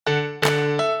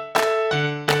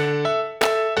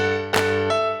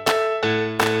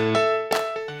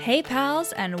Hey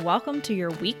pals, and welcome to your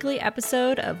weekly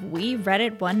episode of We Read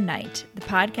It One Night, the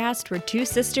podcast where two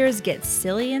sisters get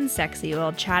silly and sexy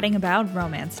while chatting about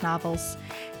romance novels.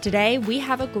 Today, we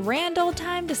have a grand old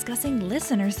time discussing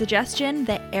listener suggestion,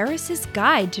 The Heiress's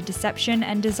Guide to Deception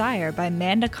and Desire by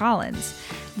Amanda Collins.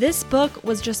 This book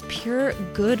was just pure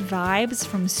good vibes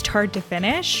from start to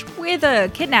finish, with a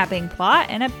kidnapping plot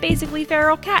and a basically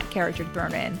feral cat character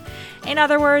thrown in. In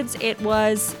other words, it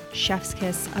was chef's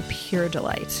kiss, a pure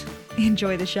delight.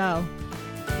 Enjoy the show.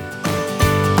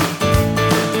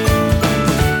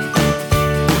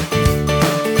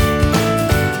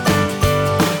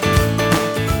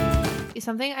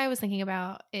 Something I was thinking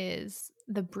about is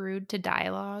the brood to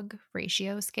dialogue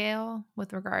ratio scale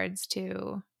with regards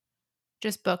to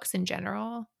just books in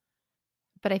general.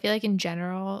 But I feel like in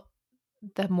general,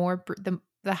 the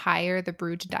higher the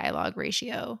brood to dialogue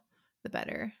ratio, the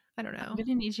better. I don't know. I'm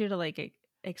gonna need you to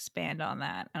expand on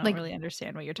that. I don't really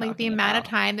understand what you're talking about. Like the amount of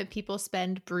time that people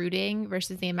spend brooding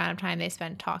versus the amount of time they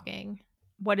spend talking.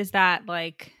 What is that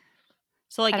like?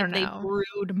 So I if don't they know.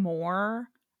 brood more,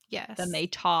 Yes. then they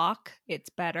talk, it's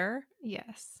better.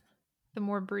 Yes. The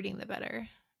more brooding, the better.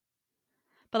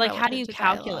 But how do you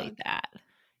calculate that?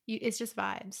 It's just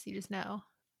vibes. You just know.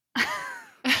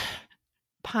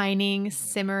 Pining,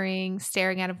 simmering,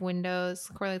 staring out of windows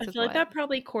correlates with I feel like that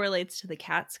probably correlates to the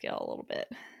cat skill a little bit.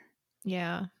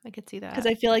 Yeah, I could see that. Because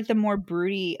I feel like the more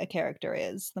broody a character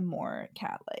is, the more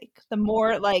cat-like. The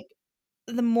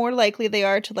more likely they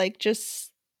are to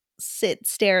just sit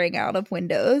staring out of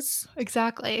windows.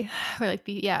 Exactly. Or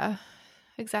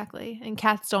exactly. And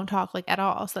cats don't talk at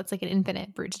all, so that's an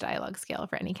infinite brood to dialogue scale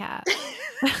for any cat.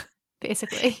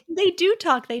 Basically. They do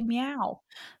talk. They meow.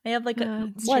 They have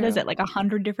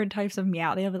 100 different types of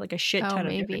meow. They have a shit ton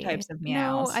of different types of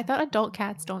meows. No, I thought adult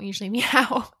cats don't usually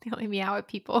meow. They only meow at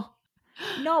people.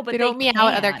 No, but they don't meow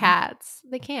at other cats.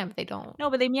 They can, but they don't.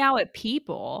 No, but they meow at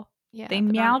people. Yeah, they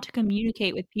meow to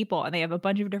communicate with people, and they have a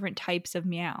bunch of different types of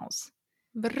meows.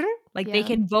 They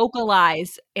can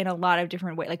vocalize in a lot of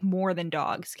different ways, more than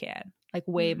dogs can.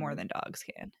 Way more than dogs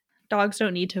can. Dogs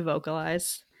don't need to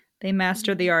vocalize. They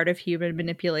mastered the art of human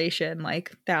manipulation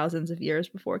thousands of years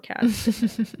before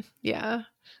cats. Yeah.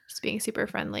 Just being super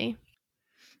friendly.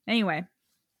 Anyway,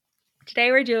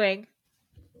 today we're doing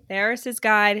The Heiress's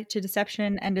Guide to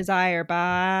Deception and Desire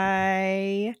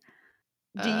by...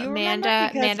 Do you remember?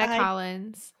 Amanda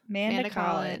Collins. Amanda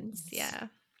Collins. Yeah.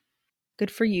 Good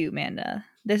for you, Amanda.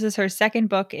 This is her second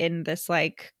book in this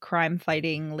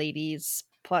crime-fighting ladies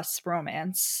plus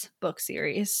romance book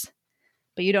series.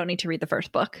 But you don't need to read the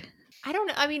first book. I don't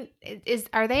know. I mean,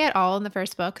 are they at all in the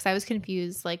first book? Because I was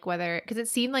confused, because it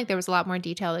seemed like there was a lot more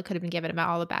detail that could have been given about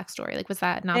all the backstory. Was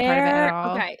that not part of it at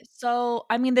all? Okay, so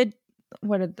I mean,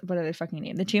 what are they fucking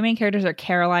named? The two main characters are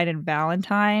Caroline and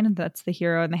Valentine. That's the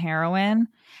hero and the heroine.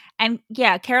 And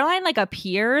yeah, Caroline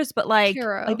appears, but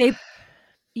Caro.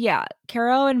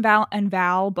 Caro and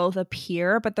Val both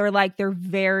appear, but they're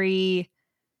very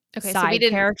side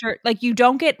character. You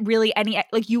don't get really any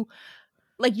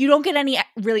you don't get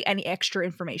any extra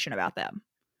information about them.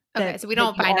 Okay, so we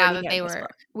don't find out that they were.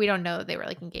 We don't know that they were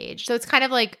engaged. So it's kind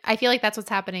of I feel like that's what's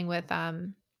happening with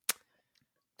the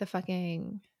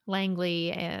fucking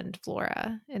Langley and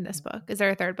Flora in this book. Is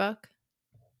there a third book?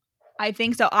 I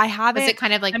think so. I haven't. Is it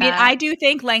kind of I mean, I do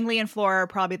think Langley and Flora are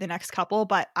probably the next couple,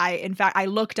 but I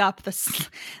looked up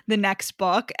the next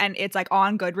book, and it's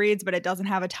on Goodreads, but it doesn't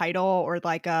have a title or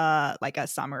a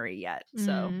summary yet.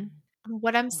 So.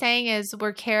 What I'm saying is,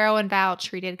 were Caro and Val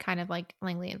treated kind of like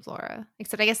Langley and Flora?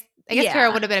 Except I guess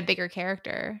Caro would have been a bigger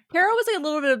character. Caro was a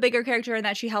little bit of a bigger character in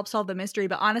that she helped solve the mystery,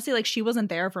 but honestly, she wasn't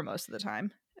there for most of the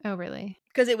time. Oh, really?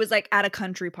 Because it was at a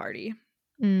country party.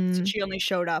 So she only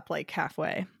showed up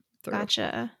halfway through.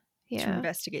 Gotcha. Yeah. To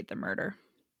investigate the murder.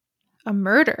 A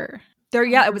murder?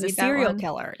 It was a serial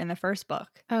killer in the first book.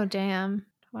 Oh, damn.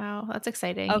 Wow, that's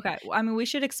exciting. Okay, I mean, we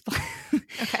should explain.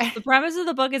 Okay. The premise of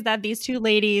the book is that these two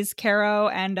ladies, Caro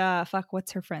and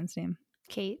what's her friend's name?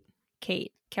 Kate.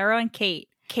 Caro and Kate.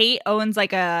 Kate owns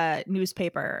a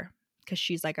newspaper because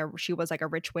she was a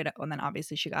rich widow, and then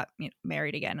obviously she got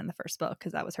married again in the first book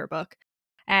because that was her book.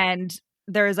 And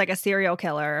there's a serial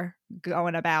killer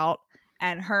going about,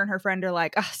 and her friend are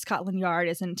Scotland Yard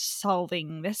isn't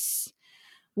solving this.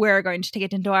 We're going to take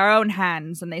it into our own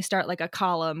hands. And they start a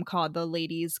column called The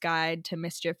Ladies' Guide to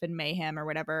Mischief and Mayhem or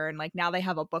whatever. And now they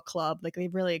have a book club.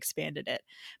 They've really expanded it.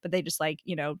 But they just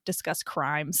discuss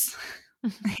crimes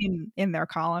in their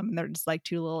column. And they're just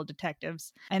two little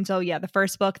detectives. And so, the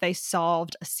first book, they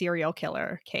solved a serial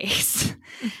killer case.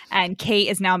 And Kate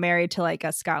is now married to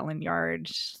a Scotland Yard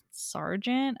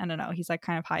sergeant. I don't know. He's like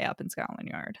kind of high up in Scotland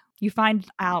Yard. You find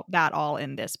out that all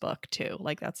in this book too.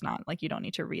 Like that's not like you don't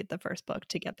need to read the first book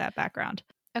to get that background.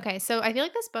 Okay, so I feel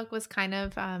like this book was kind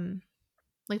of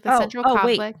like the central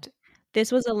wait. conflict.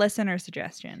 This was a listener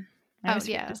suggestion. I always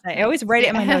forget to say. Nice. I always write it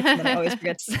in my notes and then I always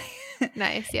forget to say.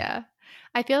 Nice, yeah.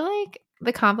 I feel like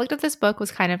the conflict of this book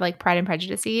was kind of like Pride and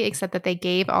Prejudice, except that they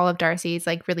gave all of Darcy's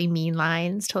like really mean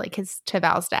lines to like to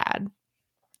Val's dad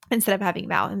instead of having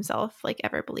Val himself like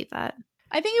ever believe that.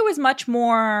 I think it was much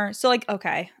more so like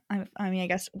okay. I mean, I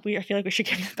guess I feel like we should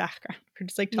give you the background. We're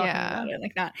just like talking about it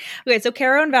like not. Okay, so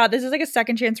Caro and Val, this is like a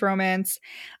second chance romance.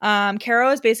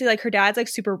 Caro is basically like her dad's like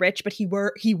super rich, but he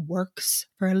works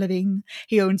for a living.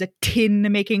 He owns a tin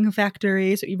making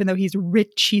factory. So even though he's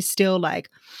rich, he's still like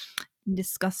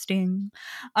disgusting.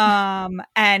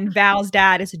 And Val's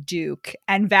dad is a duke,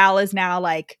 and Val is now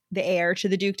like the heir to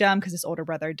the dukedom because his older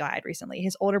brother died recently.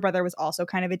 His older brother was also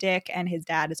kind of a dick, and his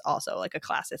dad is also like a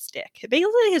classist dick.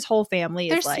 Basically his whole family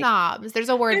is they're like snobs. There's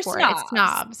a word for it. It's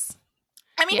snobs.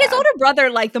 I mean, his older brother,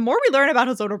 like the more we learn about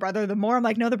his older brother, the more I'm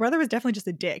like, no, the brother was definitely just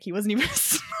a dick. He wasn't even a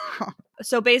snob.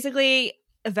 So basically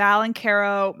Val and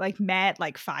Caro like met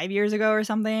like 5 years ago or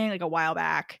something, like a while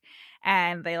back.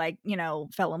 And they like, you know,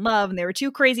 fell in love and they were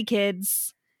two crazy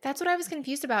kids. That's what I was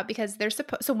confused about because they're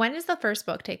supposed. So when does the first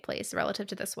book take place relative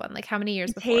to this one? Like how many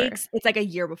years before? It's like a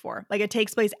year before. Like it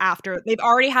takes place after they've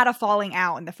already had a falling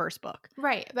out in the first book.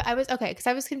 Right. But I was okay because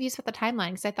I was confused with the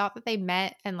timeline because I thought that they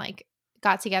met and like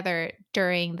got together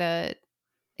during the.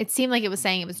 It seemed like it was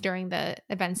saying it was during the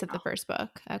events of the first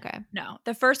book. Okay. No,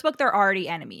 the first book they're already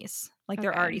enemies. Like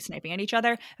they're already sniping at each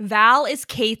other. Val is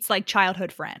Kate's like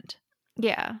childhood friend.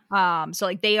 Yeah. So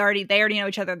like they already know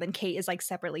each other. Then Kate is like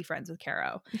separately friends with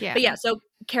Caro. Yeah. But yeah, so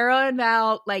Caro and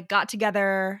Val like got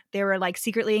together. They were like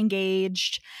secretly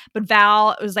engaged, but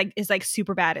Val is like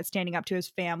super bad at standing up to his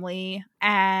family.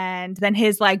 And then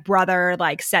his like brother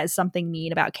like says something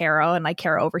mean about Caro, and like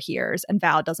Caro overhears, and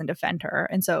Val doesn't defend her.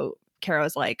 And so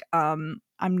Caro's like, I'm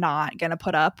not gonna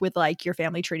put up with like your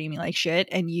family treating me like shit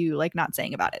and you like not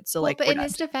saying about it. So like, but in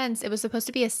his defense, it was supposed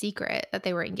to be a secret that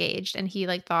they were engaged, and he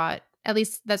like thought. At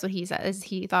least that's what he said. Is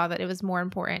he thought that it was more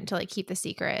important to like keep the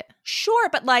secret. Sure,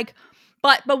 but like,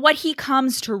 but what he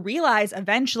comes to realize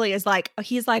eventually is like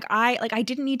he's like I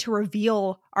didn't need to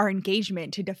reveal our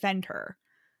engagement to defend her.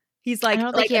 He's like, I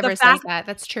don't think he ever says that.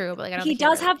 That's true, but like I don't. He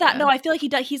does have that. No, I feel like he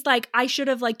does. He's like I should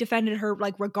have like defended her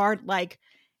like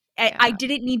I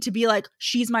didn't need to be like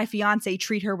she's my fiance.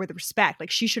 Treat her with respect. Like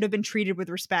she should have been treated with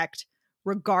respect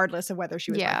regardless of whether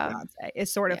she was my fiance.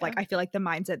 It's sort of like I feel like the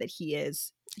mindset that he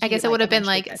is. I guess it would have been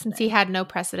like since he had no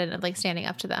precedent of like standing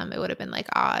up to them, it would have been like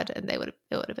odd, and it would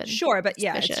have been sure. But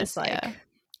yeah, it's just like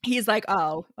he's like,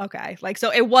 oh, okay, like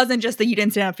so it wasn't just that you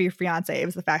didn't stand up for your fiance; it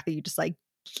was the fact that you just like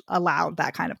allowed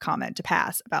that kind of comment to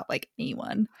pass about like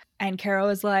anyone. And Caro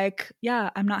is like, yeah,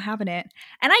 I'm not having it.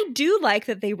 And I do like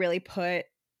that they really put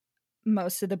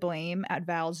most of the blame at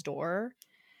Val's door.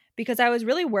 Because I was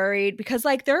really worried because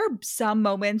like there are some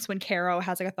moments when Caro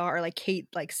has like a thought or like Kate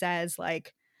like says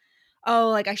like, oh,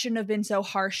 like I shouldn't have been so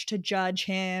harsh to judge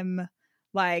him.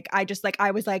 Like I just like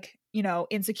I was like, you know,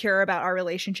 insecure about our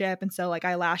relationship. And so like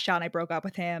I lashed out and I broke up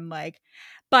with him. Like,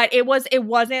 but it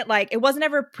wasn't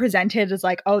ever presented as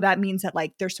like, oh, that means that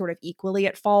like they're sort of equally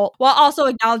at fault. While also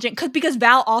acknowledging because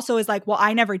Val also is like, well,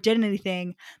 I never did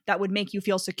anything that would make you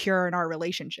feel secure in our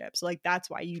relationship. So like that's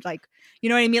why you like, you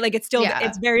know what I mean? Like it's still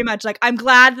it's very much like I'm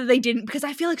glad that they didn't, because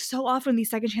I feel like so often these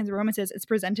second chance romances, it's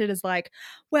presented as like,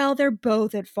 well, they're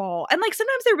both at fault. And like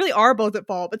sometimes they really are both at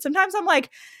fault, but sometimes I'm like,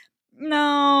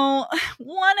 no,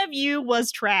 one of you was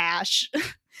trash.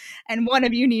 And one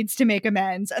of you needs to make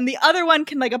amends. And the other one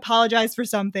can like apologize for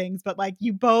some things, but like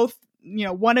you both, you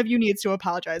know, one of you needs to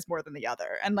apologize more than the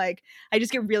other. And like, I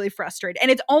just get really frustrated. And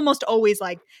it's almost always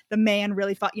like the man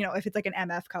really you know, if it's like an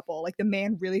MF couple, like the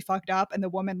man really fucked up and the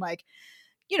woman like,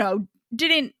 you know,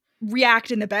 didn't react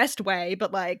in the best way,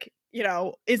 but like, you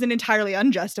know, isn't entirely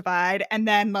unjustified. And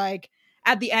then like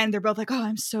at the end, they're both like, oh,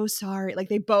 I'm so sorry. Like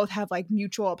they both have like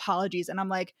mutual apologies. And I'm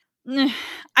like,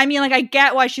 I mean, like I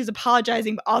get why she's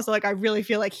apologizing, but also like I really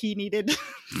feel like he needed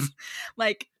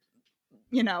like,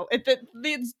 you know,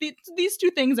 these two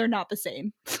things are not the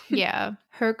same. Yeah,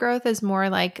 her growth is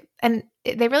more like, and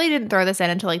they really didn't throw this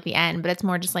in until like the end, but it's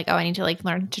more just like, oh, I need to like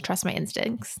learn to trust my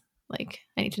instincts. Like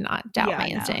I need to not doubt my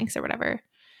instincts or whatever,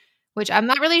 which I'm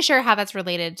not really sure how that's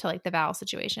related to like the Val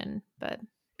situation, but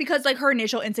because like her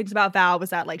initial instincts about Val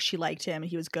was that like she liked him and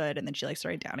he was good, and then she like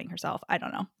started doubting herself. I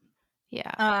don't know.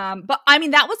 Yeah. But I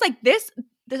mean, that was like this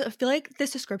I feel like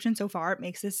this description so far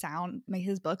makes his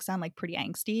book sound like pretty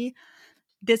angsty.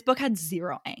 this book had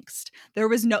zero angst. There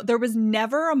was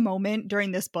never a moment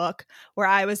during this book where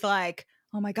I was like,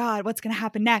 oh my God, what's going to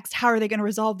happen next? How are they going to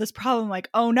resolve this problem? Like,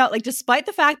 oh no, like despite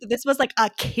the fact that this was like a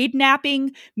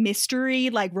kidnapping mystery,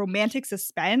 like romantic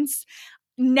suspense,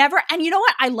 never. And you know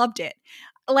what? I loved it.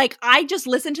 Like I just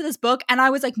listened to this book and I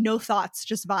was like, no thoughts,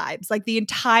 just vibes, like the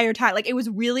entire time. Like it was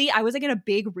really, I was like in a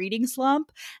big reading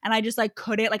slump and I just like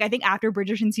couldn't, like I think after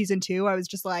Bridgerton season 2, I was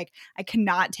just like, I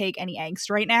cannot take any angst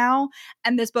right now.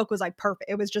 And this book was like perfect.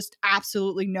 It was just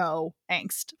absolutely no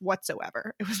angst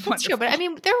whatsoever. It was That's wonderful. true, but I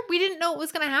mean, we didn't know what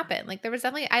was going to happen. Like there was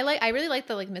definitely, I really like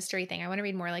the like mystery thing. I want to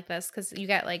read more like this because you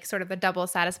get like sort of a double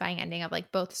satisfying ending of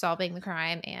like both solving the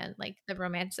crime and like the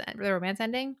romance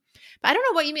ending. But I don't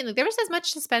know what you mean. Like there was as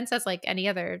much suspense as like any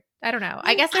other. I don't know.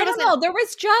 I guess there I don't wasn't. know. There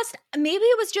was just, maybe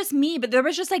it was just me, but there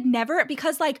was just like never,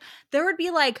 because like there would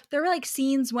be like, there were like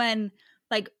scenes when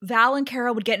like Val and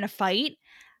Carol would get in a fight.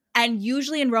 And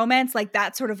usually in romance, like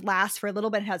that sort of lasts for a little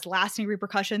bit, has lasting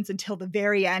repercussions until the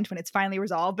very end when it's finally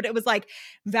resolved. But it was like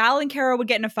Val and Carol would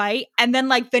get in a fight. And then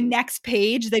like the next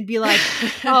page, they'd be like,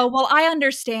 oh, well, I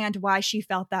understand why she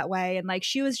felt that way. And like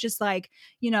she was just like,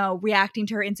 you know, reacting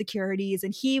to her insecurities.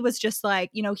 And he was just like,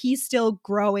 you know, he's still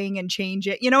growing and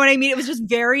changing. You know what I mean? It was just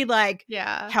very like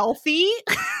healthy.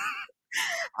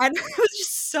 And it was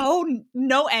just so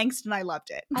no angst and I loved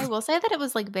it. I will say that it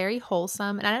was like very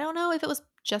wholesome. And I don't know if it was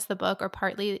just the book or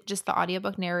partly just the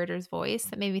audiobook narrator's voice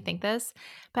that made me think this.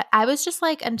 But I was just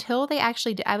like, until they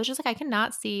actually did, I was just like, I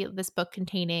cannot see this book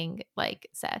containing like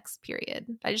sex, period.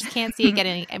 I just can't see it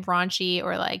getting raunchy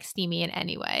or like steamy in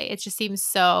any way. It just seems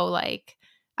so like,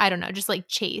 I don't know, just like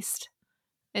chaste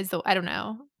is the, I don't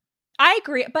know. I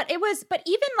agree. But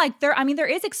even like there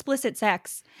is explicit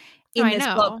sex in this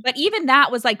book. But even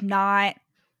that was like not,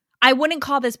 I wouldn't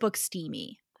call this book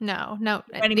steamy. No. You know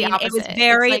what I mean? Opposite. It was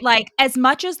very like as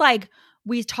much as like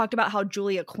we talked about how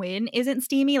Julia Quinn isn't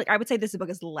steamy, like I would say this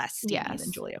book is less steamy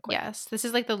than Julia Quinn. Yes. This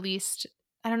is like the least,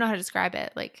 I don't know how to describe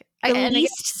it. Like the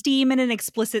least steam in an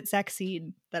explicit sex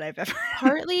scene that I've ever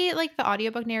partly like the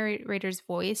audiobook narrator's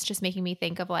voice just making me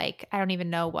think of like, I don't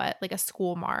even know what, like a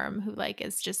school marm who like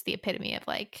is just the epitome of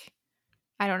like,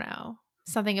 I don't know,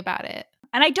 something about it.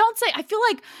 And I feel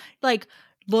like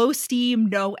low steam,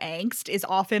 no angst is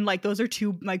often like those are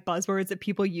two like buzzwords that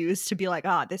people use to be like,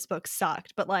 this book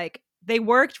sucked. But like they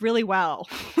worked really well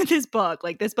with this book.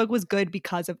 Like this book was good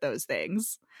because of those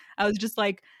things. I was just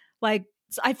like I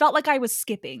felt like I was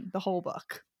skipping the whole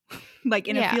book, like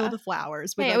in a field of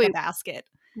flowers with a basket.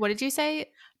 What did you say?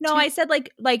 No, I said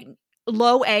like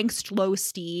low angst, low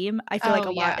steam. I feel like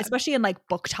a lot, especially in like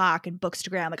book talk and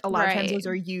bookstagram, like a lot of times those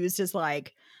are used as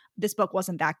like this book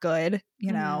wasn't that good,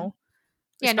 you know.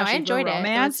 Yeah, no, I enjoyed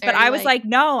romance, but I was like,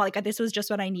 no, like this was just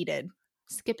what I needed.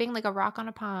 Skipping like a rock on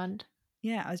a pond.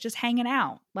 Yeah, I was just hanging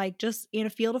out, like just in a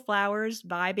field of flowers,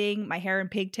 vibing, my hair in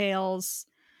pigtails,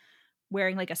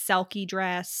 wearing like a Selkie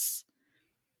dress.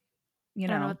 You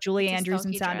know, Julie Andrews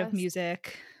in Sound of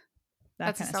Music.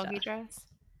 That's a Selkie dress?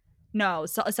 No,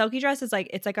 a Selkie dress is like,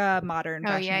 it's like a modern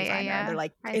fashion designer. Yeah. They're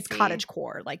like, it's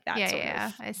cottagecore, like that sort of.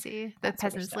 Yeah, I see. The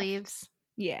peasant sleeves.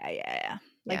 Yeah.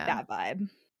 Like that vibe.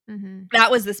 Mm-hmm.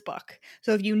 That was this book.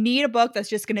 So if you need a book that's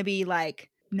just going to be like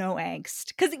no angst,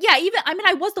 because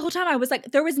I was the whole time I was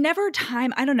like, there was never a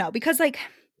time, I don't know, because like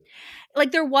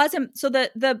there wasn't. So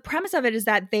the premise of it is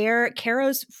that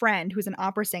Caro's friend, who's an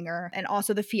opera singer and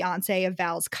also the fiance of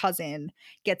Val's cousin,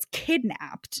 gets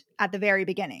kidnapped at the very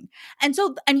beginning, and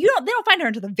they don't find her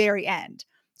until the very end.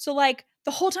 So like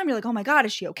the whole time you're like, oh my God,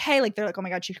 is she okay? Like they're like, oh my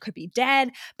God, she could be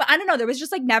dead. But I don't know. There was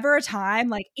just like never a time,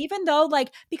 like even though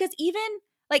like, because even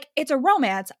like it's a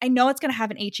romance, I know it's going to have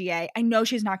an HEA. I know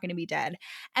she's not going to be dead.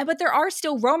 But there are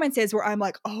still romances where I'm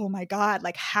like, oh my God,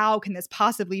 like how can this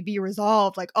possibly be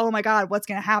resolved? Like, oh my God, what's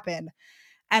going to happen?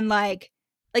 And like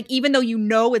even though you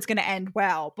know it's going to end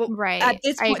well, but at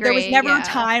this point there was never a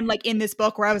time like in this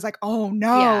book where I was like, oh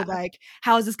no, like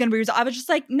how is this going to be resolved? I was just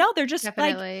like, no, they're just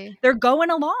like they're going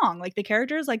along, like the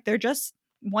characters, like they're just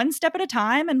one step at a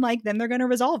time, and like then they're going to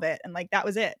resolve it, and like that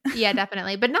was it. Yeah,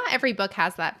 definitely. But not every book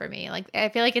has that for me. Like I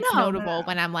feel like it's notable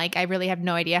when I'm like, I really have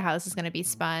no idea how this is going to be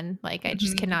spun. Like I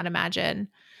just cannot imagine.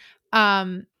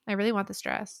 I really want this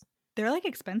dress. They're like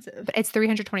expensive, but it's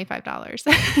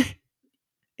 $325.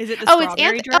 Is it the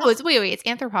strawberry dress? Wait, it's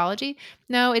Anthropologie?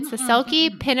 No, it's the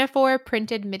Selkie Pinafore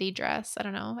printed midi dress. I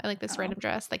don't know. I like this random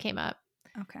dress that came up.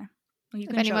 Okay. Well,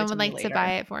 if anyone would like to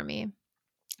buy it for me.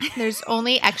 There's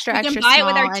only extra buy small it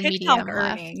with our and TikTok medium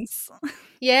earnings.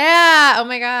 Yeah. Oh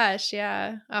my gosh.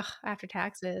 Yeah. Ugh, after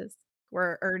taxes.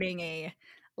 We're earning a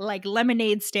like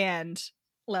lemonade stand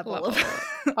level of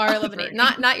our of lemonade. burning.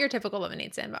 Not your typical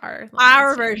lemonade stand, but our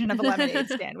Our stand. version of a lemonade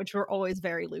stand, which were always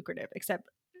very lucrative, except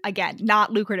again,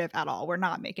 not lucrative at all. We're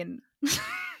not making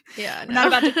Yeah, we're not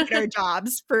about to quit our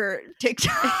jobs for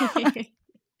TikTok.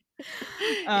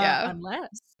 Yeah.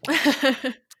 Unless.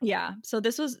 Yeah. So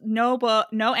this was no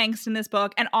angst in this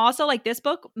book. And also like this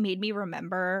book made me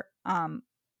remember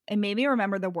it made me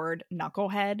remember the word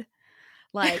knucklehead.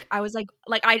 Like I was like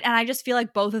I just feel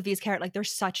like both of these characters, like they're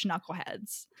such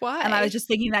knuckleheads. Why? And I was just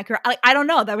thinking that like I don't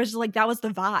know, that was just like that was the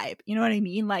vibe. You know what I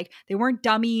mean? Like they weren't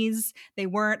dummies. They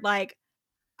weren't like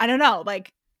I don't know,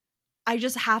 like I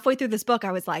just halfway through this book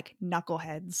I was like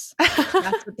knuckleheads.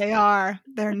 That's what they are.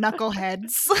 They're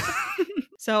knuckleheads.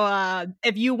 So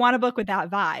if you want a book with that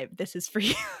vibe, this is for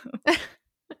you.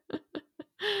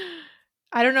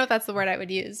 I don't know if that's the word I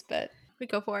would use, but we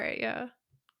go for it. Yeah.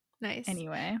 Nice.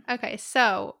 Anyway. Okay.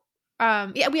 So,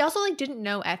 yeah, we also like didn't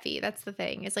know Effie. That's the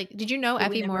thing. It's like, did you know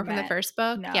Effie more from the first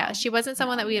book? No. Yeah. She wasn't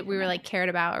someone that we were met. like cared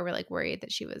about or were like worried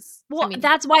that she was. Well,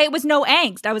 that's why it was no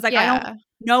angst. I was like, yeah. I don't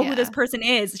know who this person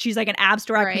is. She's like an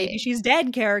abstract, maybe she's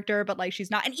dead character, but like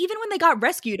she's not. And even when they got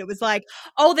rescued, it was like,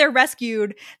 oh, they're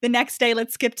rescued. The next day,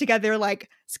 let's skip together, like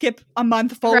skip a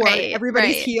month forward.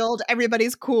 Everybody's healed.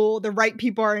 Everybody's cool. The right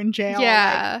people are in jail.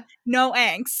 Yeah. Like, no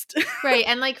angst. Right.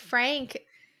 And like Frank,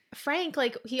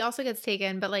 like he also gets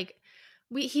taken, but like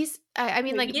I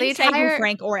mean, like the entire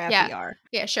Frank or Effie are.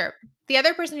 Yeah, sure. The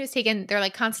other person who's taken, they're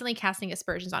like constantly casting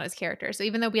aspersions on his character. So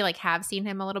even though we like have seen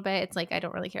him a little bit, it's like I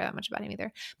don't really care that much about him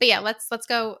either. But yeah, let's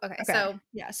go. Okay.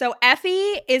 So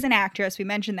Effie is an actress. We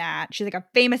mentioned that. She's like a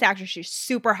famous actress. She's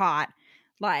super hot.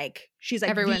 Like she's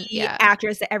like the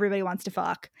actress that everybody wants to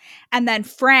fuck. And then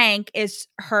Frank is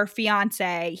her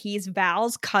fiance. He's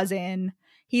Val's cousin.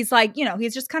 He's like, you know,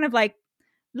 he's just kind of like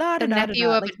the nephew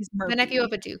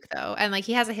of a duke, though, and like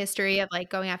he has a history of like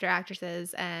going after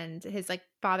actresses, and his like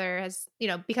father has, you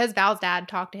know, because Val's dad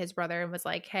talked to his brother and was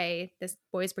like, hey, this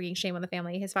boy's bringing shame on the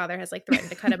family. His father has like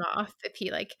threatened to cut him off if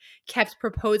he like kept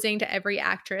proposing to every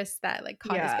actress that like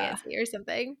caught his fancy or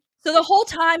something. So the whole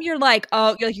time you're like,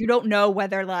 oh, you're like, you don't know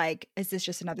whether like, is this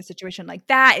just another situation like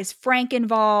that? Is Frank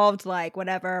involved? Like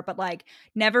whatever, but like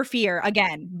never fear.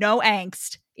 Again, no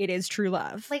angst. It is true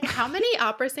love. Like how many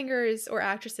opera singers or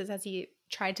actresses has he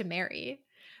tried to marry?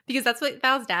 Because that's what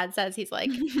Val's dad says. He's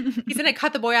like, he's going to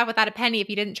cut the boy off without a penny if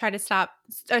he didn't try to stop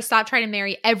trying to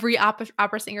marry every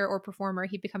opera singer or performer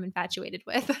he'd become infatuated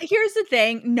with. Here's the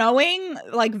thing. Knowing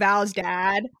like Val's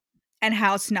dad and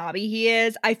how snobby he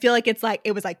is, I feel like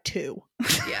it was like 2.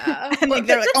 Yeah. And like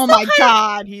they're like, oh my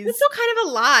God. It's still kind of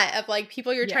a lot of like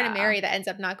people you're trying to marry that ends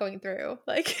up not going through.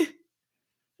 Like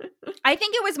I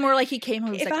think it was more like he came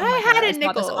home and was if like, I had a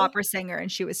nickel, this opera singer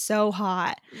and she was so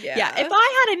hot. Yeah. If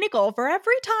I had a nickel for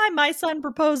every time my son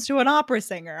proposed to an opera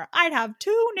singer, I'd have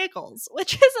 2 nickels,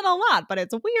 which isn't a lot, but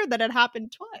it's weird that it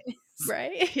happened twice.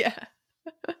 Right? Yeah.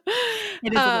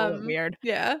 It is a little bit weird.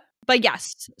 Yeah. But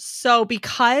yes, so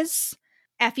because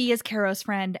Effie is Caro's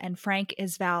friend and Frank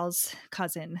is Val's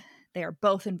cousin, they are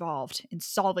both involved in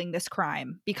solving this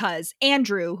crime because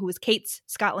Andrew, who is Kate's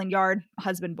Scotland Yard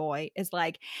husband boy, is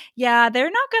like, yeah, they're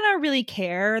not going to really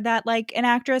care that like an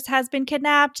actress has been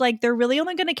kidnapped. Like they're really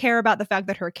only going to care about the fact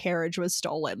that her carriage was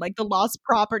stolen. Like the lost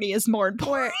property is more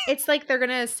important. Or it's like they're going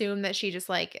to assume that she just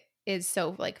like is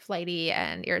so like flighty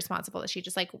and irresponsible that she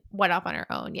just like went off on her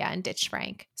own. Yeah. And ditched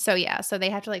Frank. So yeah. So they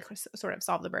have to like sort of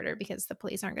solve the murder because the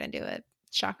police aren't going to do it.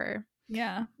 Shocker.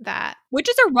 Yeah. That. Which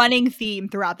is a running theme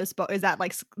throughout this book, is that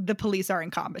like the police are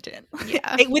incompetent.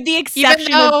 Yeah. With the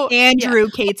exception of Andrew,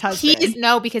 Kate's husband.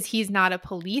 Because he's not a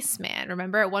policeman.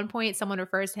 Remember at one point someone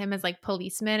refers to him as like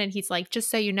policeman and he's like, just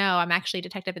so you know, I'm actually a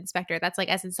detective inspector. That's like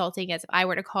as insulting as if I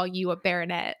were to call you a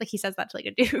baronet. Like he says that to like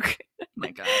a duke. Oh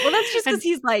my God. Well, that's just because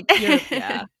he's like,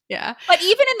 yeah. Yeah. But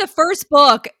even in the first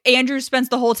book, Andrew spends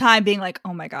the whole time being like,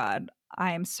 oh my God,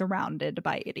 I am surrounded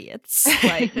by idiots.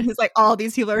 Like he's like, all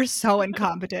these people are so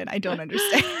incompetent. I don't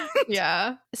understand.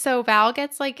 Yeah. So Val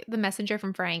gets like the messenger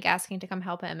from Frank asking to come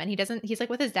help him, and he's like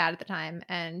with his dad at the time,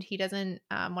 and he doesn't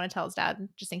want to tell his dad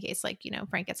just in case like, you know,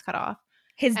 Frank gets cut off.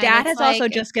 His dad has also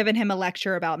just given him a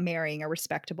lecture about marrying a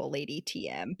respectable lady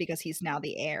TM because he's now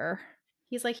the heir.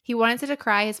 He's like, he wanted to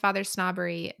decry his father's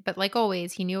snobbery, but like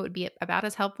always, he knew it would be about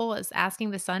as helpful as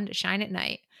asking the sun to shine at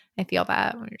night. I feel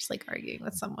that when you're just like arguing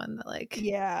with someone that like,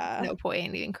 no point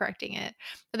in even correcting it.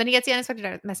 But then he gets the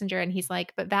unexpected messenger and he's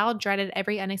like, but Val dreaded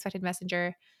every unexpected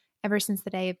messenger ever since the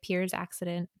day of Pierre's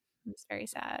accident. It's very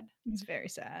sad. It's very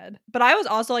sad. But I was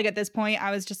also like, at this point,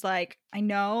 I was just like, I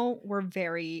know we're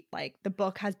very like, the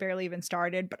book has barely even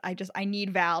started, but I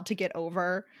need Val to get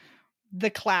over the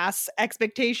class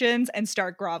expectations and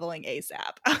start groveling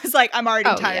ASAP. I was like, I'm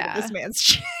already tired of this man's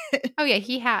shit. Oh yeah,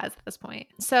 he has at this point.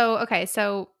 So okay,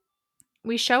 so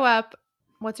we show up.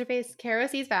 What's her face? Caro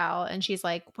sees Val and she's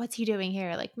like, what's he doing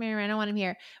here? Like, Mary, I don't want him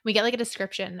here. We get like a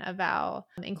description of Val,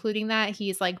 including that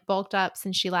he's like bulked up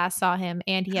since she last saw him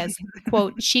and he has,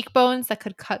 quote, cheekbones that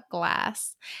could cut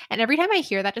glass. And every time I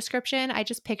hear that description, I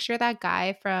just picture that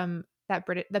guy from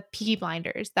the Peaky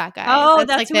Blinders, that guy. Oh,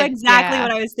 that's like exactly what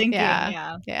I was thinking.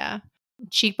 Yeah.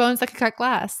 Cheekbones that could cut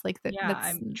glass. Like that's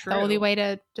the only way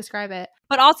to describe it.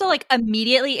 But also like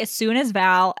immediately as soon as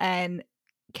Val and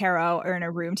Caro are in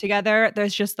a room together,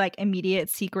 there's just like immediate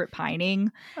secret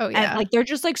pining. Oh yeah. And like they're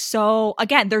just like, so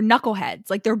again, they're knuckleheads.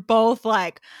 Like they're both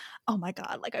like, oh my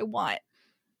God, like I want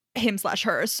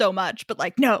him/her so much, but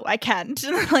like no, I can't.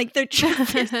 Like they're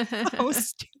just so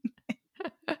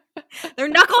stupid.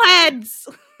 They're knuckleheads.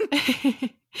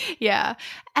 Yeah.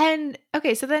 And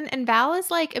okay, so then and Val is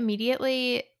like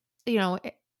immediately, you know,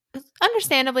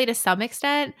 understandably to some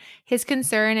extent, his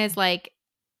concern is like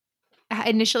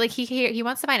initially he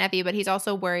wants to find Effie, but he's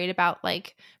also worried about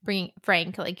like bringing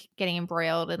Frank, like getting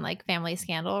embroiled in like family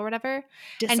scandal or whatever.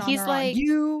 Dishonor, and he's like,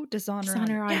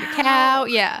 dishonor on your cow.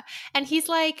 Yeah. And he's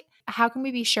like, how can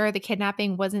we be sure the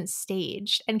kidnapping wasn't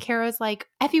staged? And Caro's like,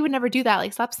 Effie would never do that.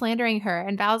 Like, stop slandering her.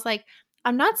 And Val's like,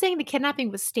 I'm not saying the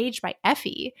kidnapping was staged by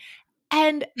Effie.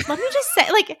 And let me just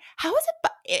say, like, how is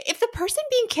it if the person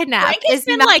being kidnapped is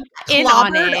been like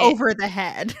clobbered over the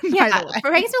head? Yeah,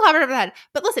 Frank's been clobbered over the head.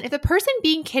 But listen, if the person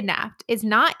being kidnapped is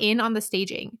not in on the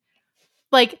staging,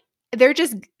 like they're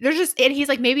just, and he's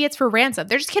like, maybe it's for ransom.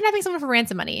 They're just kidnapping someone for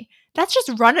ransom money. That's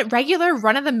just regular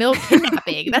run of the mill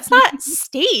kidnapping. That's not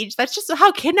staged. That's just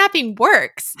how kidnapping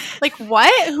works. Like,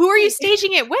 what? Who are you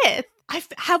staging it with? I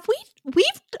feel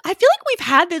like we've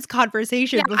had this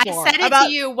conversation before. I said it to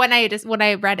you when I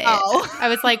read it. Oh. I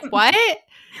was like, what?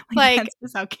 Like that's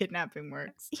just how kidnapping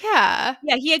works. Yeah.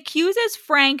 Yeah, he accuses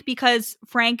Frank because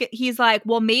Frank, he's like,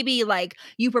 well, maybe like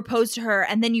you proposed to her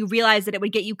and then you realized that it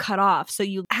would get you cut off. So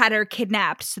you had her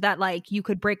kidnapped so that like you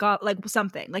could break off like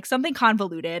something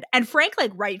convoluted. And Frank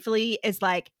like rightfully is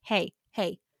like, hey,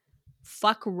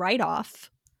 fuck right off.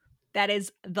 That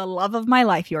is the love of my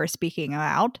life you're speaking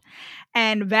about.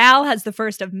 And Val has the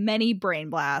first of many brain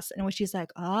blasts in which she's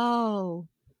like, oh,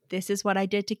 this is what I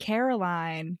did to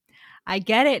Caroline. I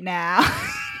get it now.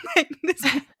 But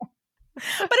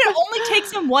it only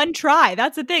takes him one try.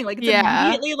 That's the thing. Like, it's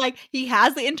immediately like he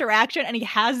has the interaction and he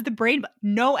has the brain,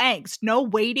 no angst, no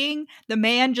waiting. The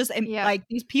man just, like,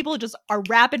 these people just are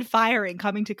rapid firing,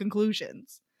 coming to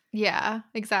conclusions. Yeah,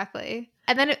 exactly.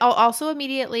 And then it also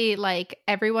immediately, like,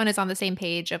 everyone is on the same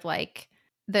page of, like,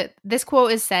 this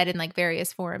quote is said in, like,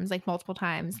 various forms, like, multiple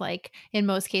times. Like, in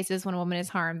most cases, when a woman is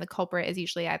harmed, the culprit is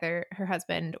usually either her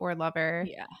husband or lover.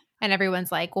 Yeah. And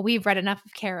everyone's like, well, we've read enough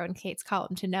of Caro and Kate's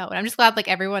column to know. And I'm just glad, like,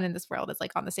 everyone in this world is,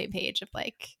 like, on the same page of,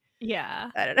 like, yeah,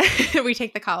 I don't know. We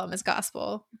take the column as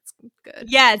gospel. It's good.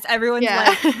 Yes, everyone's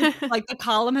like the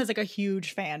column has like a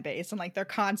huge fan base and like they're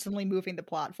constantly moving the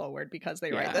plot forward because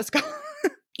they write this column.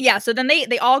 Yeah, so then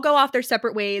they all go off their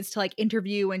separate ways to like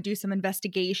interview and do some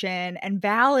investigation. And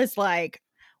Val is like,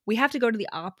 we have to go to the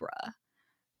opera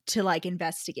to like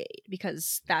investigate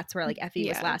because that's where like Effie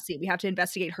was last seen. We have to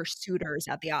investigate her suitors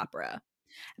at the opera.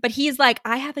 But he's like,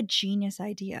 I have a genius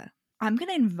idea. I'm going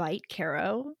to invite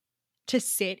Caro to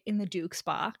sit in the Duke's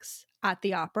box at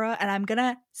the opera, and I'm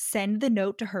gonna send the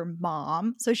note to her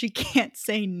mom so she can't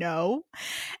say no.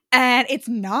 And it's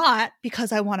not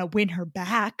because I want to win her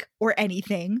back or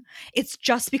anything. It's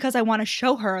just because I want to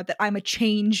show her that I'm a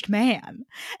changed man.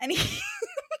 And he's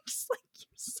just like, you're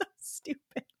so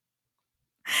stupid.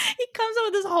 He comes up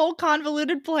with this whole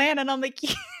convoluted plan, and I'm like,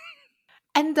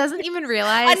 and doesn't even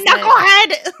realize a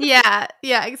knucklehead.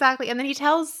 Yeah, exactly. And then he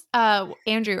tells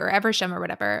Andrew or Eversham or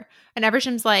whatever, and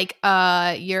Eversham's like,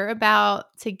 you're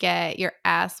about to get your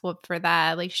ass whooped for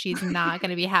that. Like, she's not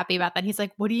gonna be happy about that. And he's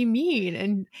like, what do you mean?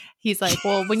 And he's like,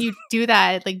 well, when you do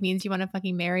that, it like means you want to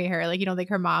fucking marry her. Like, you don't think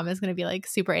her mom is gonna be like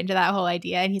super into that whole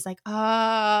idea. And he's like,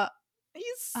 I'm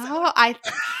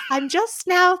just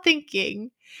now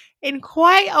thinking in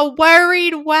quite a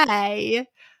worried way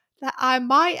that I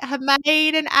might have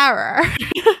made an error.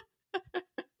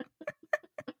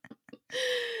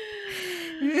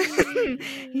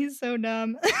 He's so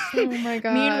dumb. Oh my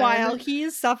god. Meanwhile,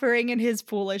 he's suffering in his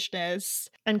foolishness.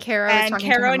 And Caro and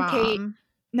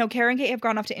Kate have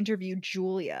gone off to interview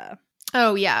Julia.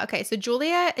 Oh yeah, okay. So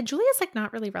Julia's like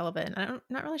not really relevant.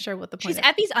 Not really sure what the point. She's of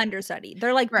Effie's understudy.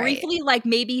 They're like Right. briefly like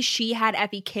maybe she had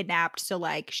Effie kidnapped so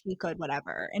like she could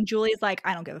whatever. And Julie's like,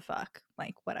 I don't give a fuck.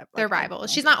 Like whatever. They're Like, I rivals. don't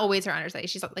She's give a not always her understudy.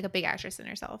 She's like a big actress in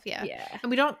herself. Yeah. Yeah. And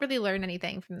we don't really learn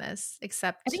anything from this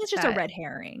except I think it's just a red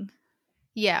herring.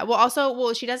 Yeah.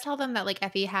 Well, she does tell them that like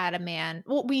Effie had a man.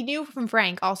 Well, we knew from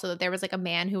Frank also that there was like a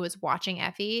man who was watching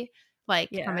Effie like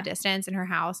from a distance in her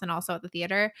house and also at the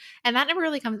theater. And that never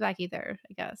really comes back either,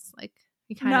 I guess. Like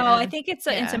we kind of No, I think it's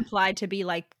implied to be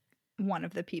like one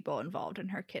of the people involved in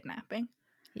her kidnapping.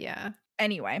 Yeah.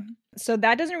 Anyway, so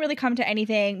that doesn't really come to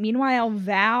anything. Meanwhile,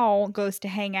 Val goes to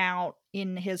hang out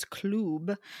in his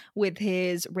club with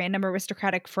his random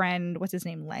aristocratic friend. What's his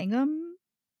name? Langham?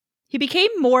 He became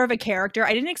more of a character.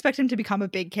 I didn't expect him to become a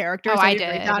big character. Oh, so I didn't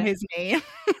write did. down his name.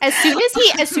 as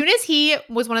soon as he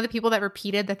was one of the people that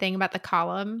repeated the thing about the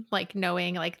column, like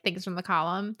knowing like things from the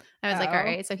column, I was like, all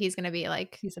right, so he's gonna be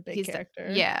like he's a big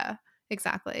character. Yeah,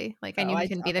 exactly. Like I knew he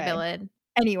couldn't be the villain.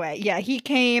 Anyway, yeah, he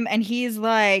came and he's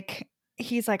like,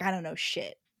 I don't know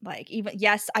shit. Like, even,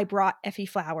 yes, I brought Effie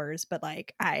flowers, but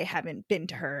like, I haven't been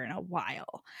to her in a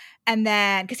while. And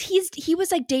then, because he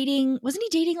was like dating, wasn't he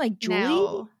dating like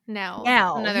Julie? No.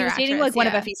 He was dating like one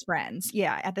of Effie's friends.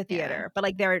 Yeah, at the theater. But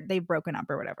like, they've broken up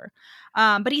or whatever.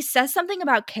 But he says something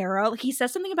about Carol. He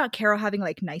says something about Carol having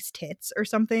like nice tits or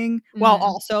something, while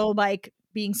also like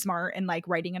being smart and like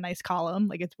writing a nice column.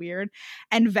 Like, it's weird.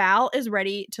 And Val is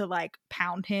ready to like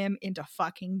pound him into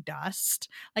fucking dust.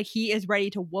 Like, he is ready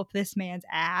to whoop this man's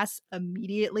ass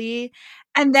immediately.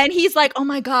 And then he's like, oh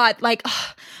my God, like,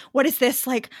 ugh, what is this?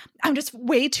 Like, I'm just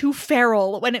way too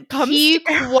feral when it comes he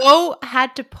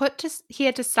to he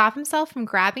had to stop himself from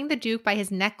grabbing the Duke by his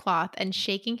neckcloth and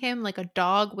shaking him like a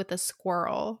dog with a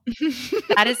squirrel.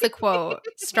 That is the quote.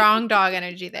 Strong dog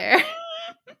energy there.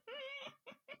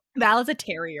 Val is a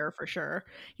terrier for sure.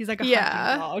 He's like a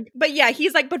hunting dog. But yeah,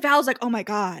 but Val's like, oh my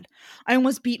God, I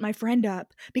almost beat my friend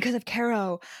up because of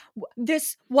Caro.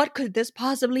 What could this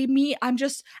possibly mean? I'm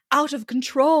just out of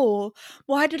control.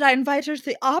 Why did I invite her to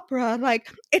the opera? Like,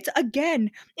 it's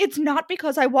not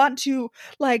because I want to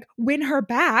like win her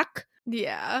back.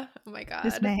 Yeah. Oh my God.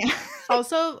 This man.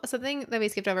 Also, something that we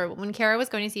skipped over when Caro was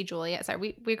going to see Juliet.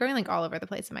 Sorry, we're going like all over the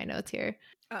place in my notes here.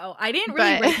 Oh, I didn't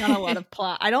really write down a lot of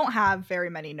plot. I don't have very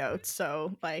many notes,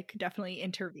 so like definitely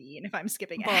intervene if I'm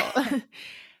skipping ahead.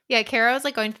 Yeah, Caro's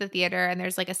like going to the theater and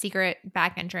there's like a secret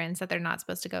back entrance that they're not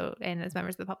supposed to go in as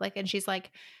members of the public. And she's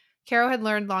like, Caro had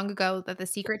learned long ago that the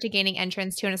secret to gaining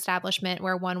entrance to an establishment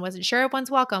where one wasn't sure of one's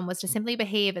welcome was to simply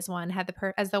behave as though one had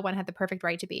the perfect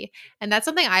right to be. And that's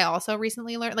something I also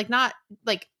recently learned, like not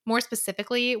like more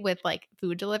specifically with like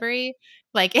food delivery.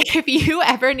 Like if you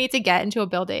ever need to get into a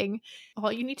building,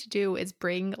 all you need to do is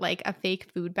bring like a fake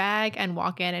food bag and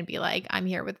walk in and be like, I'm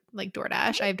here with like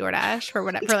DoorDash. I have DoorDash for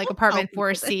whatever, for like apartment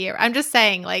 4C. I'm just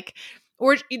saying like,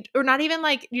 or not even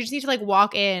like you just need to like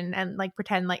walk in and like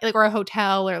pretend like or a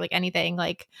hotel or like anything,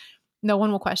 like no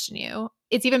one will question you.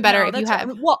 It's even better if you have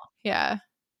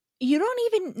you don't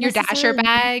even your Dasher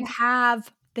bag,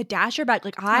 have the Dasher bag.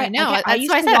 Like I know I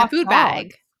used to said a food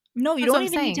bag. No, you don't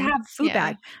even need to have food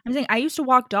bag. I'm saying I used to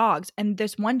walk dogs, and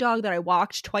there's one dog that I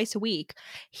walked twice a week.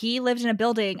 He lived in a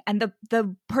building, and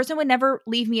the person would never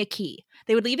leave me a key.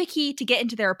 They would leave a key to get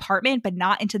into their apartment, but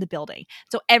not into the building.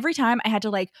 So every time I had to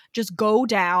like just go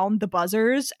down the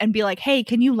buzzers and be like, hey,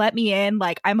 can you let me in?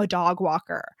 Like, I'm a dog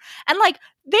walker. And like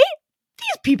these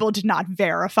people did not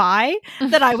verify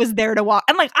that I was there to walk.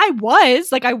 And like I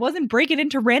wasn't breaking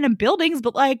into random buildings,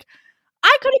 but like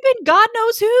I could have been God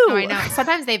knows who. Oh, I know.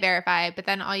 Sometimes they verify, but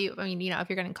then if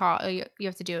you're going to call, all you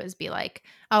have to do is be like,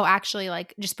 oh, actually,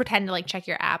 like, just pretend to like check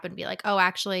your app and be like, oh,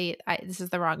 actually, this is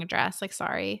the wrong address. Like,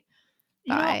 sorry.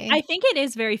 Bye. I think it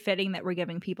is very fitting that we're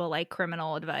giving people like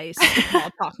criminal advice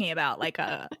while talking about like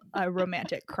a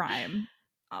romantic crime.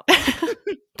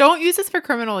 Don't use this for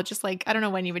criminal. Just like, I don't know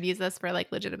when you would use this for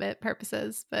like legitimate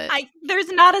purposes, but there's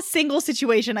not a single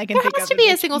situation I can think of. There has to be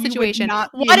a single situation.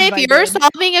 What if you're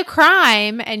solving a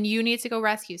crime and you need to go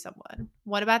rescue someone?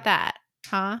 What about that?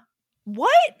 Huh?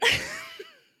 What?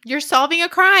 You're solving a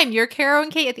crime. You're Caro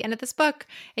and Kate at the end of this book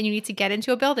and you need to get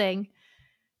into a building.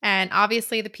 And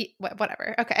obviously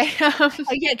whatever. Okay.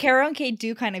 Yeah, Caro and Kate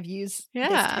do kind of use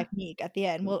this technique at the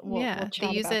end. We'll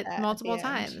they use it multiple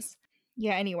times.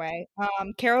 Yeah, anyway,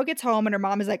 Caro gets home and her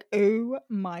mom is like, oh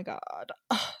my God,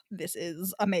 this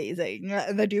is amazing.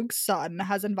 The Duke's son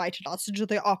has invited us to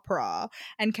the opera.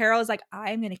 And Caro is like,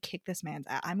 I'm going to kick this man's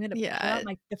ass. I'm going to pull out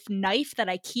the knife that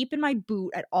I keep in my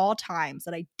boot at all times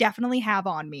that I definitely have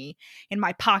on me in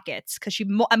my pockets. Because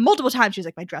multiple times she's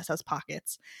like, my dress has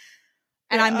pockets.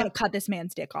 and I'm gonna cut this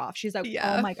man's dick off. She's like,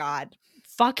 Yeah. oh my God,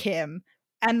 fuck him.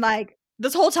 And like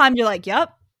this whole time you're like,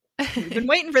 yep, we've been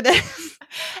waiting for this.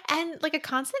 And like a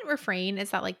constant refrain is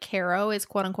that like Caro is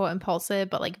quote unquote impulsive,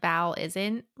 but like Val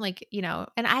isn't. Like, you know,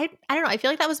 and I don't know. I feel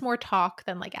like that was more talk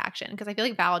than like action, because I feel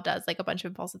like Val does like a bunch of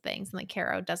impulsive things and like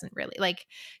Caro doesn't really, like,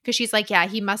 because she's like, yeah,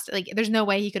 he must, like, there's no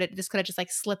way he could have just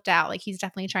like slipped out. Like he's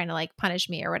definitely trying to like punish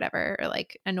me or whatever, or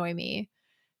like annoy me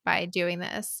by doing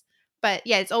this. But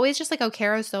yeah, it's always just like, oh,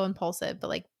 Caro's so impulsive, but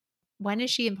like, when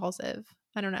is she impulsive?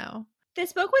 I don't know.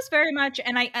 This book was very much,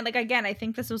 and I like, again, I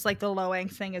think this was like the low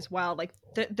angst thing as well. Like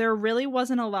there really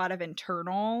wasn't a lot of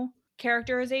internal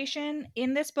characterization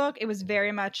in this book. It was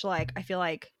very much like, I feel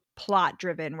like, plot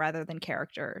driven rather than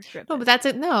character driven. No, but that's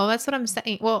it. No, that's what I'm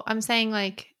saying. Well, I'm saying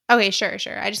like, okay, sure.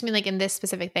 I just mean like in this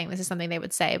specific thing, this is something they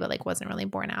would say, but like wasn't really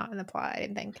borne out in the plot, I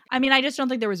didn't think. I mean, I just don't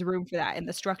think there was room for that in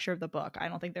the structure of the book. I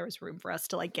don't think there was room for us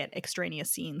to like get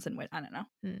extraneous scenes and I don't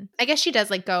know. I guess she does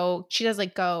like go.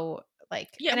 Like,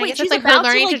 yeah, and wait, I guess she's that's like her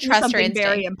learning to like, to trust her instinct.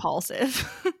 Very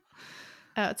impulsive.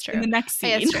 Oh, it's true. In the next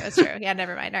scene. It's true. Yeah,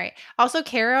 never mind. All right. Also,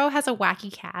 Caro has a wacky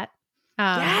cat.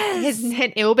 Yes.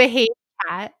 An ill-behaved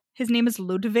cat. His name is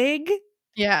Ludwig.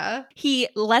 Yeah. He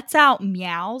lets out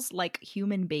meows like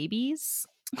human babies.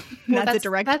 Well, that's a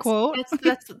direct quote.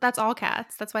 That's all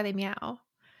cats. That's why they meow.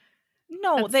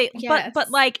 No,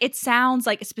 but like it sounds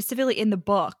like, specifically in the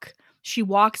book, she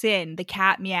walks in, the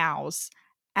cat meows,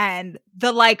 and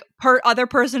the like other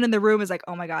person in the room is like,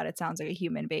 oh my God, it sounds like a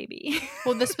human baby.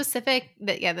 Well,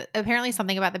 apparently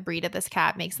something about the breed of this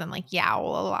cat makes them like yowl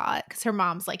a lot, because her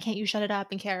mom's like, can't you shut it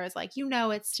up? And Kara's like, you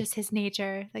know, it's just his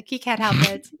nature. Like, he can't help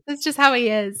it. It's just how he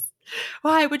is.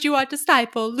 Why would you want to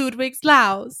stifle Ludwig's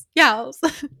yowls?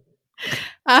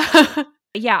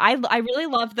 Yeah, I really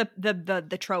love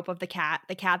the trope of the cat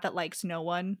that likes no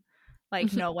one,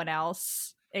 like no one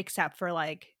else except for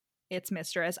like its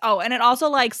mistress. Oh, and it also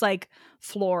likes like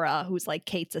Flora, who's like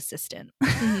Kate's assistant.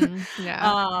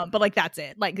 Yeah. But like that's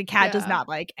it. Like the cat does not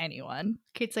like anyone.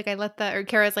 Kate's like,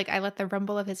 Kara's like, I let the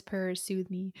rumble of his purrs soothe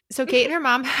me. So Kate and her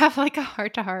mom have like a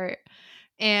heart-to-heart.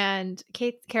 And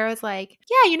Kara's like,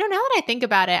 yeah, you know, now that I think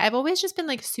about it, I've always just been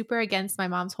like super against my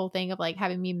mom's whole thing of like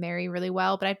having me marry really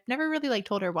well, but I've never really like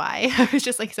told her why. I was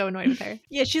just like so annoyed with her.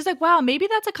 Yeah, she's like, wow, maybe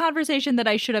that's a conversation that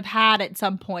I should have had at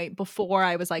some point before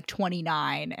I was like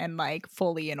 29 and like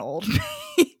fully an old me.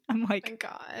 I'm like, oh my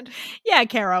God. Yeah,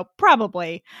 Caro,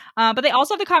 probably. But they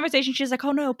also have the conversation. She's like,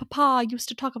 oh no, Papa used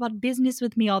to talk about business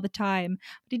with me all the time,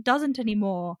 but he doesn't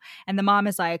anymore. And the mom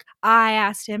is like, I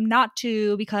asked him not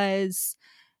to because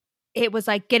it was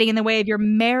like getting in the way of your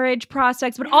marriage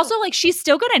prospects, but also like she's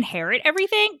still gonna inherit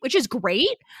everything, which is great.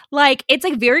 Like it's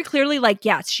like very clearly like,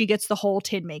 yes, she gets the whole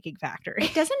tin making factory.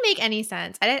 It doesn't make any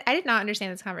sense. I did not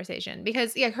understand this conversation,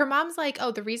 because her mom's like,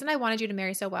 oh, the reason I wanted you to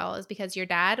marry so well is because your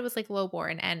dad was like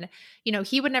lowborn, and you know,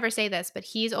 he would never say this, but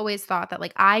he's always thought that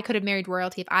like I could have married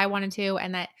royalty if I wanted to,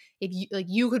 and that if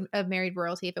you could have married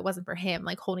royalty if it wasn't for him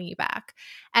like holding you back.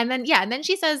 And then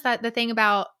she says that the thing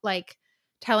about like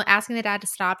asking the dad to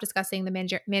stop discussing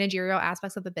the managerial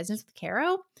aspects of the business with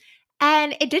Caro.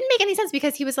 And it didn't make any sense,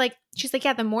 because she's like,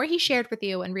 yeah, the more he shared with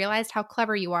you and realized how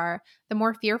clever you are, the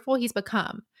more fearful he's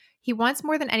become. He wants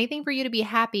more than anything for you to be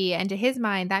happy. And to his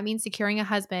mind, that means securing a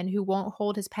husband who won't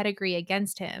hold his pedigree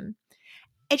against him.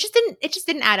 It just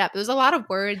didn't add up. It was a lot of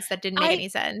words that didn't make any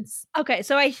sense. Okay,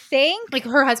 so I think like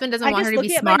her husband doesn't want her to be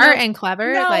smart and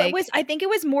clever. No, like, I think it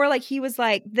was more like he was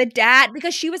like the dad,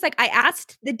 because she was like, I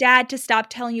asked the dad to stop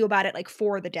telling you about it, like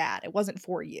for the dad. It wasn't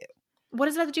for you. What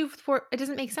does that have to do for? It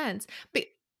doesn't make sense.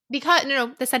 Because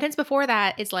no, the sentence before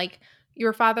that is like,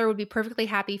 your father would be perfectly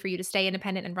happy for you to stay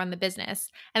independent and run the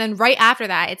business. And then right after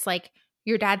that, it's like,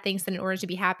 your dad thinks that in order to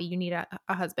be happy, you need a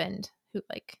husband who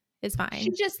like is fine.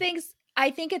 She just thinks. I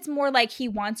think it's more like he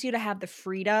wants you to have the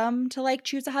freedom to like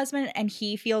choose a husband, and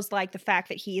he feels like the fact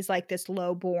that he's like this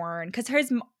lowborn, because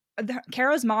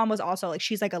Caro's mom was also like,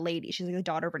 she's like a lady, she's like the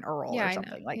daughter of an earl or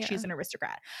something, like she's an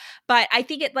aristocrat. But I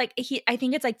think I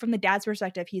think it's like from the dad's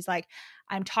perspective, he's like,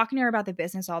 I'm talking to her about the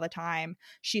business all the time.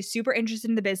 She's super interested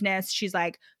in the business. She's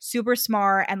like super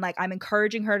smart, and like I'm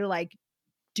encouraging her to like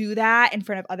do that in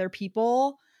front of other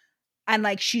people. And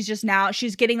like she's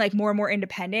getting like more and more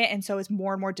independent, and so it's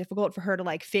more and more difficult for her to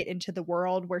like fit into the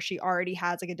world where she already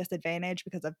has like a disadvantage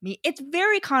because of me. It's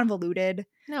very convoluted.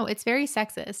 No, it's very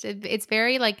sexist. It's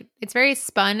very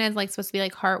spun as like supposed to be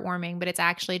like heartwarming, but it's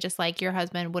actually just like, your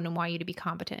husband wouldn't want you to be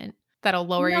competent. That'll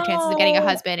lower your chances of getting a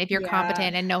husband if you're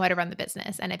competent and know how to run the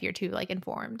business, and if you're too like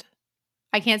informed.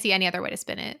 I can't see any other way to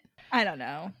spin it. I don't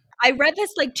know. I read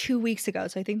this like 2 weeks ago,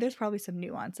 so I think there's probably some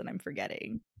nuance that I'm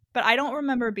forgetting. But I don't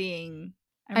remember being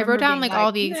I wrote remember down being like like,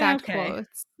 all the yeah, exact okay.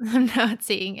 quotes. I'm not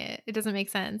seeing it. It doesn't make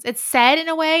sense. It's said in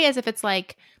a way as if it's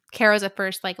like Carol's at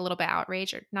first like a little bit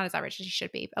outraged, or not as outraged as she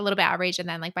should be, a little bit outraged, and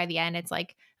then like by the end it's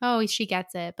like, oh, she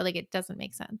gets it, but like it doesn't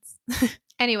make sense.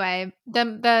 Anyway,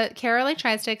 the Carol like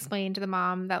tries to explain to the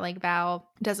mom that like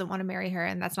Val doesn't want to marry her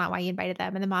and that's not why he invited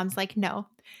them, and the mom's like, no.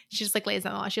 She just like lays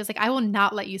on the law. She was like, I will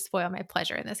not let you spoil my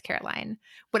pleasure in this, Caroline.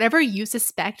 Whatever you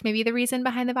suspect may be the reason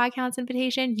behind the Viscount's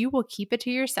invitation, you will keep it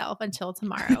to yourself until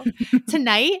tomorrow.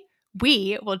 Tonight,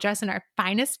 we will dress in our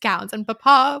finest gowns and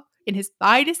Papa in his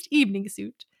finest evening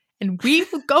suit, and we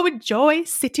will go enjoy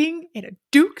sitting in a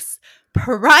duke's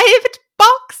private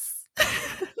box.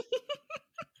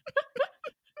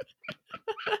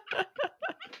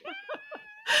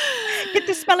 Get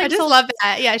to spelling. I just love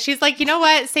that. Yeah, she's like, you know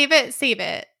what? Save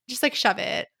it. Just like shove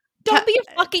it. Don't be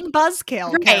a fucking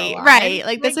buzzkill, Right, Caroline. right.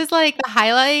 Like this is like the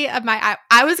highlight of my.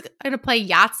 I was gonna play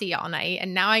Yahtzee all night,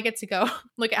 and now I get to go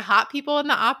look at hot people in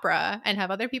the opera and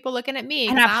have other people looking at me,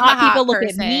 and 'cause have I'm a hot people look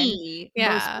person. at me,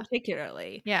 Yeah. most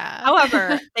particularly. Yeah.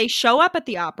 However, they show up at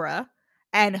the opera,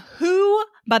 and who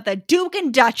but the Duke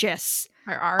and Duchess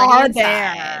are there?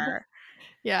 there.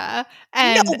 Yeah.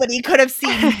 And nobody could have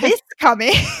seen this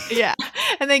coming. yeah.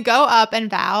 And they go up, and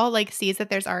Val like sees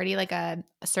that there's already like a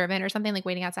servant or something like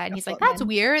waiting outside, and he's like, that's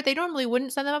weird. They normally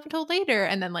wouldn't send them up until later.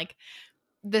 And then like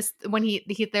this, when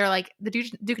they're like the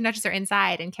Duke and Duchess are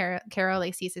inside, and Carol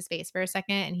like sees his face for a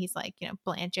second, and he's like, you know,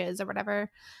 blanches or whatever.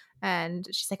 And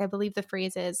she's like, I believe the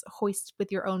phrase is hoist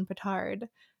with your own petard.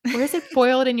 Or is it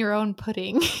boiled in your own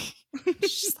pudding?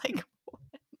 She's like,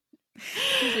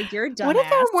 He's like, you're dumb. What if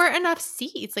there weren't enough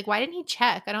seats? Like, why didn't he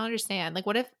check? I don't understand. Like,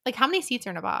 what if, like, how many seats are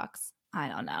in a box? I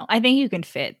don't know. I think you can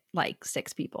fit like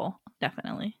 6 people,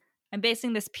 definitely. I'm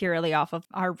basing this purely off of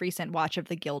our recent watch of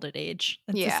The Gilded Age.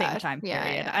 It's the same time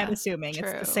period. Yeah. I'm assuming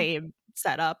it's the same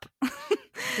setup.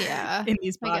 Yeah. In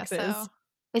these boxes. I guess so.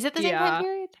 Is it the same time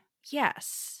period?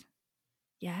 Yes.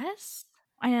 Yes?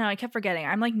 I know. I kept forgetting.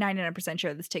 I'm like 99%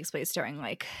 sure this takes place during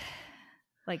like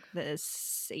the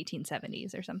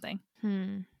 1870s or something.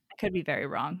 I could be very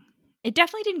wrong. It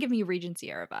definitely didn't give me Regency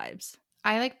era vibes.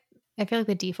 I feel like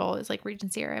the default is like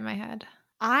Regency era in my head.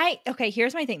 Okay,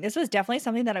 here's my thing. This was definitely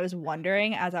something that I was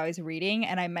wondering as I was reading,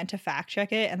 and I meant to fact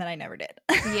check it, and then I never did.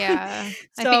 Yeah.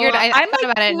 So I figured I'm thought like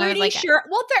about it, and I was pretty like, sure.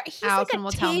 Well, he's Allison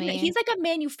like will tell me. he's like a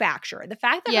manufacturer. The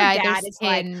fact that her dad is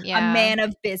like a man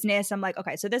of business, I'm like,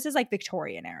 okay, so this is like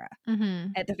Victorian era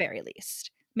at the very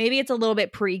least. Maybe it's a little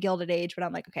bit pre-Gilded Age, but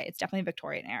I'm like, okay, it's definitely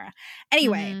Victorian era.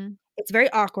 Anyway, it's very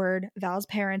awkward. Val's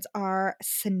parents are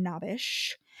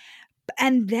snobbish.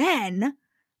 And then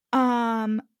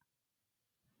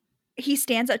he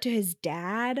stands up to his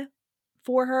dad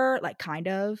for her, like kind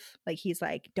of. Like he's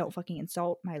like, don't fucking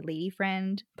insult my lady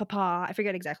friend, Papa. I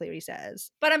forget exactly what he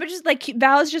says. But I'm just like,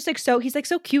 Val is just like he's like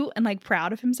so cute and like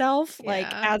proud of himself. Yeah. Like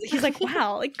as he's like,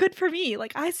 wow, like good for me.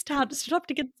 Like I stood up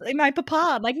to get my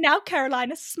Papa. Like now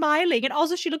Caroline is smiling, and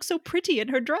also she looks so pretty in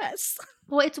her dress.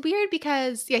 Well, it's weird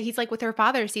because he's like with her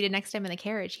father seated next to him in the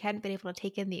carriage. He hadn't been able to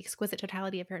take in the exquisite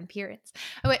totality of her appearance.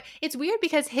 Oh, it's weird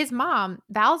because his mom,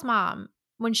 Val's mom,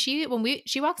 when she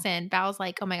walks in, Val's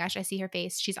like, oh my gosh, I see her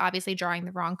face. She's obviously drawing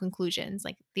the wrong conclusions.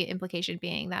 Like the implication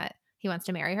being that he wants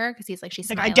to marry her because he's like, she's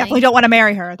like, smiling. I definitely don't want to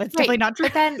marry her. That's definitely not true.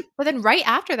 But then right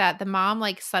after that, the mom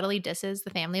like subtly disses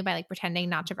the family by like pretending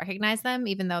not to recognize them,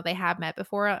 even though they have met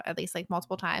before, at least like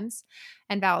multiple times.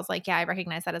 And Val's like, yeah, I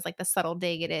recognize that as like the subtle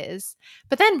dig it is.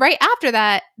 But then right after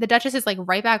that, the Duchess is like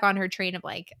right back on her train of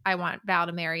like, I want Val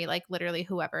to marry like literally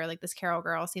whoever. Like this Carol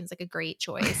girl seems like a great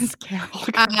choice.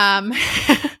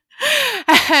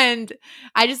 And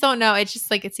I just don't know. It's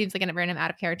just like it seems like a random out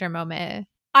of character moment.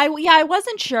 I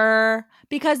wasn't sure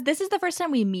because this is the first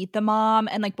time we meet the mom,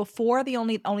 and like before the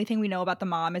only thing we know about the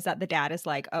mom is that the dad is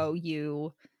like, oh,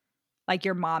 you like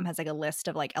your mom has like a list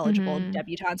of like eligible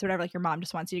debutantes or whatever, like your mom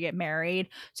just wants you to get married.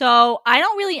 So I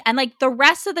don't really, and like the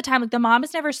rest of the time, like the mom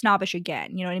is never snobbish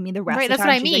again. You know what I mean? The rest of the time,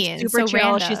 that's what she's I mean. Like, super so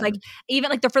chill. Random. She's like, even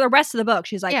like for the rest of the book,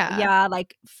 she's like, yeah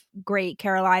like great,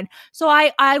 Caroline. So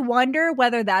I wonder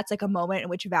whether that's like a moment in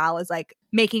which Val is like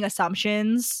making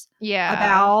assumptions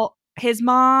about his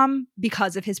mom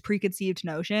because of his preconceived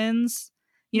notions.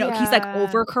 You know, he's like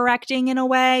overcorrecting in a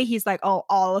way. He's like, oh,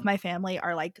 all of my family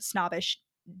are like snobbish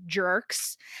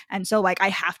jerks, and so like I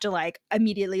have to like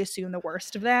immediately assume the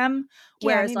worst of them.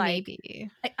 Whereas like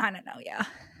maybe I don't know.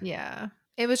 Yeah.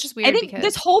 It was just weird. I think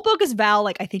this whole book is Val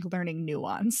like I think learning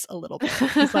nuance a little bit.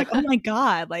 He's like, oh my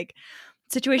god, like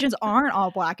situations aren't all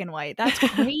black and white. That's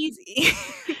crazy.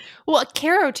 Well,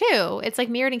 Caro too. It's like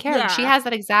mirrored in Caro. Yeah. She has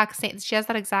that exact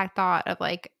thought of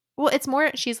like, well, it's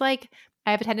more. She's like,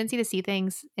 I have a tendency to see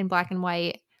things in black and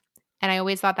white, And I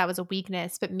always thought that was a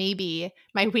weakness, but maybe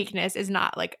my weakness is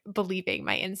not like believing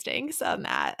my instincts on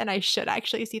that. And I should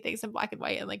actually see things in black and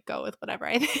white and like go with whatever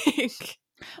I think.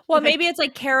 Well, Like, maybe it's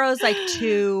like Caro's like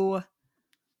too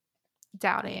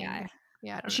doubting. Yeah.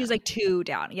 Yeah, I don't She's know. like too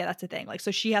down. Yeah, that's the thing. Like, so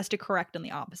she has to correct in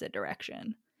the opposite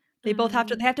direction. They both have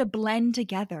to blend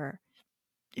together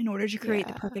in order to create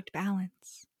the perfect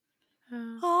balance.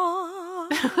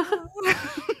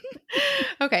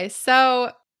 Okay,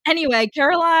 so anyway,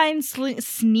 Caroline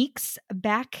sneaks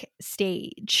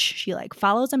backstage. She like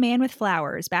follows a man with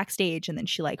flowers backstage, and then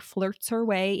she like flirts her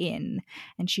way in,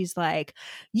 and she's like,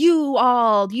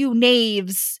 you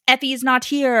knaves, Effie's not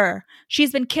here,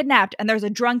 she's been kidnapped. And there's a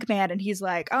drunk man, and he's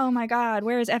like, oh my god,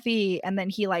 where's Effie? And then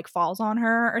he like falls on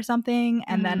her or something,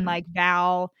 and then like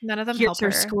Val none of them hears help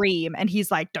her scream, and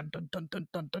he's like dun dun dun dun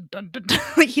dun dun dun dun.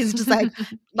 Like he's just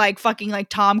like fucking like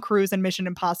Tom Cruise in Mission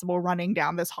Impossible running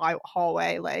down this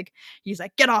hallway. Like he's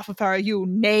like, get off of her, you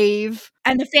knave.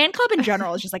 And the fan club in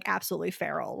general is just like absolutely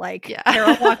feral. Like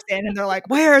Carol walks in and they're like,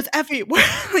 where's Effie?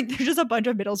 Like there's just a bunch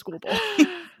of middle school boys.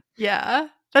 Yeah.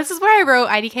 This is where I wrote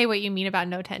IDK what you mean about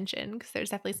no tension, because there's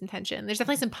definitely some tension. There's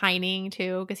definitely some pining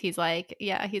too, because he's like,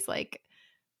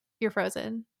 you're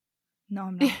frozen. No,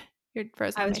 I'm not. You're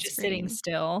frozen. I was just sitting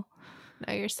still.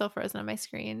 No, you're still frozen on my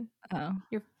screen. Oh.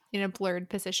 You're in a blurred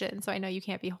position, so I know you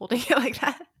can't be holding it like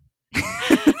that.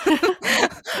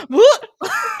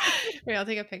 Wait, I'll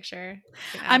take a picture.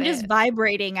 I'm just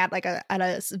vibrating at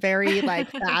a very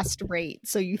like fast rate,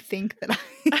 so you think that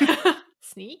I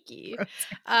sneaky.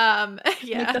 Yeah,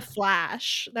 like the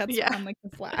Flash. That's why I'm like the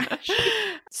Flash.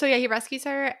 So yeah, he rescues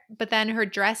her, but then her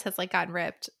dress has like gotten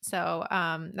ripped, so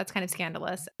that's kind of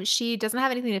scandalous. She doesn't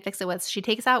have anything to fix it with. She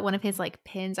takes out one of his like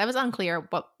pins. I was unclear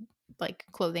what like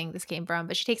clothing this came from,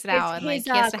 but she takes it out and like he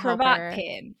has to help her.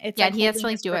 Pin. It's and he has to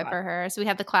like do it for her. So we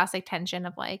have the classic tension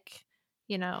of like,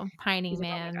 you know, pining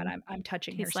man. Oh my god, I'm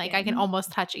touching her. He's like, I can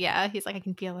almost touch it. Yeah, he's like, I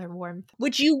can feel her warmth,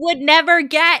 which you would never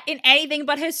get in anything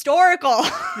but historical.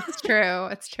 It's true.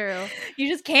 It's true. You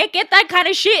just can't get that kind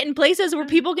of shit in places where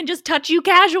people can just touch you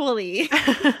casually.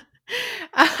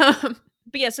 But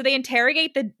yeah, so they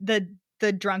interrogate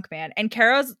the drunk man, and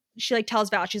she like tells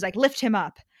Val, she's like, lift him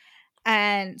up,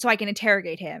 and so I can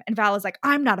interrogate him. And Val is like,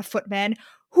 I'm not a footman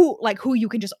who you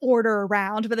can just order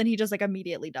around. But then he just like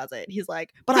immediately does it. He's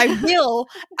like, but I will.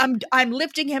 I'm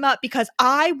lifting him up because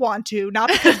I want to, not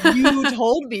because you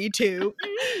told me to.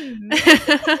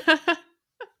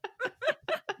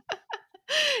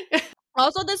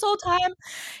 Also, this whole time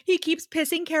he keeps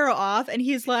pissing Carol off, and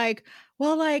he's like,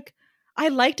 well, like, I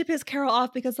like to piss Carol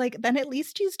off because like then at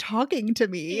least she's talking to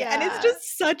me. Yeah. And it's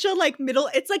just such a like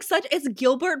it's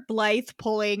Gilbert Blythe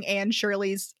pulling Anne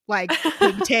Shirley's like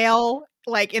pigtail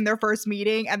like in their first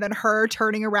meeting, and then her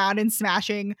turning around and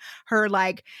smashing her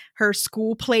like her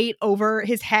school plate over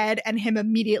his head, and him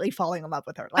immediately falling in love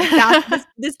with her. Like that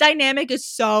this dynamic is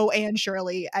so Anne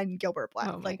Shirley and Gilbert Blythe.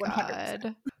 Oh my like 100%.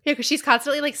 God. Yeah, because she's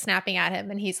constantly like snapping at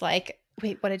him, and he's like,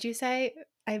 wait, what did you say?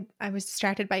 I was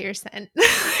distracted by your scent. What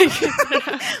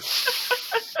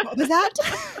was that?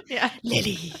 Yeah.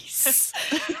 Lilies.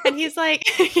 And he's like,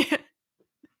 yeah.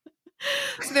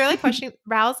 So they're like questioning,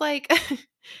 Val's like,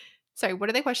 sorry, what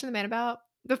do they question the man about?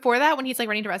 Before that, when he's like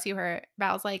running to rescue her,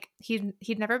 Val's like, he'd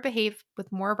never behaved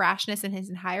with more rashness in his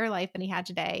entire life than he had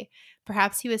today.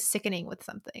 Perhaps he was sickening with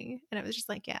something. And it was just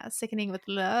like, yeah, sickening with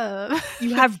love.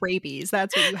 You have rabies.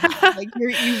 That's what you have. Like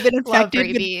you've been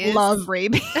infected with love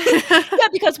rabies. Yeah,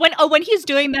 because when he's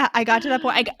doing that, I got to that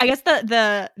point. I guess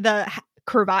the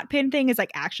cravat pin thing is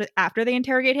like actually after they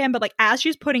interrogate him, but like as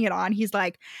she's putting it on, he's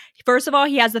like, first of all,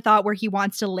 he has the thought where he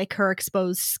wants to lick her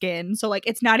exposed skin. So like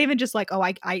it's not even just like, oh,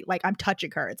 I like I'm touching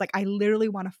her. It's like I literally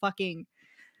want to fucking,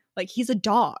 like, he's a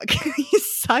dog.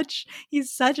 he's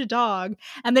such a dog.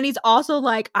 And then he's also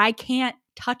like, I can't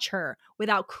touch her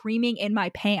without creaming in my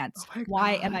pants. Oh my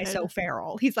Why am I so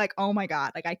feral? He's like, oh my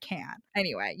God, like I can't.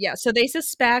 Anyway, yeah. So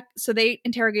they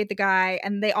interrogate the guy,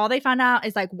 and all they found out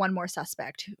is like one more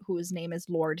suspect whose name is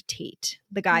Lord Tate.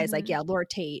 The guy is like, yeah, Lord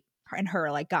Tate and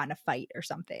her like got in a fight or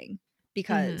something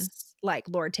because like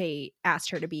Lord Tate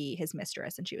asked her to be his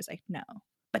mistress, and she was like, no.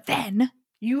 But then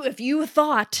if you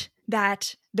thought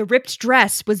that the ripped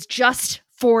dress was just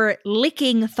for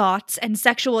licking thoughts and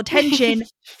sexual attention,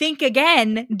 think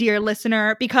again, dear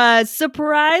listener, because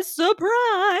surprise,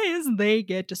 surprise, they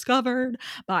get discovered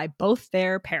by both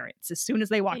their parents as soon as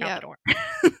they walk out the door.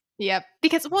 Yep.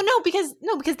 Because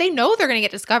they know they're gonna get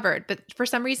discovered, but for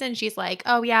some reason she's like,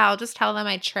 "Oh yeah, I'll just tell them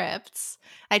I tripped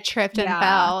and Yeah.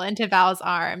 fell into Val's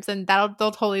arms," and they'll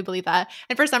totally believe that.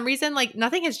 And for some reason, like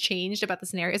nothing has changed about the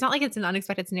scenario. It's not like it's an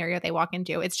unexpected scenario they walk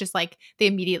into. It's just like they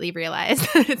immediately realize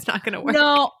that it's not gonna work.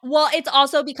 No, well, it's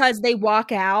also because they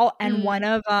walk out and Mm. one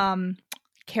of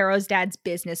Caro's dad's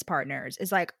business partners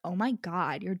is like, "Oh my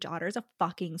god, your daughter's a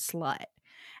fucking slut."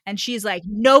 And she's like,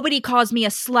 "Nobody calls me a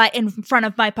slut in front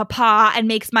of my papa and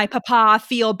makes my papa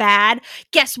feel bad.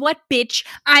 Guess what, bitch?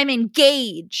 I'm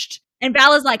engaged." And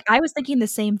Val is like, "I was thinking the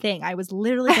same thing. I was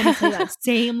literally going to say that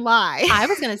same lie." I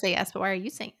was gonna say yes, but why are you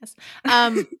saying yes?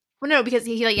 Well, no, because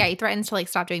he like he threatens to like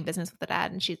stop doing business with the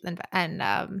dad,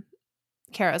 and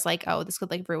Kara's like, "Oh, this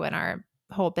could like ruin our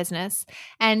whole business."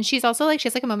 And she's also like, she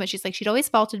has like a moment. She's like, she'd always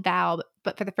faulted Val,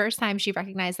 but for the first time, she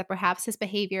recognized that perhaps his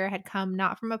behavior had come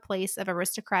not from a place of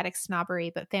aristocratic snobbery,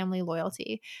 but family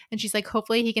loyalty. And she's like,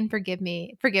 hopefully, he can forgive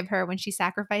her when she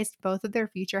sacrificed both of their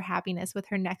future happiness with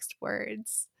her next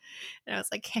words. And I was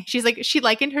like, hey. She's like, she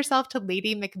likened herself to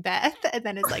Lady Macbeth, and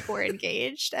then is like, we're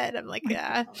engaged. And I'm like,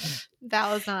 yeah,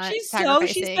 Val is not. She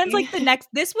spends like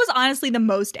this was honestly the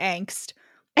most angst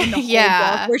in the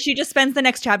whole book, where she just spends the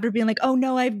next chapter being like, "Oh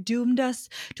no, I've doomed us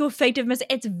to a fate of miss."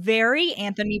 It's very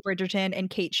Anthony Bridgerton and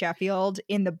Kate Sheffield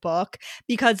in the book,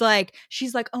 because like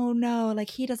she's like, "Oh no, like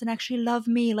he doesn't actually love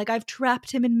me, like I've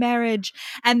trapped him in marriage."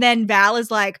 And then Val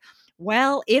is like,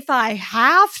 "Well, if I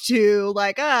have to,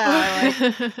 like who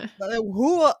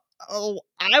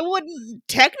I wouldn't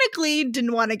technically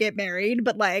didn't want to get married,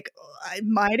 but like I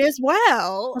might as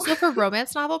well." Also, for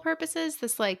romance novel purposes,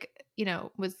 this like,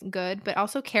 was good, but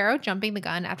also Caro jumping the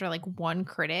gun after like one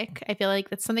critic, I feel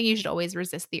like that's something you should always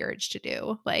resist the urge to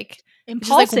do. Like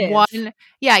Impulsive. Like one,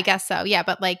 yeah, I guess so. Yeah,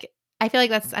 but like I feel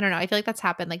like I don't know. I feel like that's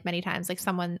happened like many times. Like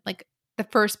someone like the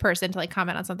first person to like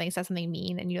comment on something says something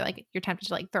mean, and you're tempted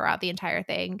to like throw out the entire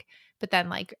thing, but then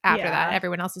like after that,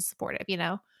 everyone else is supportive.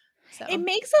 So it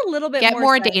makes a little bit get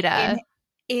more sense data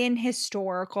in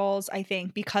historicals, I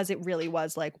think, because it really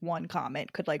was like one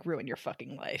comment could like ruin your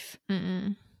fucking life.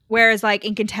 Mm-mm. Whereas like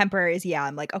in contemporaries, yeah,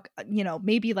 I'm like, okay,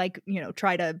 maybe like,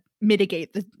 try to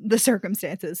mitigate the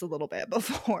circumstances a little bit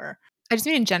before. I just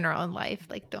mean in general in life,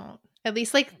 like don't at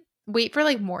least like wait for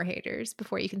like more haters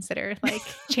before you consider like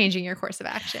changing your course of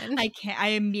action. I can't. I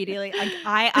immediately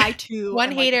I too.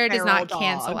 One hater does not dog.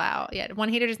 cancel out. Yeah, one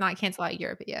hater does not cancel out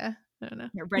Europe. Yeah. I don't know.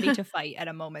 You're ready to fight at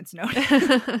a moment's notice.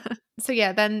 So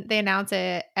yeah, then they announce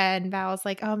it, and Val's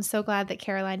like, "Oh, I'm so glad that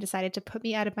Caroline decided to put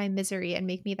me out of my misery and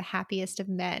make me the happiest of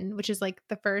men," which is like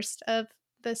the first of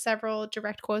the several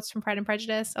direct quotes from Pride and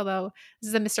Prejudice. Although this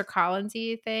is a Mr.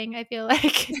 Collinsy thing, I feel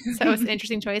like, so it's an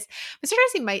interesting choice. Mr.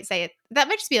 Darcy might say it. That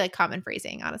might just be like common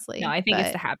phrasing, honestly. No, I think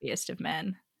it's the happiest of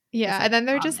men. Yeah, and then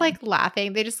they're just like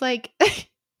laughing. They just like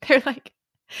they're like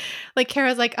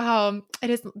Cara's like, "Oh, it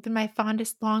has been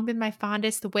long been my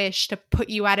fondest wish to put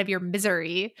you out of your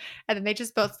misery." And then they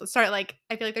just both start like,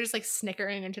 I feel like they're just like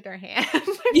snickering into their hands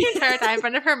the entire time in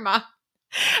front of her mom.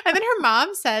 And then her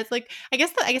mom says, like, I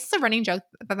guess it's a running joke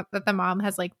that the mom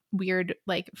has like weird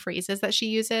like phrases that she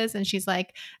uses, and she's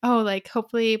like, "Oh, like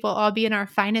hopefully we'll all be in our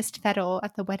finest fettle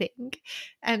at the wedding,"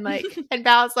 and like, and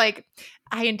Val's like,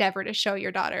 "I endeavor to show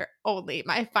your daughter only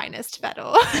my finest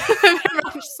fettle." And her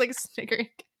mom's just like snickering.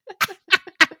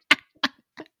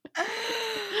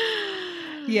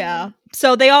 Yeah.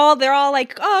 So they're all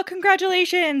like, "Oh,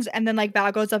 congratulations." And then like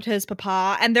Val goes up to his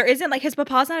papa, and there isn't like his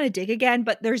papa's not a dick again,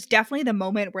 but there's definitely the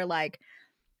moment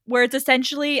where it's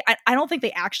essentially I don't think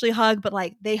they actually hug, but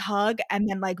like they hug, and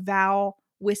then like Val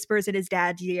whispers in his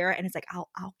dad's ear, and it's like,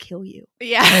 I'll kill you.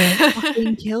 Yeah. I'll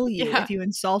fucking kill you if you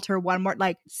insult her one more,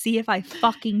 like, see if I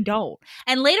fucking don't.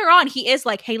 And later on he is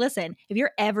like, "Hey, listen, if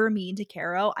you're ever mean to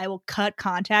Caro, I will cut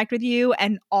contact with you,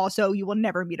 and also you will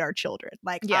never meet our children."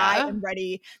 Like, I am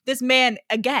ready. This man,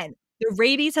 again, the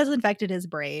rabies has infected his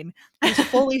brain. He's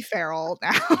fully feral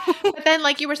now. But then,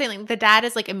 like you were saying, like, the dad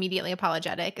is like immediately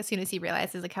apologetic as soon as he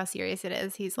realizes like how serious it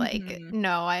is. He's like,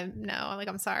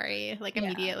 I'm sorry. Like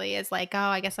immediately is like, "Oh,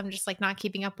 I guess I'm just like not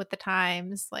keeping up with the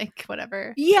times," like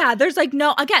whatever. Yeah, there's like there's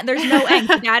no end.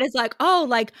 The dad is like, "Oh,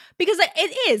 like," because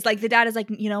it is like the dad is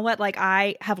like, "You know what? Like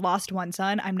I have lost one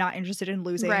son. I'm not interested in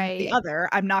losing the other.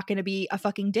 I'm not going to be a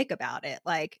fucking dick about it.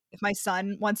 Like if my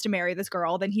son wants to marry this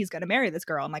girl, then he's going to marry this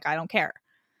girl, and like I don't care."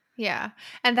 Yeah.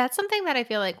 And that's something that I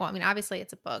feel like, well, I mean, obviously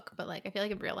it's a book, but like I feel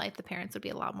like in real life the parents would be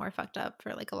a lot more fucked up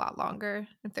for like a lot longer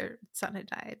if their son had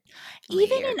died from a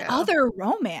Even year in ago. other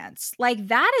romance, like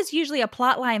that is usually a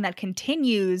plot line that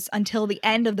continues until the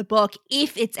end of the book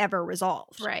if it's ever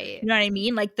resolved. Right. You know what I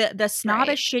mean? Like the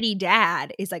snobbish shitty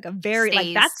dad is like a very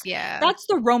like Stays. Yeah. that's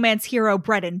the romance hero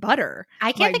bread and butter.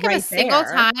 I can't Like think of a right single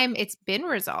there. time it's been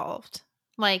resolved.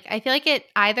 Like I feel like it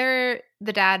either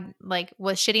the dad like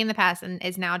was shitty in the past and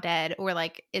is now dead, or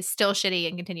like is still shitty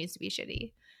and continues to be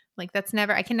shitty. Like that's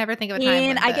never, I can never think of a time And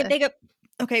when I can think of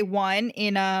one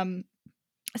in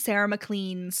Sarah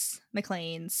McLean's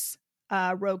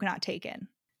Rogue Not Taken,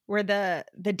 where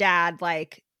the dad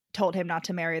like told him not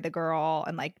to marry the girl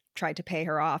and like tried to pay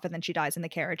her off, and then she dies in the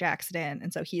carriage accident,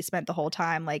 and so he spent the whole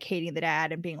time like hating the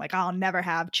dad and being like, I'll never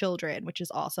have children, which is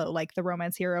also like the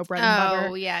romance hero bread and butter.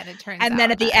 Oh yeah, and it turns And out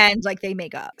then at the that- end like they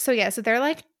make up. So yeah, so they're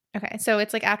like, okay, so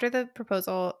it's like after the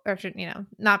proposal, or you know,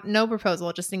 no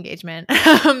proposal, just engagement,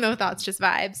 no thoughts, just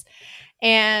vibes,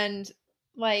 and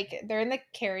like they're in the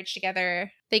carriage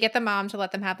together. They get the mom to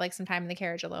let them have like some time in the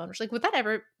carriage alone. Which like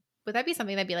would that be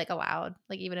something that'd be like allowed,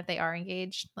 like even if they are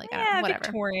engaged? Like I don't know, whatever.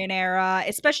 Victorian era,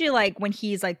 especially like when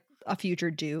he's like a future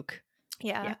duke.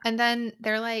 Yeah. And then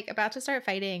they're like about to start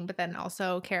fighting, but then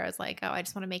also Kara's like, oh, I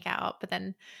just want to make out. But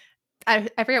then I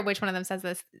forget which one of them says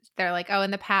this. They're like, oh,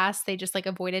 in the past, they just like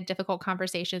avoided difficult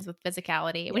conversations with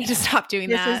physicality. We need to stop doing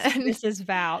that. This is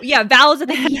Val. Yeah, Val is the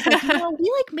thing. He's like,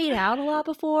 we like made out a lot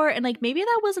before, and like maybe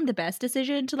that wasn't the best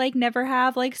decision to like never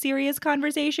have like serious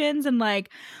conversations, and like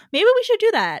maybe we should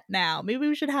do that now. Maybe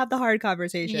we should have the hard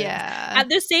conversations. Yeah. At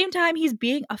the same time, he's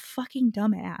being a fucking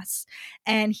dumbass,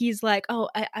 and he's like, oh,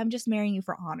 I'm just marrying you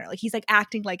for honor. Like he's like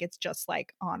acting like it's just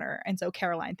like honor, and so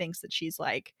Caroline thinks that she's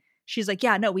like,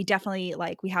 yeah, no, we definitely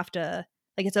like we have to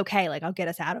like it's okay, like I'll get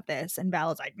us out of this. And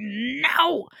Val is like,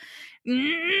 no.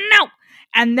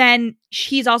 And then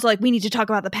he's also like, we need to talk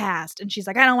about the past. And she's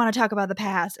like, I don't want to talk about the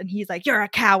past. And he's like, you're a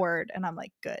coward. And I'm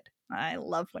like, good. I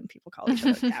love when people call each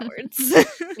other cowards.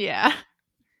 Yeah.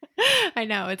 I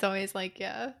know. It's always like,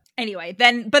 yeah. Anyway,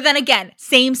 but then again,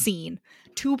 same scene.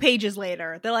 2 pages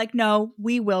later, they're like, no,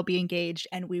 we will be engaged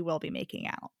and we will be making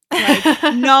out.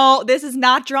 Like, no, this is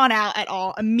not drawn out at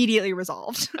all. Immediately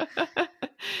resolved.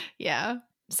 Yeah.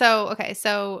 So, okay.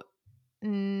 So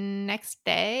next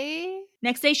day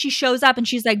she shows up and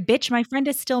she's like, bitch, my friend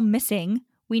is still missing.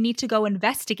 We need to go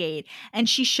investigate. And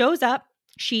she shows up.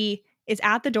 She is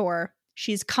at the door.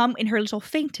 She's come in her little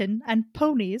phaeton and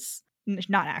ponies.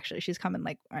 Not actually. She's come in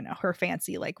like, I don't know, her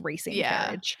fancy like racing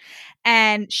carriage.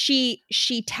 And she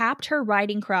tapped her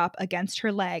riding crop against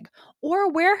her leg,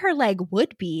 or where her leg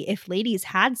would be if ladies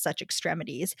had such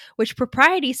extremities, which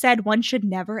propriety said one should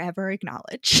never ever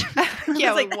acknowledge.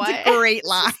 Yeah, like, what? That's a great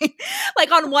line.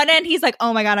 Like on one end, he's like,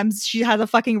 oh my God, she has a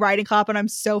fucking riding crop and I'm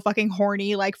so fucking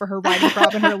horny like for her riding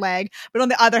crop and her leg. But on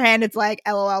the other hand, it's like,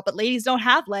 LOL, but ladies don't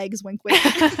have legs, wink wink.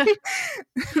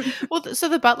 Well, so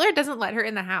the butler doesn't let her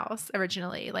in the house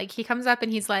originally. Like he comes up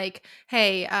and he's like,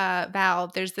 hey, Val,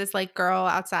 there's this like girl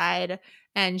outside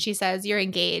and she says you're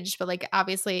engaged, but like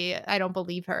obviously I don't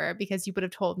believe her because you would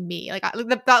have told me. Like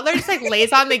the butler just like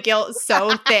lays on the guilt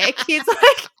so thick. He's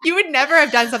like, you would never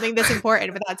have done something this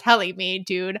important without telling me,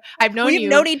 dude. We've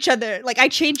known each other. Like I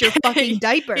changed your fucking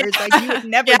diapers. Yeah. Like you would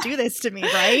never do this to me,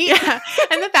 right? Yeah.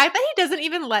 And the fact that he doesn't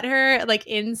even let her like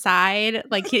inside,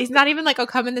 like he's not even like, oh,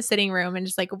 come in the sitting room and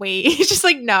just like wait. He's just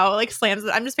like, no, like slams it.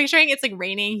 I'm just picturing it's like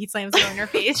raining. He slams it on her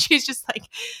face. She's just like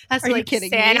has to like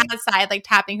stand outside, like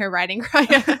tapping her riding crop.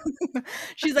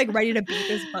 She's like ready to beat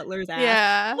this butler's ass.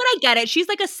 Yeah. But I get it. She's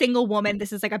like a single woman.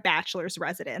 This is like a bachelor's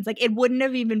residence. Like it wouldn't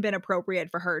have even been appropriate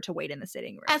for her to wait in the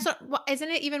sitting room. And so, isn't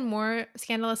it even more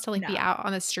scandalous to like be out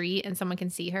on the street and someone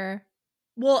can see her?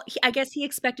 Well, I guess he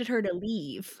expected her to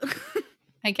leave.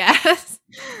 I guess.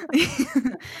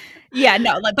 Yeah,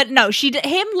 no, but no,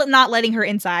 him not letting her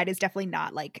inside is definitely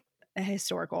not like a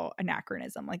historical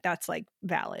anachronism. Like that's like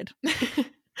valid.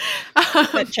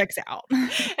 That checks out.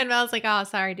 And Mel's like, oh,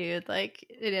 sorry, dude. Like,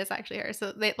 it is actually her.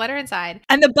 So they let her inside.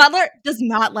 And the butler does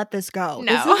not let this go.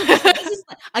 No. This is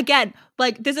again,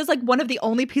 like, this is like one of the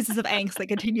only pieces of angst that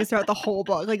continues throughout the whole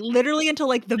book. Like, literally until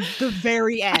like the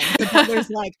very end. The butler's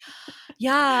like,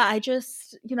 yeah, I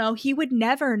just, he would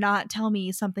never not tell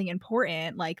me something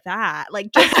important like that.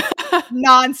 Like, just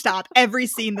nonstop, every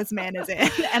scene this man is in.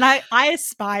 And I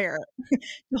aspire to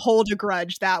hold a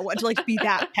grudge that one, to like be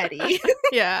that petty.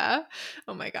 Yeah.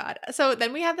 Oh my God. So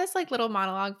then we have this like little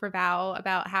monologue for Val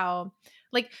about how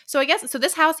like, so I guess, so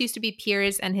this house used to be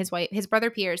Piers and his brother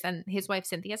Piers and his wife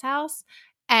Cynthia's house.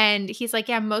 And he's like,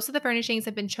 yeah, most of the furnishings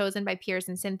have been chosen by Piers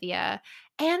and Cynthia.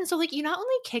 And so, like, you not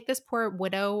only kick this poor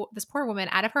woman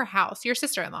out of her house, your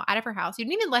sister-in-law out of her house, you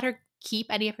didn't even let her keep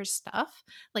any of her stuff.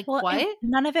 Like, Well, and what?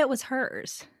 none of it was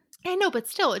hers. I know, but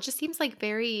still, it just seems like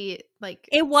very, like,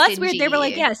 It was weird. They were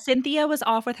like, stingy. yeah, Cynthia was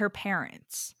off with her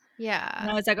parents. And I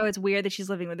Yeah. was like, oh, it's weird that she's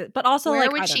living with it. But also, Where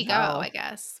like, would I she don't go, know. I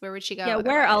guess? Where would she go Yeah,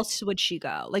 where otherwise? else would she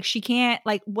go? Like, she can't,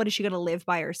 like, what is she going to live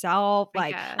by herself? I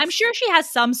Like, I'm guess. sure she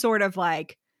has some sort of,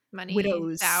 like, Money,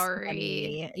 widow's dowry.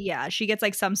 money. Yeah, she gets,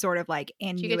 like, some sort of, like, Do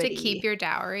annuity. you get to keep your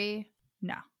dowry?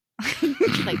 No.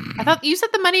 Like, I thought you said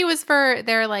the money was for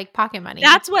their, like, pocket money.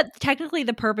 That's what technically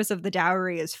the purpose of the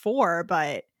dowry is for,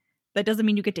 but that doesn't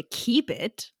mean you get to keep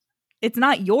it. It's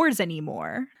not yours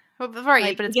anymore. Right,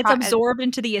 Like, but it it's gets absorbed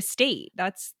into the estate.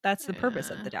 That's the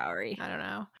purpose of the dowry. I don't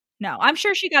know. No, I'm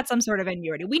sure she got some sort of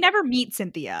annuity. We never meet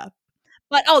Cynthia.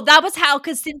 But that was how,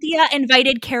 because Cynthia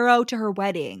invited Caro to her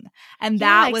wedding. And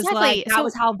Yeah, that was exactly. that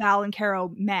was how Val and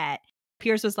Caro met.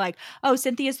 Piers was like, oh,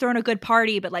 Cynthia's throwing a good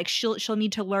party, but like she'll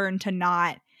need to learn to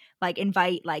not like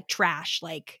invite like trash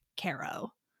like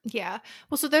Caro. Yeah.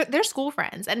 Well, so they're school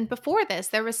friends. And before this,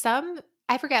 there was some,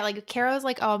 I forget, like Caro's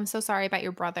like, oh, I'm so sorry about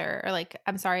your brother, or like,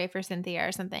 I'm sorry for Cynthia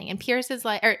or something. And Pierce is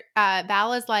like, or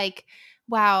Val is like,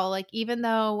 wow, like even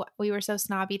though we were so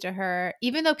snobby to her,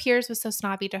 even though Pierce was so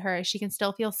snobby to her, she can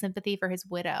still feel sympathy for his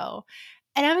widow.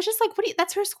 And I was just like,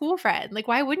 that's her school friend. Like,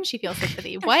 why wouldn't she feel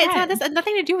sympathy? What? It's not, this has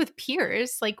nothing to do with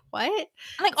Pierce. Like, what? And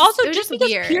like, also, It was just just because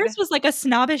weird. Pierce was like a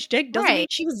snobbish dick doesn't mean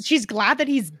she's glad that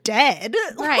he's dead.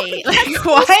 Right. Like, Like,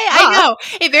 what? I know.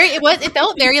 It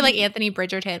felt very like Anthony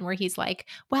Bridgerton, where he's like,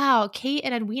 wow, Kate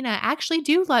and Edwina actually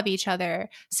do love each other.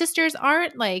 Sisters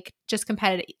aren't like just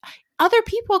competitive. Other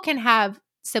people can have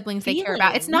siblings they care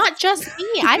about. It's not just me.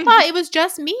 I thought it was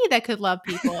just me that could love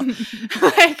people.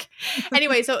 Like,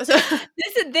 anyway, so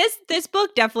this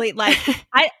book definitely, like,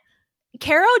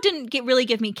 Caro didn't really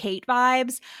give me Kate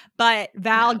vibes, but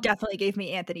Val definitely gave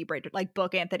me Anthony Bridgerton, like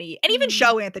book Anthony, and even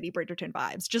show Anthony Bridgerton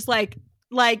vibes. Just like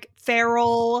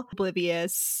feral,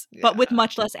 oblivious, but with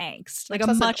much less angst, like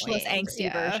a much less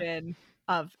angsty version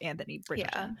of Anthony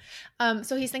Bridgerton. Yeah.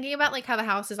 So he's thinking about like how the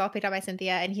house is all picked up by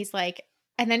Cynthia, and he's like,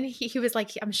 and then he was like,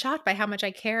 I'm shocked by how much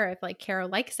I care if like Caro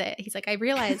likes it. He's like, I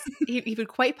realize he would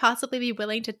quite possibly be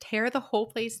willing to tear the whole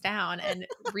place down and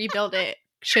rebuild it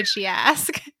should she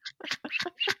ask.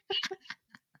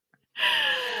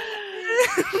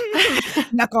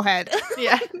 Knucklehead.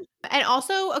 Yeah. And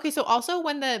also, okay, so also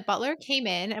when the butler came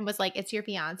in and was like, it's your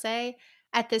fiance,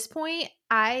 at this point,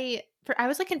 I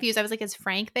was like confused. I was like, is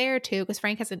Frank there too? Because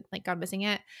Frank hasn't like gone missing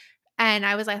yet. And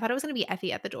I thought it was going to be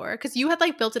Effie at the door, because you had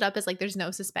like built it up as like there's no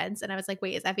suspense. And I was like,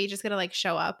 wait, is Effie just going to like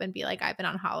show up and be like, I've been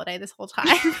on holiday this whole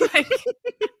time? Like,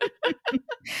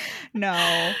 no.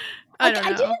 I don't know.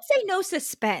 I didn't say no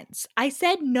suspense. I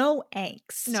said no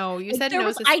angst. No, you said no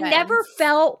suspense. I never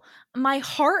felt, my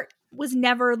heart was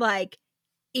never like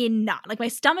in knots. Like my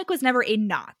stomach was never in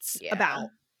knots about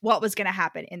what was going to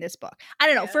happen in this book. I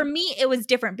don't know. For me, it was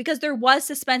different because there was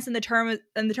suspense in the terms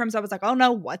I was like, oh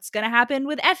no, what's going to happen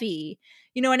with Effie?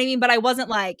 You know what I mean? But I wasn't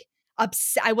like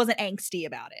upset. I wasn't angsty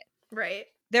about it. Right.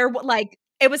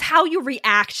 It was how you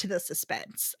react to the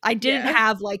suspense. I didn't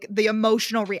have like the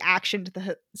emotional reaction to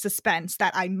the suspense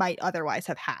that I might otherwise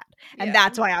have had. And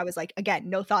that's why I was like, again,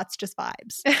 no thoughts, just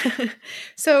vibes.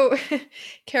 So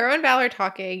Caro and Val are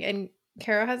talking, and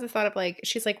Caro has this thought of like,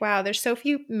 she's like, wow, there's so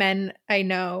few men I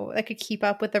know that could keep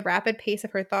up with the rapid pace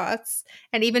of her thoughts,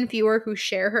 and even fewer who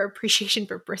share her appreciation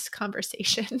for brisk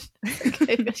conversation.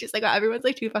 She's like, wow, everyone's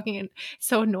like too fucking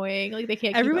so annoying. Like they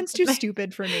can't. Everyone's too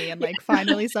stupid for me, and like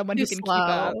finally someone who can keep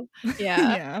up.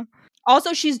 Yeah.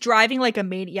 Also, she's driving like a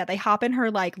maniac. Yeah, they hop in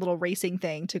her like little racing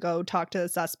thing to go talk to the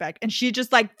suspect, and she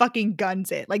just like fucking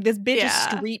guns it. Like this bitch is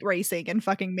street racing in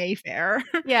fucking Mayfair.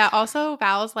 Yeah. Also,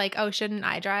 Val's like, oh, shouldn't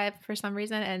I drive for some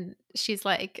reason? And she's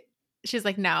like,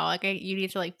 no, like you need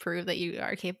to like prove that you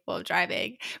are capable of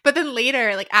driving. But then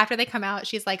later, like after they come out,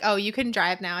 she's like, oh, you can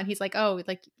drive now. And he's like, oh,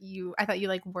 like I thought you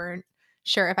like weren't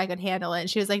sure if I could handle it. And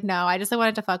she was like, no, I just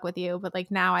wanted to fuck with you, but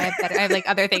like now I have like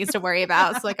other things to worry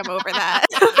about. So like I'm over that.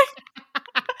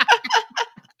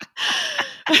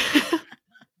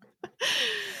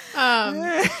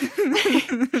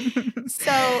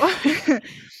 So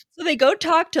they go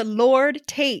talk to Lord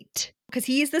Tate because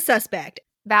he's the suspect.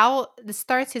 Val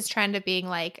starts his trend of being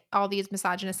like, all these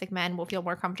misogynistic men will feel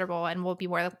more comfortable and will be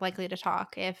more likely to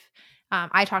talk if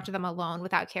I talk to them alone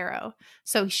without Caro.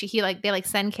 So they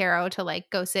send Caro to like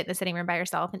go sit in a sitting room by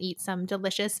herself and eat some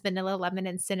delicious vanilla, lemon,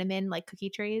 and cinnamon like cookie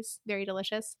trays. Very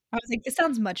delicious. I was like, this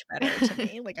sounds much better to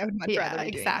me. Like I would much rather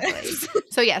be doing this.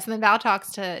 So yes, and then Val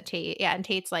talks to Tate. Yeah, and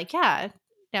Tate's like, yeah,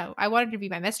 no, I want her to be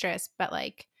my mistress, but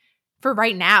like for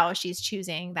right now, she's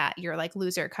choosing that you're like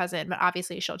loser cousin, but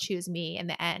obviously she'll choose me in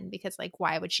the end because like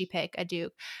why would she pick a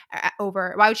duke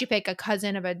over? Why would she pick a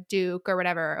cousin of a duke or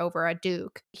whatever over a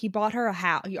duke? He bought her a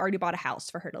house. He already bought a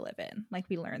house for her to live in. Like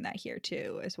we learned that here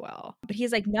too as well. But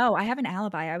he's like, no, I have an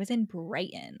alibi. I was in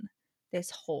Brighton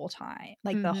this whole time,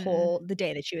 like the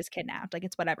day that she was kidnapped. Like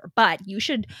it's whatever. But you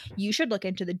should look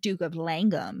into the Duke of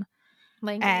Langham.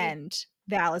 And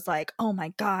Val is like, oh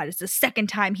my God, it's the second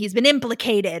time he's been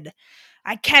implicated.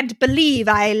 I can't believe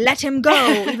I let him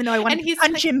go, even though I wanted to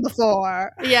punch him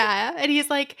before. Yeah. And he's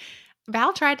like,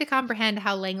 Val tried to comprehend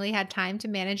how Langley had time to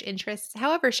manage interests,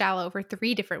 however shallow, for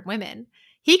 3 different women.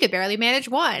 He could barely manage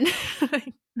one.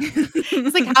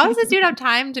 It's like, how does this dude have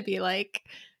time to be like,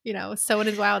 you know, sowing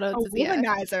his wild oats? A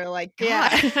womanizer, like, God.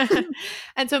 Yeah.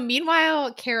 And so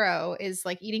meanwhile, Caro is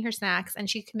like eating her snacks and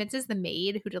she convinces the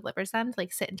maid who delivers them to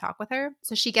like sit and talk with her.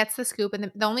 So she gets the scoop.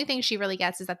 And the only thing she really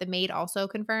gets is that the maid also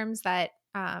confirms that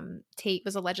Tate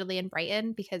was allegedly in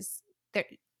Brighton because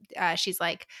she's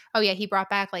like, oh yeah, he brought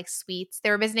back like sweets.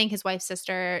 They were visiting his wife's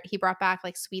sister. He brought back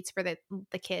like sweets for the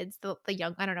kids, the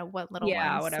young, I don't know what little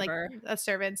ones, whatever, like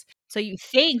servants. So you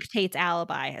think Tate's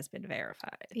alibi has been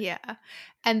verified. Yeah.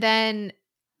 And then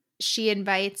she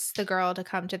invites the girl to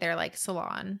come to their like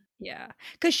salon. Yeah.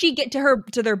 Because she get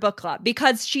to their book club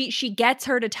because she gets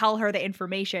her to tell her the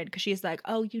information because she's like,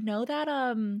 oh, you know that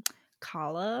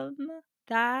column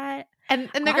that and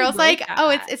the girl's like, that. Oh,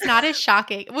 it's not as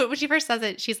shocking. When she first says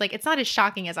it, she's like, it's not as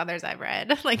shocking as others I've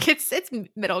read. Like it's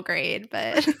middle grade,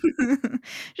 but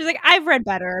she's like, I've read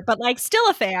better, but like still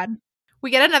a fan.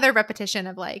 We get another repetition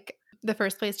of like the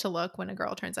first place to look when a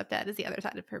girl turns up dead is the other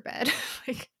side of her bed.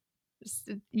 Like just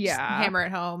hammer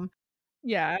it home.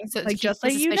 Yeah. So like just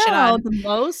like you know,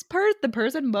 the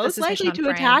person most likely to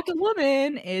attack a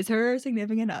woman is her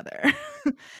significant other.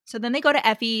 So then they go to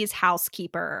Effie's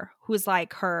housekeeper, who's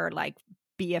like her like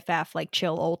BFF, like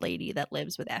chill old lady that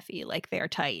lives with Effie. Like they're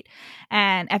tight.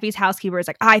 And Effie's housekeeper is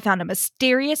like, I found a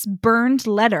mysterious burned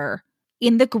letter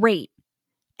in the grate.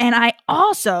 And I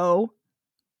also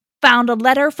found a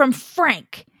letter from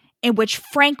Frank in which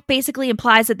Frank basically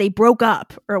implies that they broke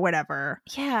up or whatever.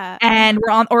 Yeah. And we're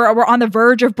on the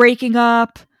verge of breaking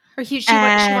up. Or she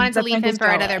wanted to leave him for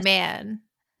another man.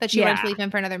 That she wanted to leave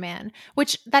him for another man.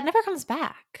 Which that never comes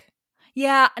back.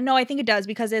 Yeah, no, I think it does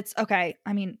because it's okay.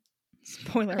 I mean,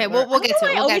 spoiler alert. We'll get to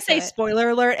it. I always say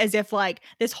spoiler alert as if like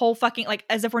this whole fucking like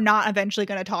as if we're not eventually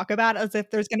going to talk about it, as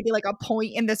if there's going to be like a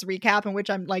point in this recap in which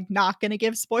I'm like not going to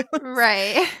give spoilers.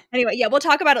 Right. Anyway, yeah, we'll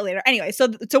talk about it later. Anyway, so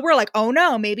we're like, oh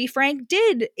no, maybe Frank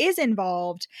is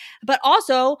involved. But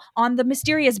also on the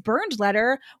mysterious burned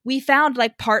letter, we found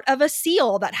like part of a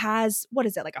seal that has what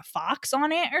is it, like a fox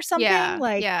on it or something? Yeah.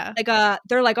 Like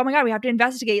they're like, oh my God, we have to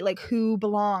investigate like who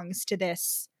belongs to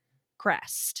this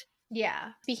crest. Yeah.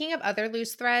 Speaking of other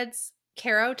loose threads,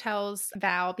 Caro tells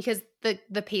Val, because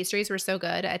the pastries were so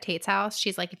good at Tate's house,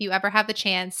 she's like, if you ever have the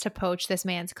chance to poach this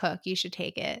man's cook, you should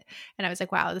take it. And I was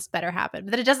like, wow, this better happen.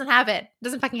 But then it doesn't have it. It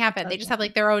doesn't fucking happen. They just have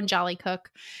like their own jolly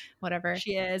cook, whatever.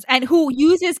 She is. And who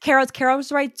uses Caro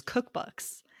writes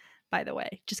cookbooks. By the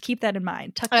way, just keep that in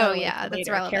mind. That's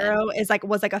relevant. Caro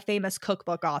was like a famous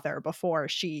cookbook author before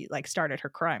she like started her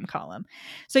crime column.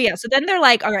 So yeah, so then they're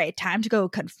like, all right, time to go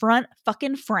confront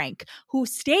fucking Frank, who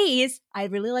stays. I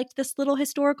really liked this little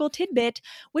historical tidbit,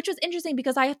 which was interesting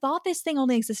because I thought this thing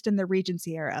only existed in the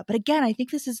Regency era, but again, I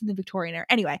think this is in the Victorian era.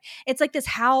 Anyway, it's like this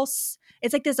house.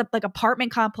 It's like this like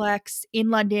apartment complex in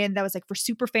London that was like for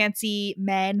super fancy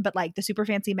men, but like the super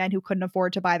fancy men who couldn't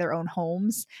afford to buy their own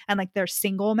homes, and like they're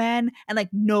single men. And like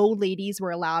no ladies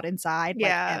were allowed inside,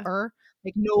 like ever.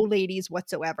 Like no ladies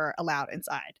whatsoever allowed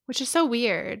inside. Which is so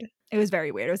weird. It was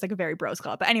very weird. It was like a very bros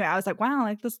club. But anyway, I was like, wow,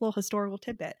 like this little historical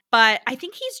tidbit. But I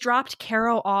think he's dropped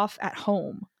Caro off at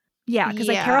home. Yeah, because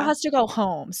like Caro has to go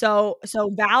home. So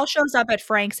Val shows up at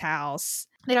Frank's house.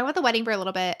 They talk about the wedding for a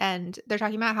little bit, and they're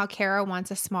talking about how Caro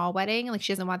wants a small wedding. Like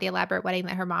she doesn't want the elaborate wedding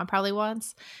that her mom probably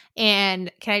wants.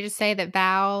 And can I just say that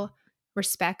Val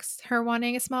respects her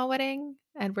wanting a small wedding?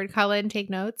 Edward Cullen, take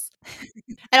notes.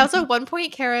 And also at one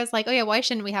point, Cara's like, oh yeah, why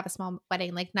shouldn't we have a small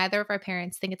wedding? Like neither of our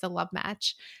parents think it's a love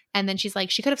match. And then she's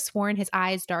like, she could have sworn his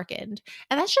eyes darkened.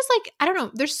 And that's just like, I don't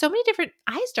know. There's so many different,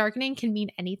 eyes darkening can mean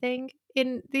anything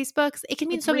in these books. It can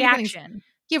mean so many things.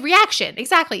 Yeah, reaction,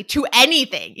 exactly, to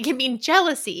anything. It can mean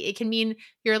jealousy. It can mean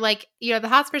you're like, you have the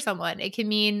hots for someone. It can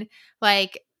mean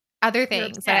like other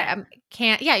things that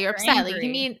you're upset. Angry. Like it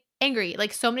can mean angry,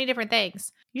 like so many different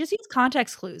things. You just use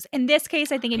context clues. In this case,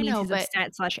 I think it means he's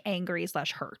upset / angry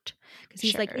 / hurt. Because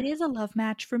he's like, it is a love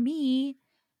match for me,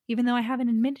 even though I haven't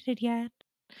admitted it yet.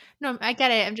 No, I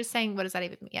get it. I'm just saying, what does that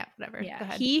even mean? Yeah, whatever. Yeah. Go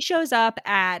ahead. He shows up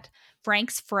at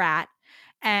Frank's frat,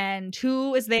 and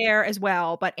who is there as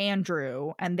well but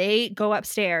Andrew, and they go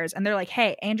upstairs and they're like,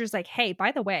 hey, Andrew's like, hey,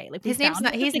 by the way, like, His name's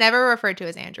not, he's never referred to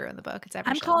as Andrew in the book. It's Eversham.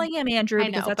 I'm calling him Andrew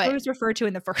because that's what he was referred to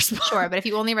in the first book. Sure, but if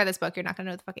you only read this book, you're not going to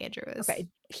know what the fuck Andrew is. Okay.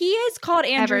 He is called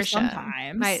Andrew Eversham.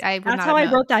 sometimes. That's how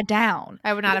I wrote that down.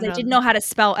 I would not have known. I didn't know how to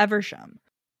spell Eversham.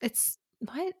 It's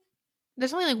what?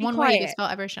 There's only like one way to spell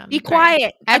Eversham. Be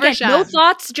quiet. Eversham. Again, no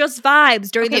thoughts, just vibes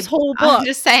during this whole book. I'm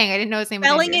just saying, I didn't know his name was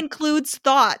Spelling includes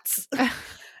thoughts.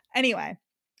 Anyway,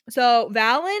 so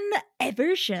Val and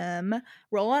Eversham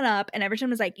roll on up, and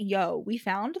Eversham is like, yo, we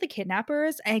found the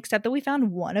kidnappers, except that we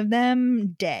found one of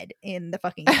them dead in the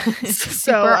fucking house.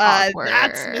 So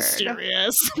that's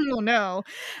mysterious. Oh no.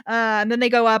 And then they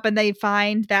go up and they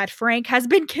find that Frank has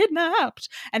been kidnapped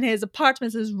and his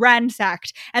apartment is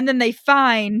ransacked. And then they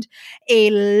find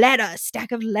a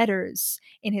stack of letters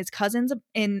in his cousin's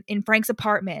in Frank's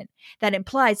apartment that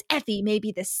implies Effie may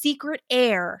be the secret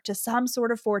heir to some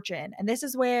sort of fortune. And this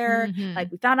is where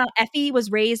like we found out Effie was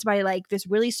raised by like this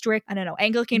really strict, I don't know,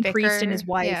 Anglican vicar, priest and his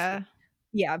wife.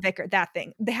 Yeah, vicar, that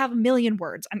thing. They have a million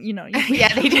words. And you know,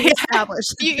 yeah, they do establish.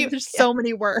 There's so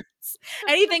many words.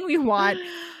 Anything we want.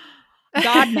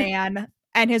 God man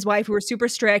and his wife who were super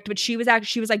strict, but she was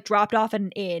like dropped off at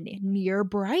an inn near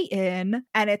Brighton,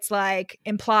 and it's like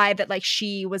implied that like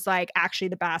she was like actually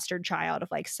the bastard child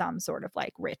of like some sort of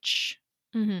like rich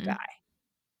guy.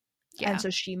 Yeah. And so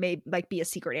she may like be a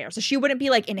secret heir. So she wouldn't be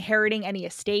like inheriting any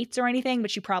estates or anything,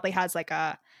 but she probably has like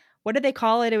a, what did they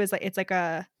call it? It was like, it's like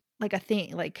a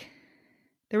thing, like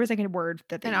there was like a word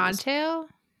that they used. Entail?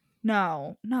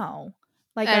 No.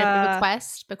 Like a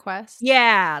bequest.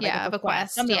 Yeah. Like a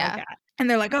bequest. Something like that. And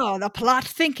they're like, oh, the plot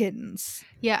thickens.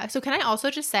 Yeah. So can I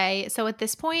also just say, so at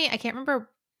this point, I can't remember,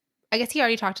 I guess he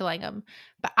already talked to Langham,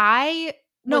 but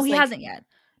No, he hasn't yet.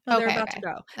 No, they're about to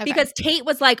go. Okay. Because Tate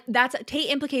was like,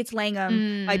 Tate implicates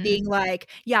Langham by being like,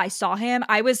 yeah, I saw him.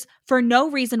 I was, for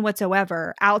no reason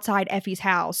whatsoever, outside Effie's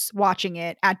house watching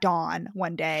it at dawn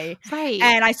one day. Right.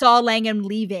 And I saw Langham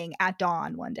leaving at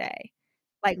dawn one day,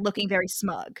 like looking very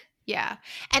smug. Yeah.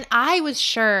 And I was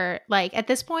sure, like, at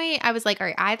this point, I was like, all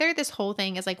right, either this whole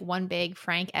thing is like one big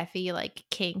Frank Effie, like,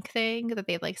 kink thing that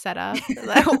they've like set up,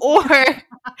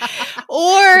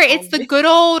 or it's the good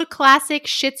old classic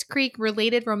Schitt's Creek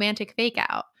related romantic fake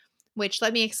out, which,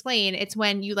 let me explain. It's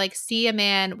when you like see a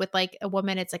man with like a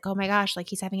woman, it's like, oh my gosh, like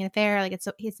he's having an affair. Like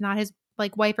it's not his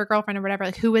like wife or girlfriend or whatever.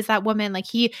 Like, who is that woman? Like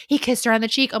he kissed her on the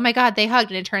cheek. Oh my God, they hugged.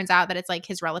 And it turns out that it's like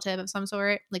his relative of some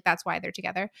sort. Like that's why they're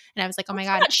together. And I was like, oh my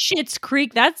God. Not Schitt's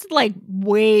Creek. That's like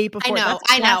way before.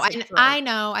 I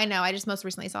know. I just most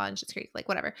recently saw it in Schitt's Creek, like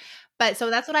whatever. But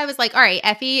so that's what I was like, all right,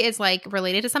 Effie is like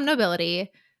related to some nobility.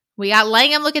 We got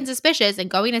Langham looking suspicious and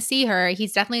going to see her.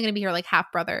 He's definitely going to be her like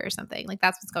half brother or something. Like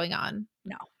that's what's going on.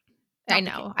 No. I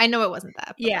know it wasn't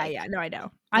that. Yeah, like, yeah. No, I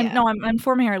know. I'm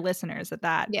informing our listeners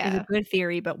that is a good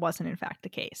theory, but wasn't in fact the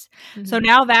case. Mm-hmm. So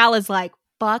now Val is like,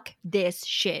 fuck this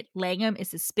shit. Langham is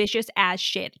suspicious as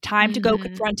shit. Time to go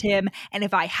confront him. And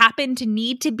if I happen to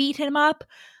need to beat him up,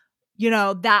 you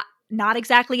know, that not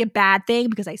exactly a bad thing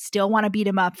because I still want to beat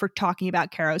him up for talking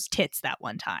about Caro's tits that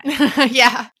one time.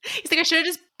 Yeah. He's like, I should have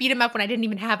just beat him up when I didn't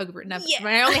even have a enough. Yeah.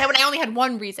 When I only had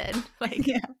one reason. Like,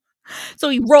 yeah. So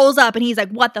he rolls up and he's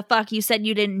like, what the fuck? You said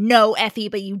you didn't know Effie,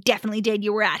 but you definitely did.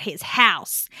 You were at his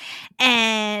house.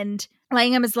 And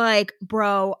Langham is like,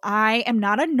 bro, I am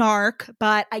not a narc,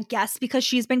 but I guess because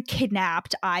she's been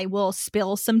kidnapped, I will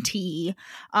spill some tea.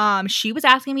 She was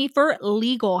asking me for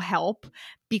legal help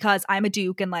because I'm a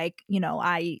duke and like, you know,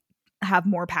 I have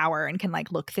more power and can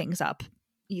like look things up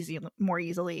more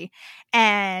easily.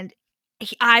 And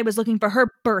I was looking for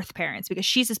her birth parents because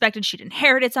she suspected she'd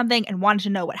inherited something and wanted to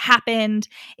know what happened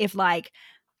if like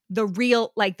the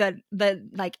real like the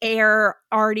like heir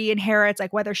already inherits,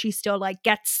 like whether she still like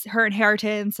gets her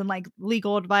inheritance and like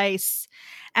legal advice.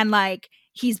 And like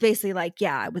he's basically like,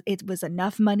 yeah, it was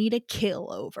enough money to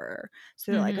kill over.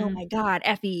 So they're like, oh my God,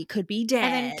 Effie could be dead.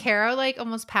 And then Caro like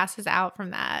almost passes out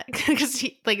from that because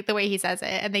like the way he says it,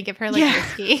 and they give her like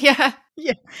whiskey.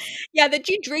 Yeah, that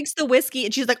she drinks the whiskey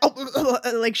and she's like, oh,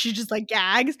 like she just like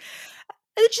gags.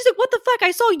 And then she's like, what the fuck?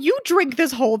 I saw you drink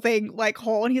this whole thing like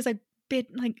whole. And he's like, bit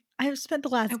like I've spent the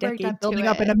last decade building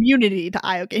up an immunity to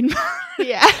iocane.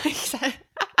 Yeah.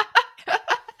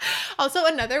 Also,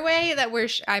 another way that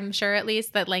I'm sure at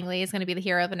least that Langley is going to be the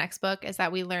hero of the next book is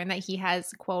that we learn that he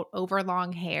has, quote,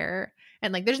 overlong hair.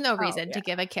 And like, there's no reason to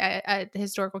give a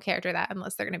historical character that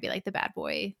unless they're going to be like the bad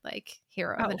boy, like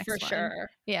hero of the next for one. sure.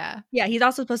 Yeah. Yeah, he's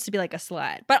also supposed to be like a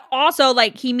slut. But also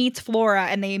like he meets Flora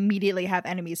and they immediately have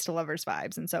enemies to lovers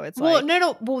vibes. And so it's well,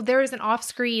 no. Well, there was an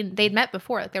off-screen, they'd met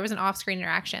before. Like there was an off-screen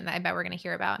interaction that I bet we're going to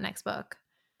hear about next book.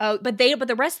 Oh, but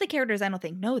the rest of the characters I don't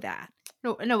think know that.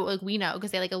 No, like we know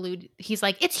because they like allude. He's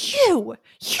like, it's you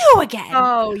again.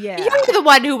 Oh yeah, you're the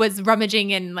one who was rummaging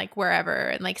in like wherever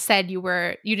and like said you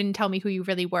didn't tell me who you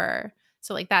really were.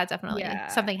 So like that definitely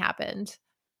something happened.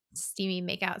 Steamy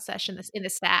makeout session in the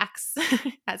stacks,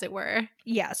 as it were.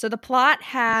 Yeah. So the plot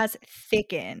has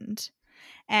thickened,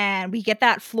 and we get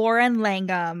that Flora and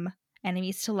Langham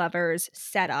enemies to lovers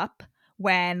set up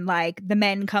when like the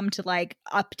men come to like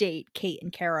update Kate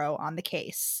and Caro on the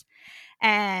case.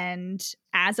 And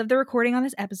as of the recording on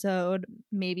this episode,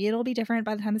 maybe it'll be different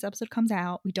by the time this episode comes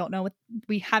out. We don't know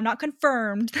we have not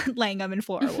confirmed that Langham and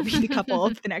Flora will be the couple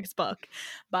of the next book,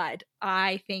 but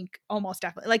I think almost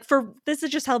definitely like this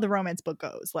is just how the romance book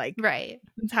goes. Like, right.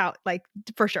 It's how like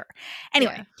for sure.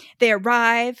 Anyway, They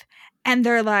arrive and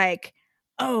they're like,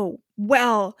 oh,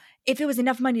 well, if it was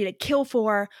enough money to kill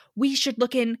for, we should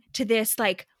look into this.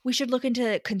 Like, we should look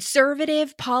into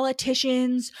conservative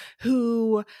politicians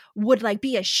who would like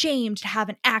be ashamed to have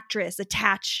an actress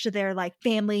attached to their like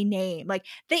family name. Like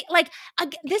they like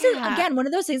this is again one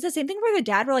of those things. The same thing where the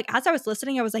dad were like, as I was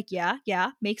listening, I was like,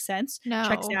 yeah, makes sense. No,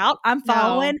 checks out. I'm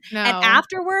following. No. And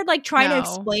afterward, like trying to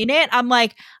explain it, I'm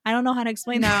like, I don't know how to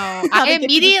explain that. I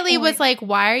immediately was like,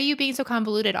 why are you being so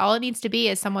convoluted? All it needs to be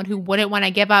is someone who wouldn't want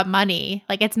to give up money.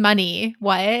 Like it's money.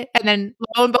 What? And then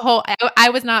lo and behold,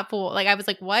 I was not fooled. Like I was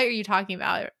like, what are you talking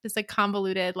about? It's like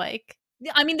convoluted. Like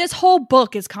I mean, this whole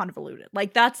book is convoluted.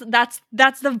 Like that's the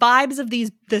vibes of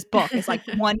this book. It's like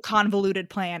one convoluted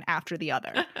plan after the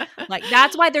other. Like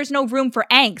that's why there's no room for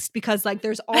angst because like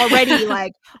there's already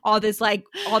like all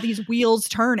these wheels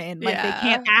turning. Like they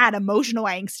can't add emotional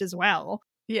angst as well.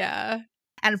 Yeah.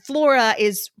 And Flora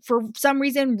is, for some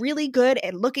reason, really good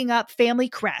at looking up family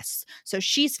crests. So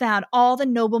she's found all the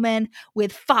noblemen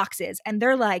with foxes. And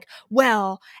they're like,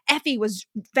 well, Effie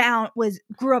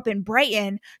grew up in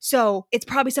Brighton, so it's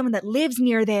probably someone that lives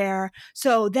near there.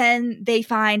 So then they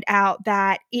find out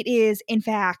that it is, in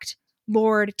fact,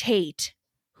 Lord Tate,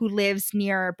 who lives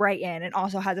near Brighton and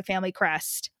also has a family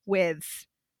crest with...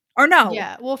 Or no.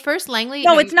 Yeah. Well, first Langley...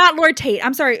 No, it's not Lord Tate.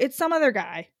 I'm sorry. It's some other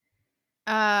guy.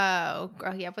 Oh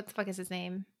yeah, what the fuck is his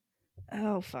name?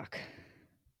 Oh fuck.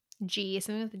 G,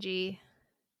 something with a G.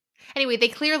 Anyway, they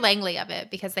clear Langley of it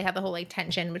because they have the whole like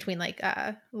tension between like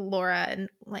Laura and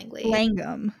Langley.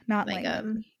 Langham, not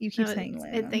Langham. You keep saying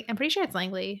Langham. I'm pretty sure it's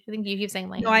Langley. I think you keep saying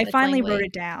Langham. No, I finally wrote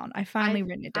it down. I finally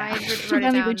written it down. I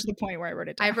finally reached the point where I wrote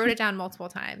it down. I wrote it down multiple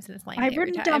times and it's Langley. I've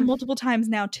written it down multiple times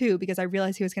now too because I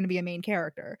realized he was going to be a main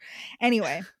character.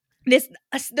 Anyway,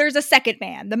 there's a second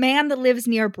man, the man that lives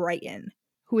near Brighton,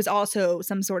 who is also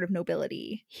some sort of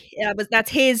nobility. That's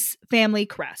his family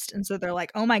crest. And so they're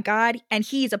like, oh my God. And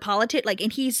he's a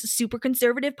and he's a super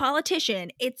conservative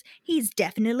politician. He's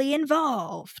definitely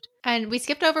involved. And we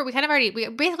skipped over, we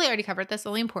basically already covered this. The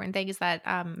only important thing is that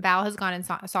Val has gone and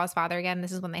saw his father again.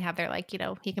 This is when they have their like,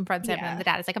 he confronts him and the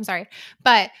dad is like, I'm sorry.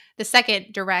 But the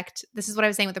second direct, this is what I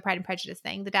was saying with the Pride and Prejudice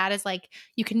thing. The dad is like,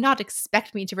 you cannot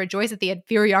expect me to rejoice at the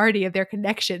inferiority of their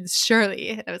connections, surely.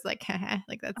 And I was like,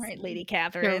 like that's. All right, Lady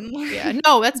Catherine. Yeah.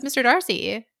 No, that's Mr.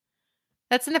 Darcy.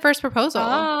 That's in the first proposal.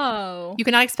 Oh. You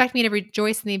cannot expect me to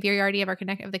rejoice in the inferiority of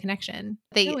the connection.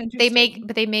 They make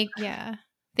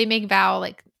Val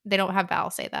like, they don't have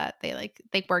Val say that.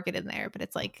 They work it in there, but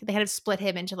it's like they had to split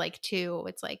him into like two.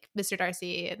 It's like Mr.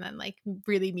 Darcy and then like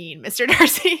really mean Mr.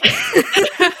 Darcy.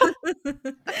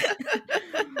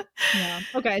 Yeah.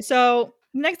 Okay, so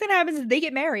next thing that happens is they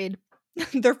get married.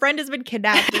 Their friend has been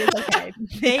kidnapped, but it's okay.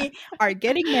 They are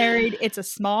getting married. It's a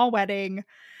small wedding.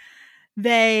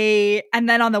 And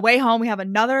then on the way home, we have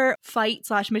another fight /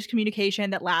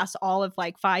 miscommunication that lasts all of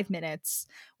like 5 minutes,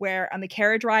 where on the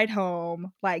carriage ride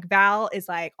home, like Val is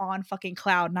like on fucking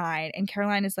cloud 9 and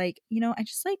Caroline is like, I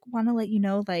just like want to let you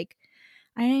know, like,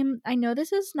 I know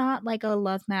this is not like a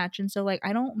love match. And so like,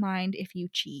 I don't mind if you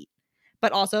cheat,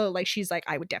 but also like, she's like,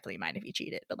 I would definitely mind if you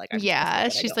cheated, but like,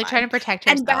 she's like trying to protect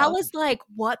herself. And Val is like,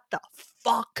 what the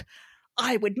fuck?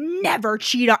 I would never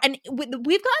cheat on. And we've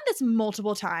gotten this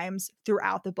multiple times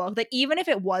throughout the book that even if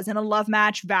it wasn't a love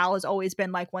match, Val has always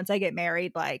been like, once I get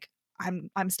married, like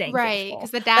I'm staying right.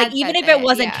 Because the dad, like, even if it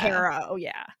wasn't Caro,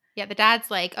 yeah, the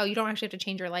dad's like, oh, you don't actually have to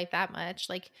change your life that much.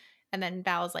 Like And then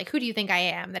Val's like, who do you think I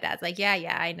am? The dad's like, yeah,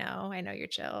 I know you're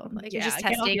chill. Like, we're just get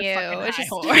off testing your you. fucking It's just,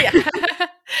 high horse. yeah.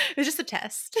 It was just a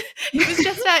test. It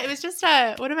was just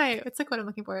a what I'm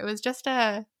looking for? It was just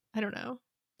a, I don't know,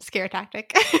 scare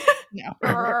tactic. No.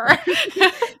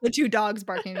 The two dogs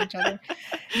barking at each other.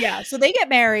 Yeah, so they get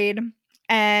married.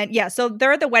 And yeah, so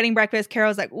they're at the wedding breakfast.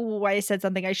 Carol's like, ooh, I said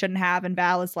something I shouldn't have. And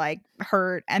Val is like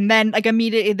hurt. And then like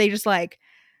immediately they just like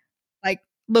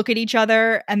look at each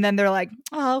other. And then they're like,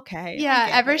 oh, okay.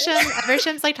 Yeah,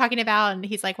 Eversham's like talking to Val and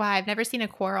he's like, wow, I've never seen a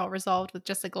quarrel resolved with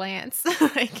just a glance.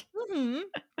 Like,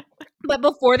 But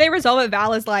before they resolve it,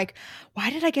 Val is like,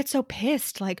 why did I get so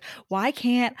pissed? Like, why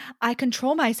can't I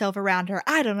control myself around her?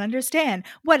 I don't understand.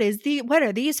 What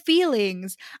are these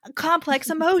feelings? Complex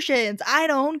emotions. I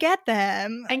don't get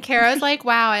them. And Caro's like,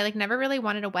 wow, I like never really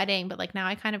wanted a wedding, but like now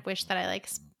I kind of wish that I like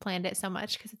planned it so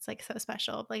much because it's like so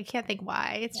special. Like, I can't think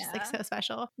why. It's just like so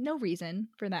special. No reason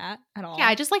for that at all. Yeah,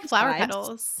 I just like flower vibes.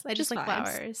 Petals. I just like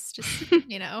vibes. Flowers. Just,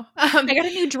 you know. I got a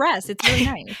new dress. It's really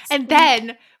nice. And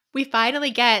then we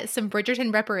finally get some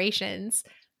Bridgerton reparations,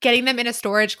 getting them in a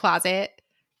storage closet.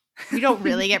 We don't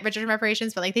really get Bridgerton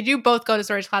reparations, but like they do both go to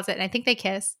storage closet, and I think they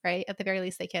kiss, right? At the very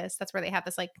least, they kiss. That's where they have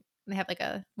this like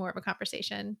a more of a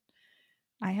conversation.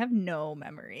 I have no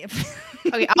memory of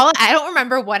okay, I don't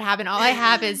remember what happened. All I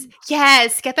have is,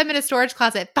 yes, get them in a storage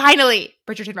closet. Finally,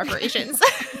 Bridgerton reparations.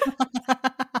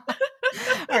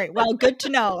 All right, well, good to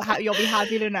know. You'll be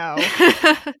happy to know.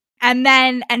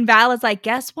 And Val is like,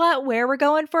 guess what? Where we're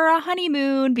going for a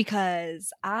honeymoon,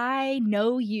 because I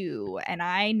know you and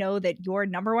I know that your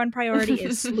number one priority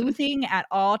is sleuthing at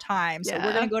all times. So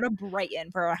we're going to go to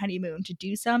Brighton for a honeymoon to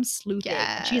do some sleuthing.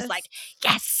 Yes. And she's like,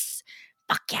 yes,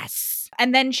 fuck yes.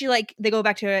 And then they go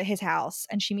back to his house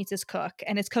and she meets his cook,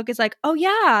 and his cook is like, oh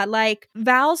yeah, like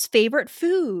Val's favorite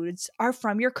foods are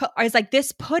from your cook. It's like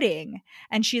this pudding.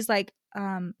 And she's like,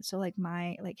 so like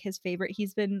his favorite,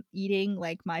 he's been eating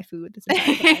like my food this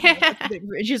entire time.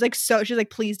 She's like,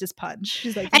 please just punch.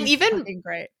 She's like, and even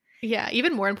great. Yeah,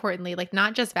 even more importantly, like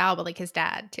not just Val, but like his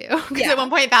dad too. Because at one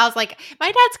point Val's like, my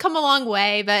dad's come a long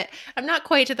way, but I'm not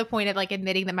quite to the point of like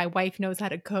admitting that my wife knows how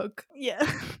to cook. Yeah.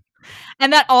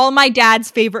 And that all my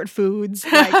dad's favorite foods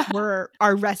like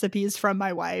are recipes from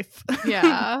my wife.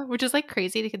 Yeah, which is like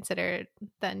crazy to consider.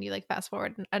 Then you like fast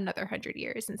forward another 100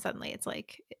 years and suddenly it's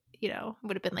like, you know,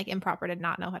 would have been like improper to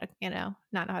not know how to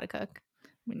cook.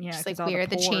 Yeah, just like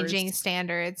weird, the changing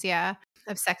standards,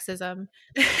 of sexism.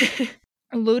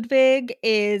 Ludwig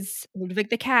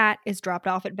the cat is dropped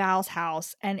off at Val's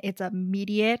house, and it's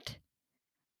immediate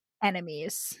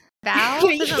enemies. Val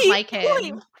doesn't like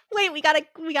him. Wait, we got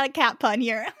a cat pun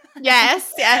here.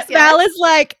 Yes. Val is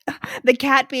like, the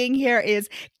cat being here is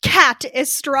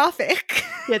catastrophic.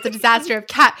 Yeah, it's a disaster of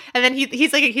cat. And then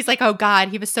he's like, oh God,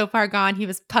 he was so far gone. He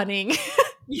was punning.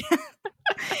 Yeah.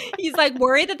 He's like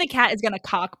worried that the cat is gonna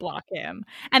cock block him.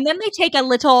 And then they take a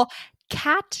little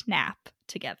cat nap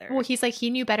together. Well, he's like, he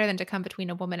knew better than to come between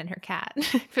a woman and her cat.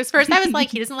 Because first I was like,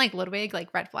 he doesn't like Ludwig,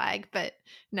 like red flag, but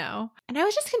no. And I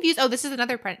was just confused. Oh, this is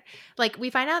another part. Like we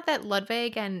find out that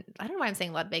Ludwig and I don't know why I'm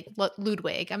saying Ludwig.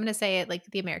 I'm going to say it like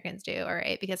the Americans do, all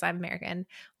right, because I'm American.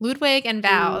 Ludwig and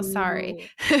Val,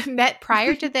 met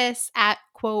prior to this at,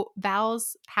 quote,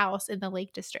 Val's house in the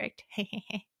Lake District.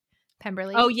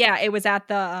 Pemberley. Oh yeah, it was at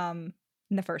the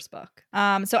in the first book.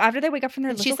 So after they wake up from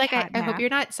their she's like, I hope you're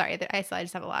not sorry. I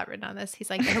just have a lot written on this. He's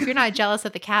like, I hope you're not jealous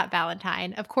of the cat,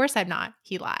 Valentine. Of course I'm not.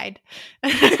 He lied.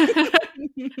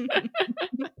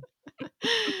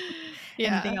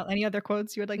 Yeah. Anything else? Any other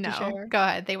quotes you would like to share? Go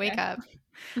ahead. They wake up.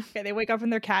 Okay, they wake up from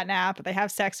their cat nap. They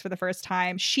have sex for the first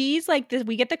time. She's like this.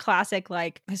 We get the classic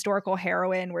like historical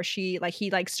heroine where he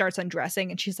starts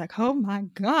undressing and she's like, "Oh my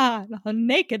god, a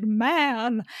naked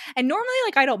man!" And normally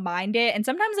like I don't mind it, and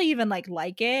sometimes I even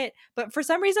like it. But for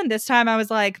some reason this time I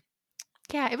was like,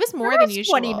 yeah, it was more than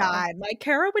usual. 29. Like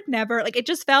Kara would never like. It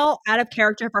just felt out of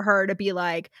character for her to be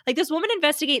like this woman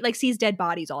sees dead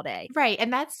bodies all day, right?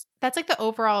 And that's like the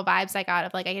overall vibes I got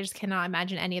of like I just cannot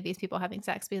imagine any of these people having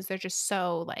sex because they're just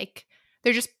so like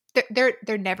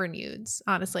they're never nudes.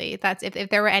 Honestly, that's if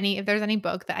there's any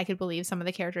book that I could believe some of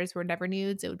the characters were never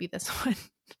nudes, it would be this one.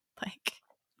 Like.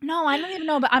 No, I don't even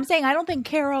know, but I'm saying I don't think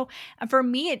Caro, for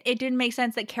me, it didn't make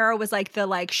sense that Caro was like the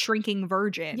like shrinking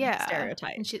virgin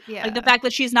stereotype. Like the fact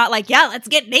that she's not like, yeah, let's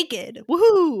get naked.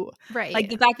 Woohoo. Right.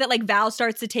 Like the fact that like Val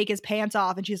starts to take his pants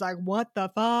off and she's like, what the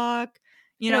fuck?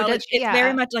 You know, it's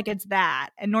very much like it's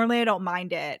that. And normally I don't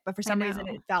mind it, but for some reason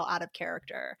it fell out of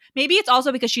character. Maybe it's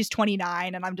also because she's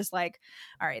 29 and I'm just like,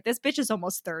 all right, this bitch is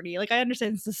almost 30. Like I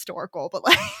understand it's historical, but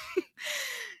like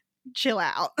chill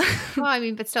out. Well, I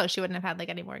mean, but still, she wouldn't have had like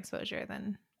any more exposure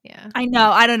than, yeah. I know.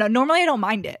 I don't know. Normally, I don't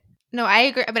mind it. No, I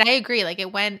agree, but I agree. Like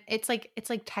it's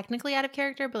like technically out of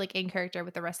character, but like in character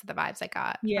with the rest of the vibes I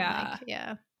got from Yeah. like,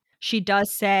 yeah. She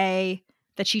does say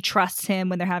that she trusts him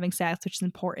when they're having sex, which is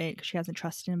important because she hasn't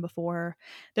trusted him before.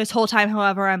 This whole time,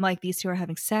 however, I'm like, these two are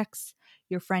having sex.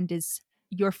 Your friend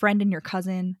and your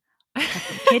cousin have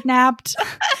been kidnapped.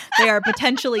 They are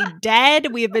potentially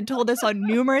dead. We have been told this on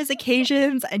numerous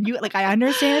occasions. And you, like, I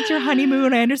understand it's your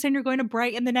honeymoon. I understand you're going to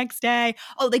Brighton the next day.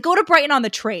 Oh, they go to Brighton on the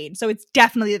train. So it's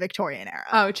definitely the Victorian era.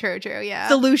 Oh, true, yeah.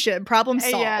 Solution, problem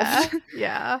solved.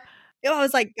 Yeah. I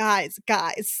was like, guys,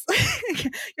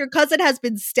 your cousin has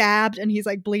been stabbed and he's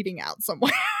like bleeding out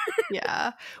somewhere.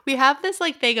 Yeah. We have this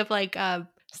like thing of like,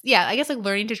 yeah, I guess like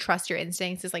learning to trust your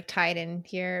instincts is like tied in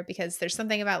here because there's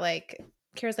something about like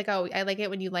Kira's like, oh, I like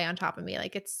it when you lay on top of me.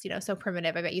 Like it's, so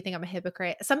primitive. I bet you think I'm a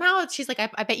hypocrite. Somehow she's like,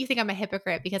 I bet you think I'm a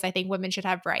hypocrite because I think women should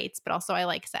have rights, but also I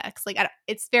like sex. Like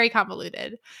it's very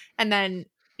convoluted. And then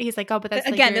he's like, oh, but that's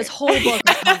again, like this whole book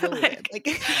is convoluted. like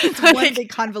it's one big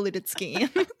convoluted scheme.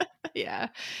 Yeah.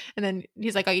 And then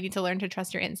he's like, oh, you need to learn to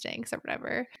trust your instincts or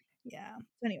whatever. Yeah.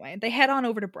 Anyway, they head on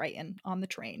over to Brighton on the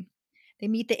train. They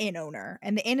meet the inn owner,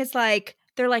 and the inn is like,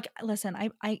 they're like, listen,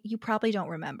 you probably don't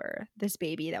remember this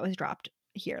baby that was dropped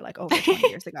here like over 20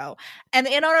 years ago. And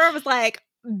the inn owner was like,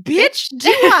 bitch, do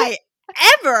I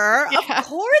ever? Yeah. Of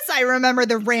course I remember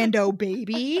the rando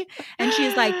baby. And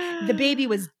she's like, the baby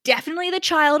was definitely the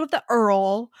child of the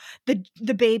Earl.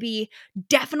 The baby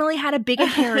definitely had a big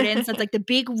inheritance. That's like the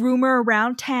big rumor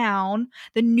around town.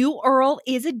 The new Earl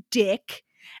is a dick.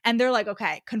 And they're like,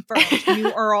 okay, confirmed.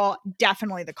 New Earl,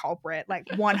 definitely the culprit, like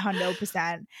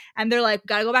 100%. And they're like,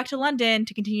 gotta go back to London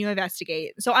to continue to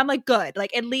investigate. So I'm like, good.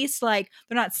 Like, at least, like,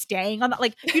 they're not staying on that.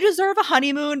 Like, you deserve a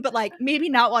honeymoon, but, like, maybe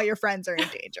not while your friends are in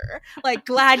danger. Like,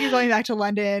 glad you're going back to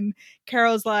London.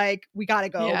 Carol's like, we gotta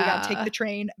go. Yeah. We gotta take the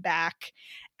train back.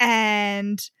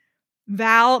 And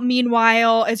Val,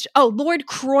 meanwhile, is, Lord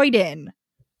Croydon.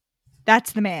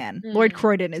 That's the man. Lord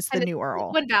Croydon is the new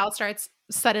Earl. When Val starts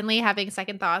suddenly having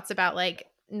second thoughts about like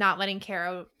not letting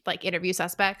Caro like interview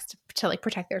suspects to like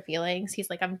protect their feelings, he's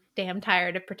like, I'm damn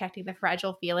tired of protecting the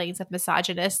fragile feelings of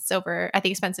misogynists over at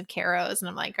the expense of Caro's. And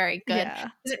I'm like, all right, good. Yeah,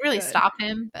 doesn't really stop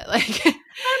him, but like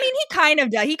I mean, he kind of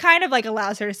does. He kind of like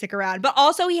allows her to stick around, but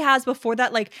also he has before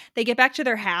that, like they get back to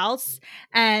their house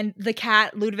and the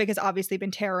cat Ludovic has obviously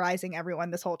been terrorizing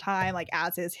everyone this whole time, like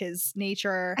as is his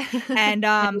nature. And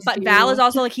but Val is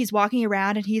also like, he's walking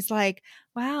around and he's like,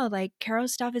 wow, like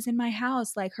Caro's stuff is in my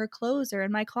house, like her clothes are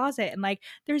in my closet, and like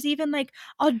there's even like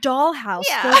a dollhouse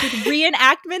filled with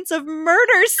reenactments of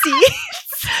murder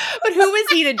scenes. But who was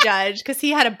he to judge? Because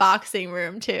he had a boxing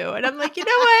room too, and I'm like, you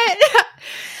know what?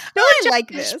 No, I like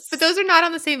this, but those are not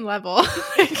on the same level. I was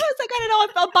like, I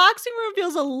don't know, a boxing room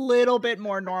feels a little bit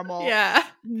more normal,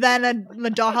 than a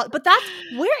dollhouse. But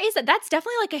where is it? That's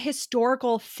definitely like a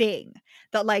historical thing.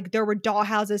 That like there were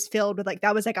dollhouses filled with like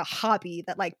that was like a hobby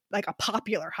that like a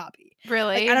popular hobby.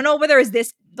 Really? Like, I don't know whether it's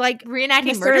this like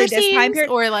reenacting murder scenes time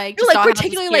period or like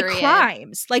particularly like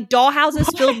crimes, like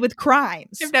dollhouses filled with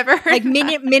crimes. I've never heard like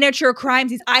miniature crime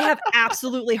scenes. I have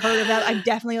absolutely heard of that. I've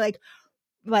definitely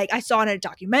like I saw it in a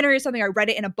documentary or something. I read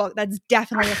it in a book. That's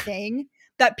definitely a thing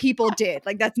that people did.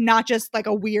 Like that's not just like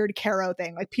a weird Caro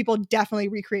thing. Like people definitely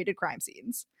recreated crime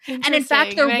scenes. And in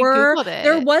fact, there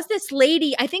was this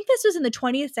lady, I think this was in the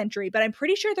 20th century, but I'm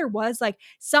pretty sure there was like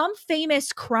some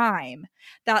famous crime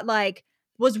that like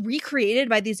was recreated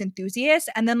by these enthusiasts,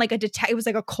 and then like it was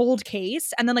like a cold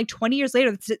case, and then like 20 years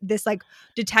later this like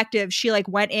detective, she like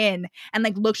went in and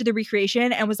like looked at the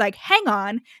recreation and was like, hang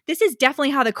on, this is definitely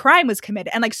how the crime was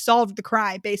committed, and like solved the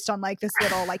crime based on like this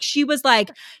little like she was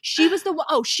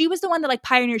the one that like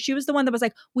pioneered. She was the one that was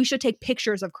like, we should take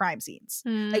pictures of crime scenes.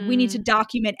 Like we need to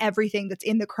document everything that's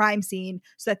in the crime scene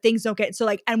so that things don't get so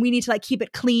like, and we need to like keep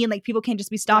it clean, like people can't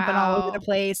just be stomping all over the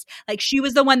place. Like she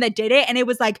was the one that did it, and it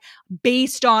was like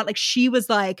based on like she was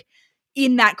like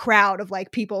in that crowd of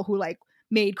like people who like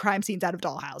made crime scenes out of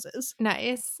dollhouses.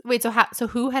 Nice. Wait, so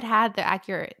who had the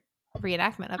accurate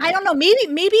reenactment of it? I don't know.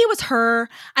 Maybe it was her.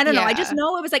 I don't know. I just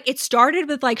know it was like it started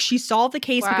with like she solved the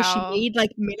case because she made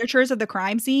like miniatures of the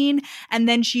crime scene, and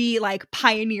then she like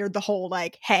pioneered the whole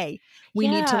like, hey, we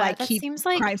need to like keep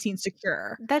crime scenes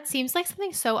secure. That seems like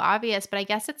something so obvious, but I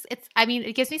guess it's I mean,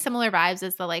 it gives me similar vibes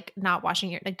as the like not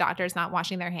washing like doctors not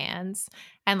washing their hands,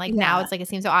 and like now it's like it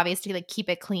seems so obvious to like keep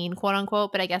it clean, quote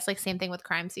unquote. But I guess like same thing with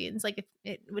crime scenes. Like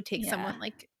it would take someone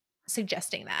like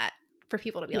suggesting that for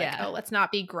people to be like, oh, let's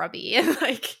not be grubby and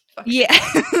like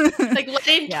like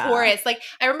letting tourists. Like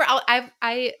I remember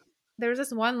I there was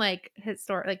this one like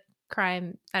historic like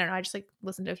crime, I don't know, I just like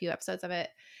listened to a few episodes of it,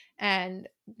 and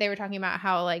they were talking about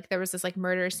how like there was this like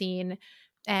murder scene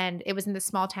and it was in this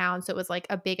small town, so it was like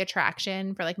a big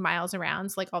attraction for like miles around.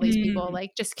 So like all these people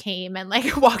like just came and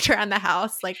like walked around the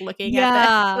house like looking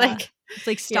at the like it's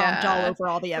like stomped all over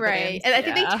all the evidence. Right. And I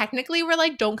think they technically were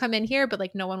like, don't come in here, but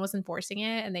like no one was enforcing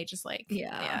it, and they just like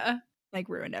like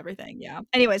ruined everything. Yeah.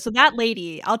 Anyway, so that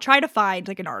lady, I'll try to find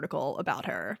like an article about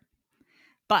her.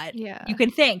 But you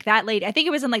can think that lady, I think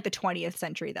it was in like the 20th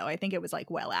century though. I think it was like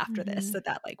well after this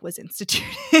that like was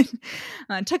instituted.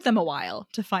 It took them a while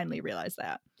to finally realize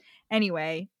that.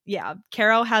 Anyway, yeah,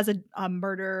 Caro has a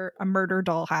murder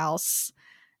dollhouse.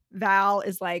 Val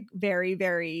is like very,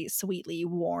 very sweetly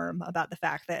warm about the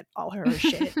fact that all her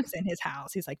shit is in his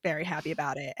house. He's like very happy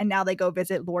about it. And now they go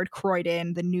visit Lord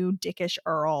Croydon, the new dickish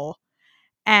Earl.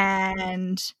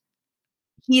 And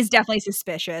he's definitely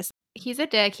suspicious. He's a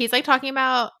dick. He's like talking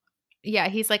about,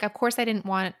 he's like, of course I didn't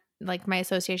want like my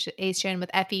association with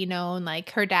Effie known, like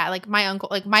her dad, like my uncle,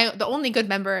 like the only good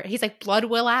member. He's like, blood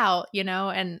will out, you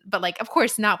know, but like, of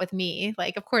course not with me.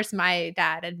 Like, of course my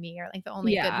dad and me are like the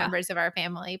only good members of our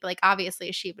family. But like,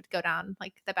 obviously she would go down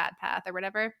like the bad path or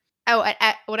whatever. Oh,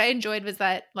 what I enjoyed was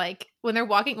that like when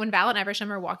Val and Eversham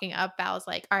are walking up, Val's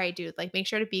like, all right, dude, like make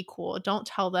sure to be cool. Don't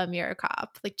tell them you're a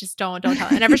cop. Like just don't tell them.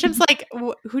 And Eversham's like,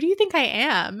 who do you think I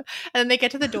am? And then they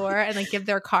get to the door and like give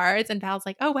their cards, and Val's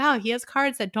like, oh wow, he has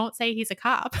cards that don't say he's a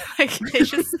cop. Like they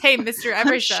just say Mr.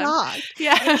 Eversham. I'm shocked.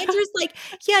 Yeah. And Andrew's like,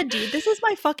 yeah, dude, this is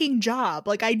my fucking job.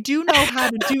 Like I do know how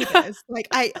to do this.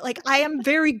 I am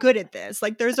very good at this.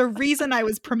 Like there's a reason I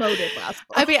was promoted last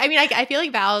month. I mean, I feel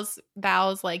like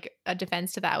Val's like a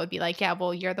defense to that would be like, yeah,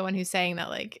 well, you're the one who's saying that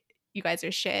like you guys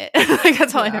are shit. Like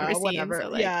that's all I've ever seen. So,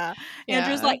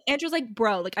 like, Andrew's like,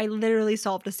 bro, like I literally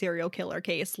solved a serial killer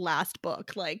case last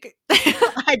book. Like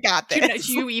I got this.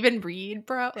 Do you even read,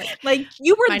 bro? Like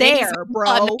you were there, bro.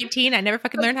 I'm 19. I never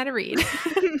fucking learned how to read.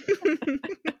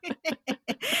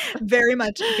 Very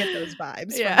much get those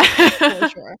vibes. Yeah, for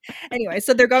sure. Anyway,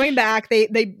 so they're going back.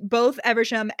 They both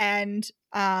Eversham and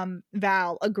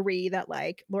Val agree that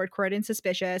like Lord Croydon's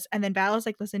suspicious, and then Val is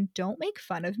like, listen, don't make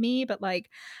fun of me, but like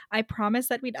I promised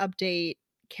that we'd update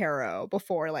Caro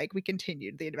before like we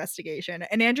continued the investigation.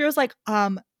 And Andrew was like,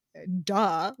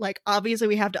 duh, like obviously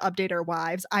we have to update our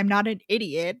wives. I'm not an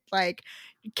idiot. Like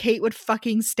Kate would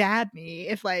fucking stab me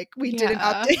if like we didn't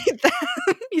update them.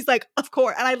 He's like, of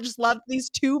course. And I just love these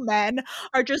two men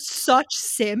are just such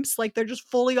simps. Like they're just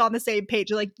fully on the same page.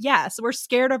 They're like, yes, we're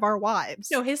scared of our wives.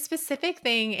 No, his specific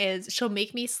thing is she'll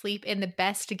make me sleep in the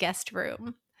best guest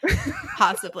room.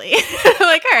 Possibly.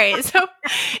 Like, all right, so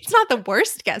it's not the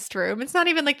worst guest room. It's not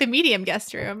even like the medium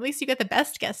guest room. At least you get the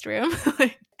best guest room.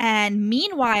 And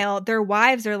meanwhile, their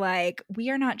wives are like,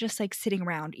 we are not just like sitting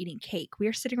around eating cake. We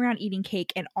are sitting around eating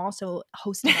cake and also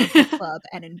hosting a book club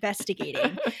and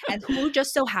investigating. And who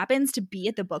just so happens to be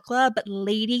at the book club but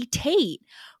Lady Tate,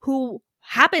 who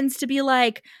happens to be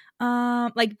like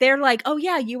they're like, oh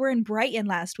yeah, you were in Brighton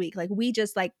last week. Like we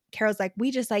just like, Carol's like, we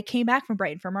just like came back from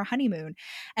Brighton from our honeymoon.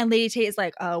 And Lady Tate is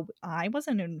like, oh, I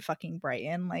wasn't in fucking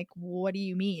Brighton. Like, what do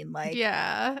you mean? Like,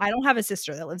 yeah, I don't have a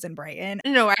sister that lives in Brighton.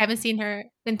 No, I haven't seen her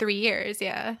in 3 years.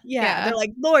 Yeah. They're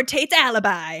like, Lord Tate's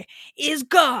alibi is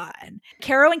gone.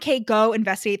 Caro and Kate go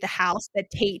investigate the house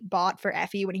that Tate bought for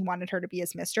Effie when he wanted her to be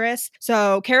his mistress.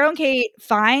 So Caro and Kate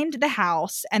find the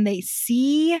house and they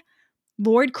see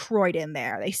Lord Croydon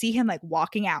there. They see him like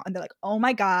walking out and they're like, oh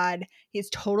my God, he's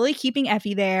totally keeping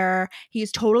Effie there.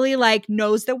 He's totally like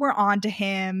knows that we're on to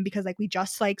him because like we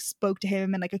just like spoke to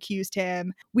him and like accused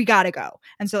him. We gotta go.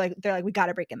 And so like they're like, we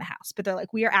gotta break in the house. But they're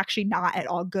like, we are actually not at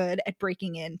all good at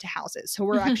breaking into houses. So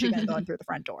we're actually gonna go in through the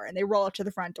front door. And they roll up to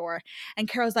the front door and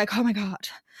Carol's like, oh my God,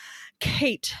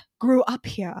 Kate grew up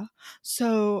here.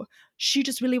 So she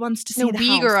just really wants to see the house.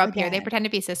 We grew up again. here. They pretend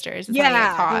to be sisters. It's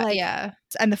like, yeah.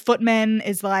 And the footman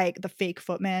is like the fake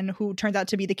footman who turns out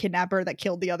to be the kidnapper that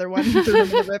killed the other one who threw him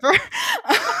in the river.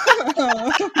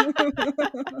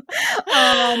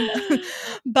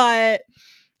 But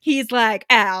he's like,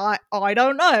 I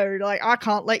don't know. Like, I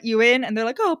can't let you in. And they're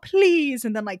like, oh, please.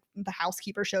 And then like the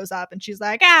housekeeper shows up and she's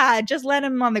like, just let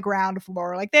him on the ground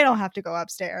floor. Like, they don't have to go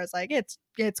upstairs. Like, it's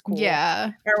cool.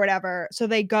 Yeah. Or whatever. So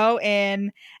they go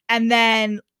in and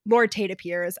then Lord Tate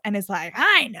appears and is like,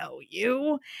 I know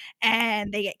you.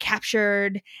 And they get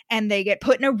captured and they get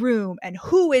put in a room. And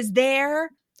who is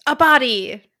there? A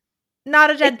body.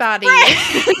 Not a dead body.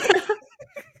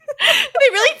 They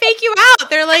really fake you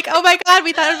out. They're like, oh my God,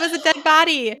 we thought it was a dead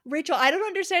body. Rachel, I don't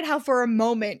understand how for a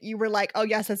moment you were like, oh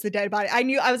yes, that's a dead body.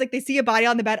 I was like, they see a body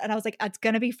on the bed and I was like, it's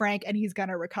going to be Frank and he's going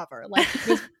to recover. Like,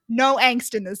 No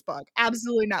angst in this book.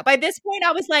 Absolutely not. By this point,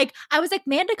 I was like,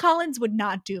 Manda Collins would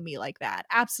not do me like that.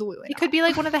 Absolutely He not. could be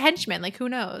like one of the henchmen, like who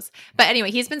knows? But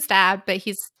anyway, he's been stabbed, but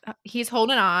he's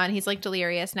holding on. He's like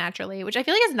delirious naturally, which I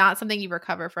feel like is not something you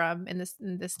recover from in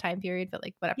this time period. But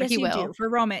like whatever, Yes, he you will. do for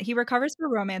romance. He recovers for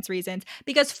romance reasons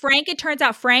because Frank. It turns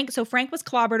out Frank was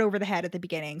clobbered over the head at the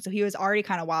beginning, so he was already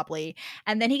kind of wobbly.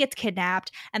 And then he gets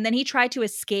kidnapped, and then he tried to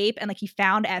escape, and like he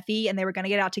found Effie, and they were gonna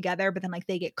get out together, but then like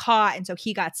they get caught, and so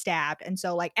he got stabbed, and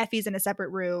so like Effie's in a separate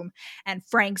room, and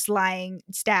Frank's lying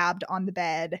stabbed on the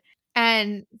bed.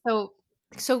 And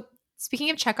so speaking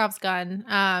of Chekhov's gun,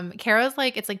 Caro's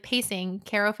like, it's like pacing.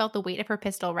 Caro felt the weight of her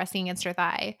pistol resting against her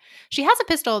thigh. She has a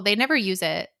pistol. They never use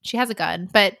it. She has a gun.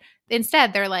 But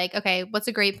instead, they're like, okay, what's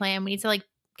a great plan? We need to like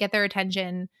get their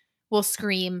attention. We'll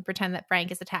scream, pretend that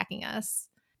Frank is attacking us.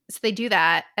 So they do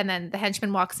that, and then the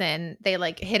henchman walks in. They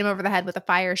like hit him over the head with a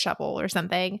fire shovel or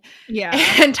something, Yeah,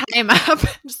 and tie him up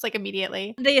just like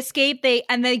immediately. they escape. They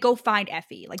go find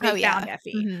Effie. Like they found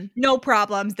Effie. Mm-hmm. No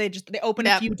problems. They open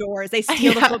a few doors. They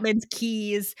steal the footman's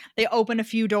keys. They open a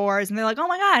few doors, and they're like, "Oh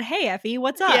my god, hey Effie,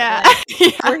 what's up? Yeah,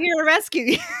 like, we're here to rescue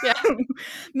you." Yeah.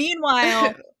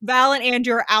 Meanwhile, Val and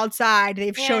Andrew are outside.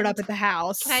 They've showed up at the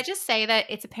house. Can I just say that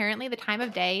it's apparently the time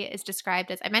of day is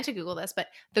described as, I meant to Google this, but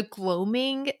the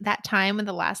gloaming, that time when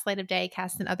the last light of day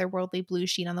casts an otherworldly blue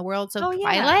sheen on the world. So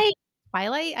Twilight?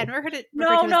 I never heard it.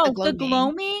 No,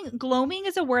 the gloaming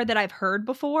is a word that I've heard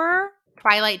before.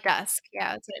 Twilight dusk.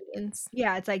 Yeah, that's what it means.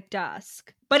 Yeah, it's like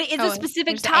dusk. But it is a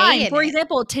specific time. For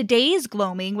example, today's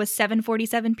gloaming was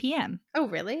 7:47 p.m. Oh,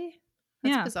 really?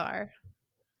 That's bizarre.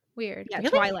 Weird. Yeah, really?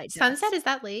 Twilight sunset is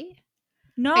that late?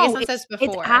 No, it's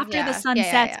after the sun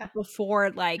sets, but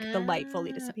before like the light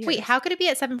fully disappears. Wait, how could it be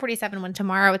at 7:47 when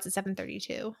tomorrow it's at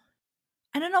 7:32?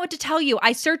 I don't know what to tell you.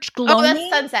 I searched gloaming. Oh, that's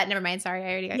sunset. Never mind. Sorry,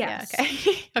 I already got. Yes.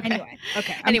 Yeah. Okay.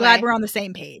 Okay. I'm glad we're on the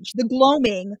same page. The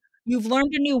gloaming. You've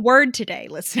learned a new word today,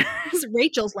 listeners.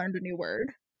 Rachel's learned a new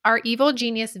word. Our evil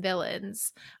genius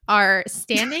villains are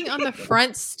standing on the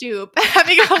front stoop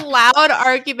having a loud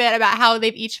argument about how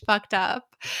they've each fucked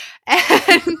up.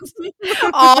 And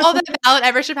all that Val and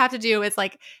Eversham have to do is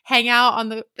like hang out on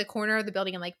the corner of the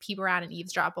building and like peep around and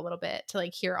eavesdrop a little bit to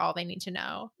like hear all they need to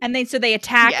know. And so they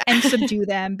attack and subdue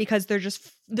them because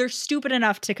they're stupid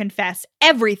enough to confess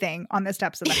everything on the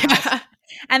steps of the house.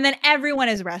 And then everyone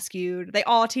is rescued. They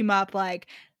all team up like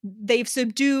they've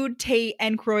subdued Tate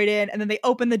and Croydon, and then they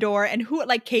open the door, and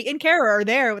Kate and Kara are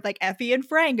there with like Effie and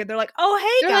Frank, and they're like, "Oh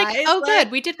hey they're guys, like, oh good,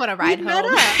 we did want to ride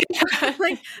home.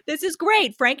 Like this is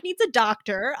great. Frank needs a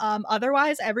doctor.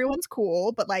 Otherwise everyone's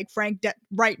cool, but like Frank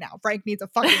right now, Frank needs a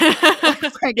fucking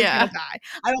doctor. Frank is gonna die.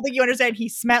 I don't think you understand.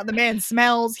 The man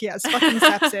smells. He has fucking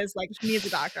sepsis. Like he needs a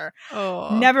doctor.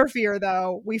 Oh. Never fear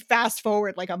though. We fast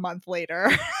forward like a month later.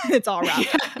 It's all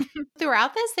wrapped up.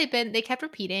 Throughout this, they kept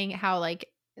repeating how like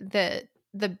the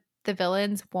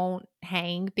villains won't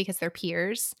hang because they're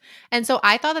peers. And so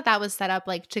I thought that was set up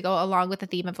like to go along with the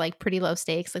theme of like pretty low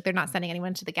stakes, like they're not sending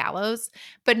anyone to the gallows.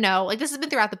 But no, like this has been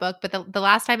throughout the book, but the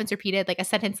last time it's repeated, like a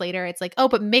sentence later, it's like, oh,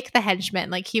 but Mick the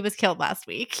henchman, like he was killed last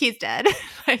week, he's dead.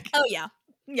 Like, oh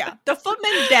yeah, the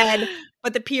footman's dead,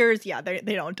 but the peers, they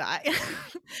don't die.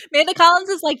 Manda Collins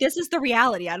is like, this is the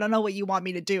reality. I don't know what you want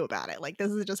me to do about it. Like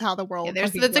this is just how the world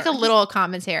there's like a little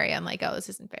commentary on like, oh, this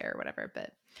isn't fair or whatever.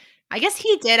 But I guess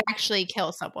he did actually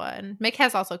kill someone. Mick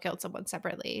has also killed someone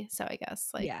separately. So I guess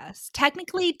like, yes,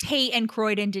 technically Tate and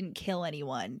Croydon didn't kill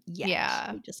anyone yet.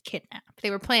 Yeah, they just kidnapped. They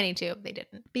were planning to, they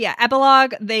didn't. But yeah,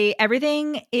 epilogue.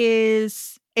 Everything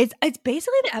is it's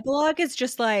basically the epilogue is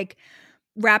just like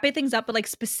wrapping things up, but like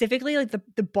specifically like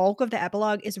the bulk of the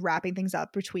epilogue is wrapping things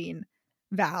up between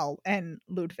Val and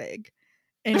Ludwig,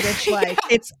 in which like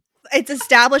it's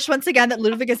established once again that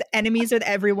Ludwig is enemies with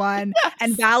everyone. Yes.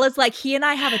 And Val is like, he and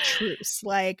I have a truce.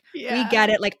 Like, we get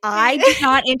it. Like, I do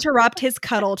not interrupt his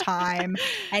cuddle time,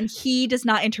 and he does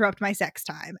not interrupt my sex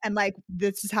time. And like,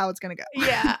 this is how it's going to go.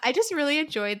 Yeah. I just really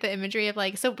enjoyed the imagery of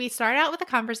like, so we start out with a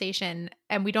conversation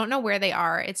and we don't know where they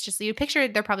are. It's just, you picture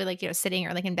they're probably like, sitting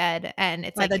or like in bed. And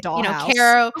it's like, the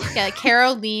dollhouse.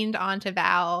 Caro leaned onto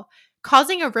Val,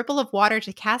 causing a ripple of water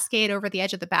to cascade over the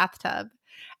edge of the bathtub.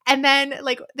 And then,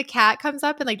 like, the cat comes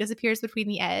up and, like, disappears between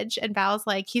the edge. And Val's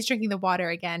like, he's drinking the water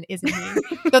again, isn't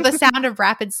he? Though the sound of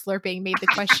rapid slurping made the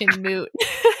question moot.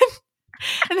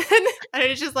 And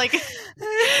it's just like, and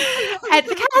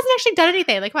the cat hasn't actually done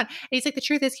anything. Like, come on. And he's like, the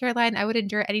truth is, Caroline, I would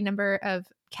endure any number of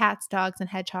cats, dogs, and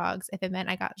hedgehogs if it meant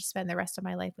I got to spend the rest of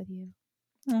my life with you.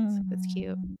 So that's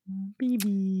cute.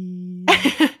 Baby.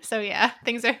 So, yeah,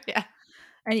 things are,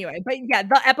 Anyway, but yeah,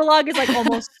 the epilogue is like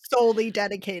almost solely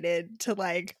dedicated to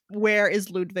like where is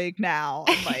Ludwig now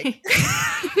and like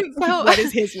So what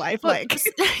is his life well, like.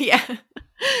 yeah,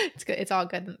 it's good. It's all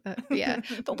good. Yeah,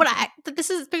 but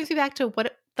brings me back to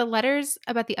what the letters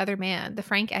about the other man, the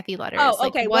Frank Effie letters. Oh,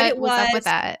 okay. Like, What it was up with was,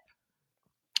 that?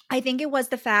 I think it was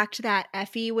the fact that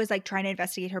Effie was like trying to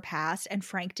investigate her past and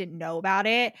Frank didn't know about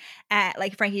it. And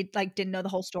like Frankie like didn't know the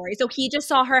whole story. So he just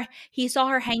saw her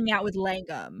hanging out with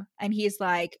Langham and he's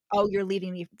like, "Oh, you're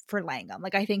leaving me for Langham."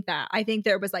 Like I think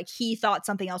there was like he thought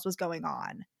something else was going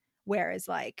on. Whereas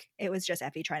like it was just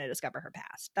Effie trying to discover her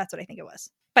past. That's what I think it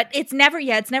was. But it's never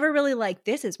really like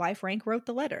this is why Frank wrote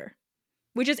the letter.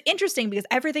 Which is interesting because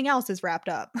everything else is wrapped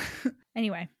up.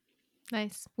 Anyway.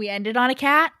 Nice. We ended on a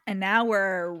cat, and now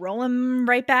we're rolling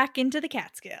right back into the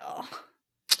Catskill.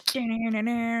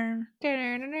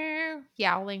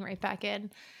 Yowling right back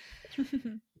in.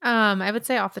 I would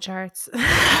say off the charts.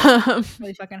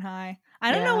 Really fucking high.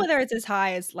 I don't know whether it's as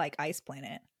high as like Ice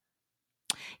Planet.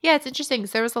 Yeah, it's interesting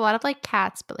because there was a lot of like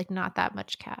cats, but like not that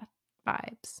much cat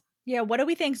vibes. Yeah, what do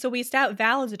we think? So we established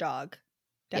Val is a dog.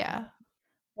 Definitely. Yeah.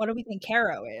 What do we think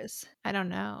Caro is? I don't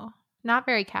know. Not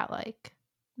very cat-like.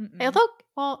 Although,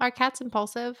 well, are cats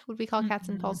impulsive? Would we call cats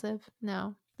impulsive?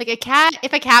 No. Like a cat,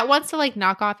 if a cat wants to like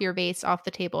knock off your vase off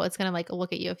the table, it's gonna like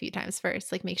look at you a few times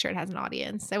first, like make sure it has an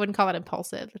audience. I wouldn't call it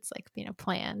impulsive. It's like,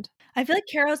 planned. I feel like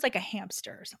Caro's like a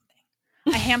hamster or something.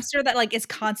 A hamster that like is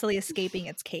constantly escaping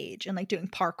its cage and like doing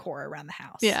parkour around the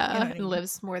house. Yeah, you know what I mean?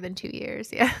 Lives more than 2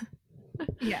 years. Yeah.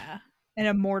 Yeah, an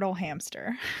immortal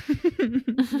hamster.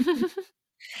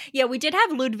 Yeah, we did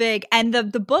have Ludwig, and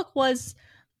the book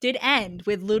did end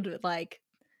with Ludwig. Like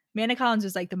Amanda Collins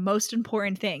was like, the most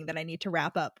important thing that I need to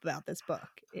wrap up about this book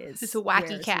is it's a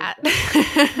wacky cat.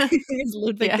 Is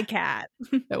Ludwig the cat?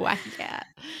 The wacky cat.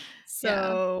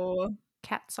 So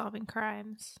cat solving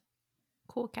crimes,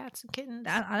 cool cats and kittens.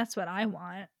 That's what I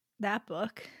want. That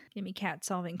book. Give me cat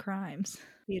solving crimes.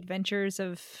 The adventures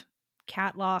of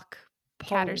Catlock.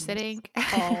 Catter sitting.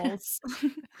 Calls.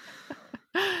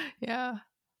 Yeah.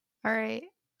 All right.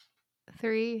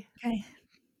 3, okay.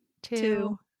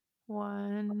 2,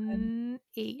 1,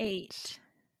 8.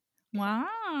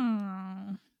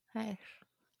 Wow. Nice.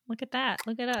 Look at that.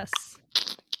 Look at us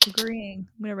agreeing.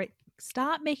 I'm gonna write.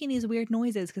 Stop making these weird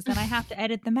noises because then I have to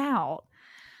edit them out.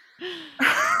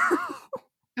 I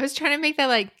was trying to make that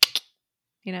like,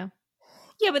 Yeah,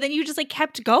 but then you just like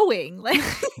kept going, like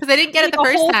because I didn't get it the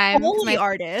first time. My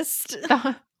artist.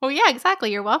 Oh yeah,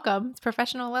 exactly. You're welcome. It's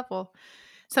professional level.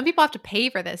 Some people have to pay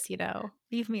for this,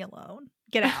 Leave me alone.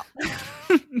 Get out.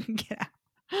 Get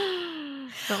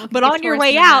out. But on your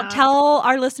way out, tell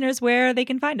our listeners where they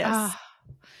can find us.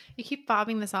 You keep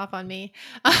bobbing this off on me.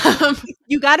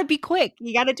 You got to be quick.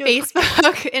 You got to do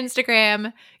Facebook,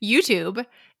 Instagram, YouTube,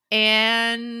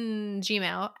 and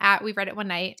Gmail at We Read It One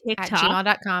Night, TikTok. at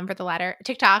gmail.com for the latter.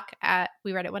 TikTok at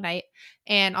We Read It One Night,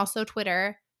 and also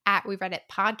Twitter at We Read It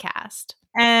Podcast.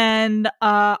 And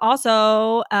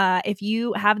also, if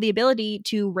you have the ability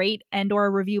to rate and or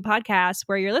review podcasts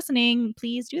where you're listening,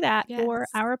 please do that for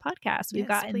our podcast. We've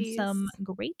gotten some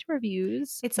great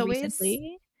reviews. It's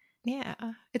recently.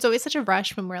 It's always such a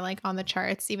rush when we're like on the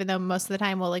charts, even though most of the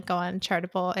time we'll like go on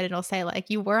Chartable and it'll say like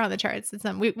you were on the charts.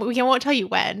 We won't tell you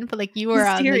when, but like you were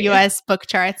on the US book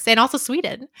charts and also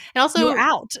Sweden. And also you're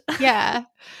out. Yeah.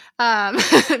 But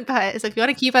so if you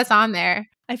want to keep us on there.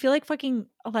 I feel like fucking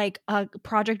like a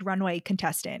Project Runway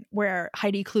contestant where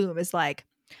Heidi Klum is like,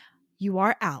 you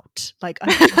are out. Like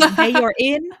one day you're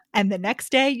in and the next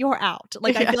day you're out.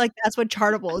 Like I feel like that's what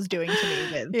Chartable is doing to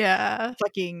me with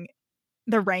fucking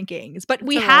the rankings. But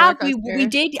we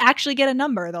did actually get a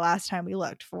number the last time we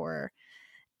looked for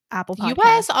Apple Podcasts.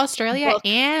 US, Australia,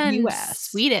 and US.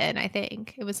 Sweden, I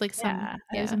think. It was like I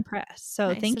was impressed.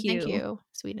 So thank you,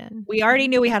 Sweden. We already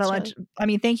knew we had a lunch. I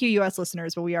mean, thank you, US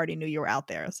listeners, but we already knew you were out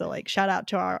there. So like shout out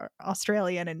to our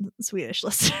Australian and Swedish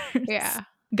listeners. Yeah.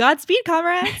 Godspeed,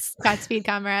 comrades. Godspeed,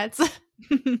 comrades.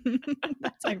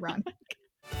 That's ironic.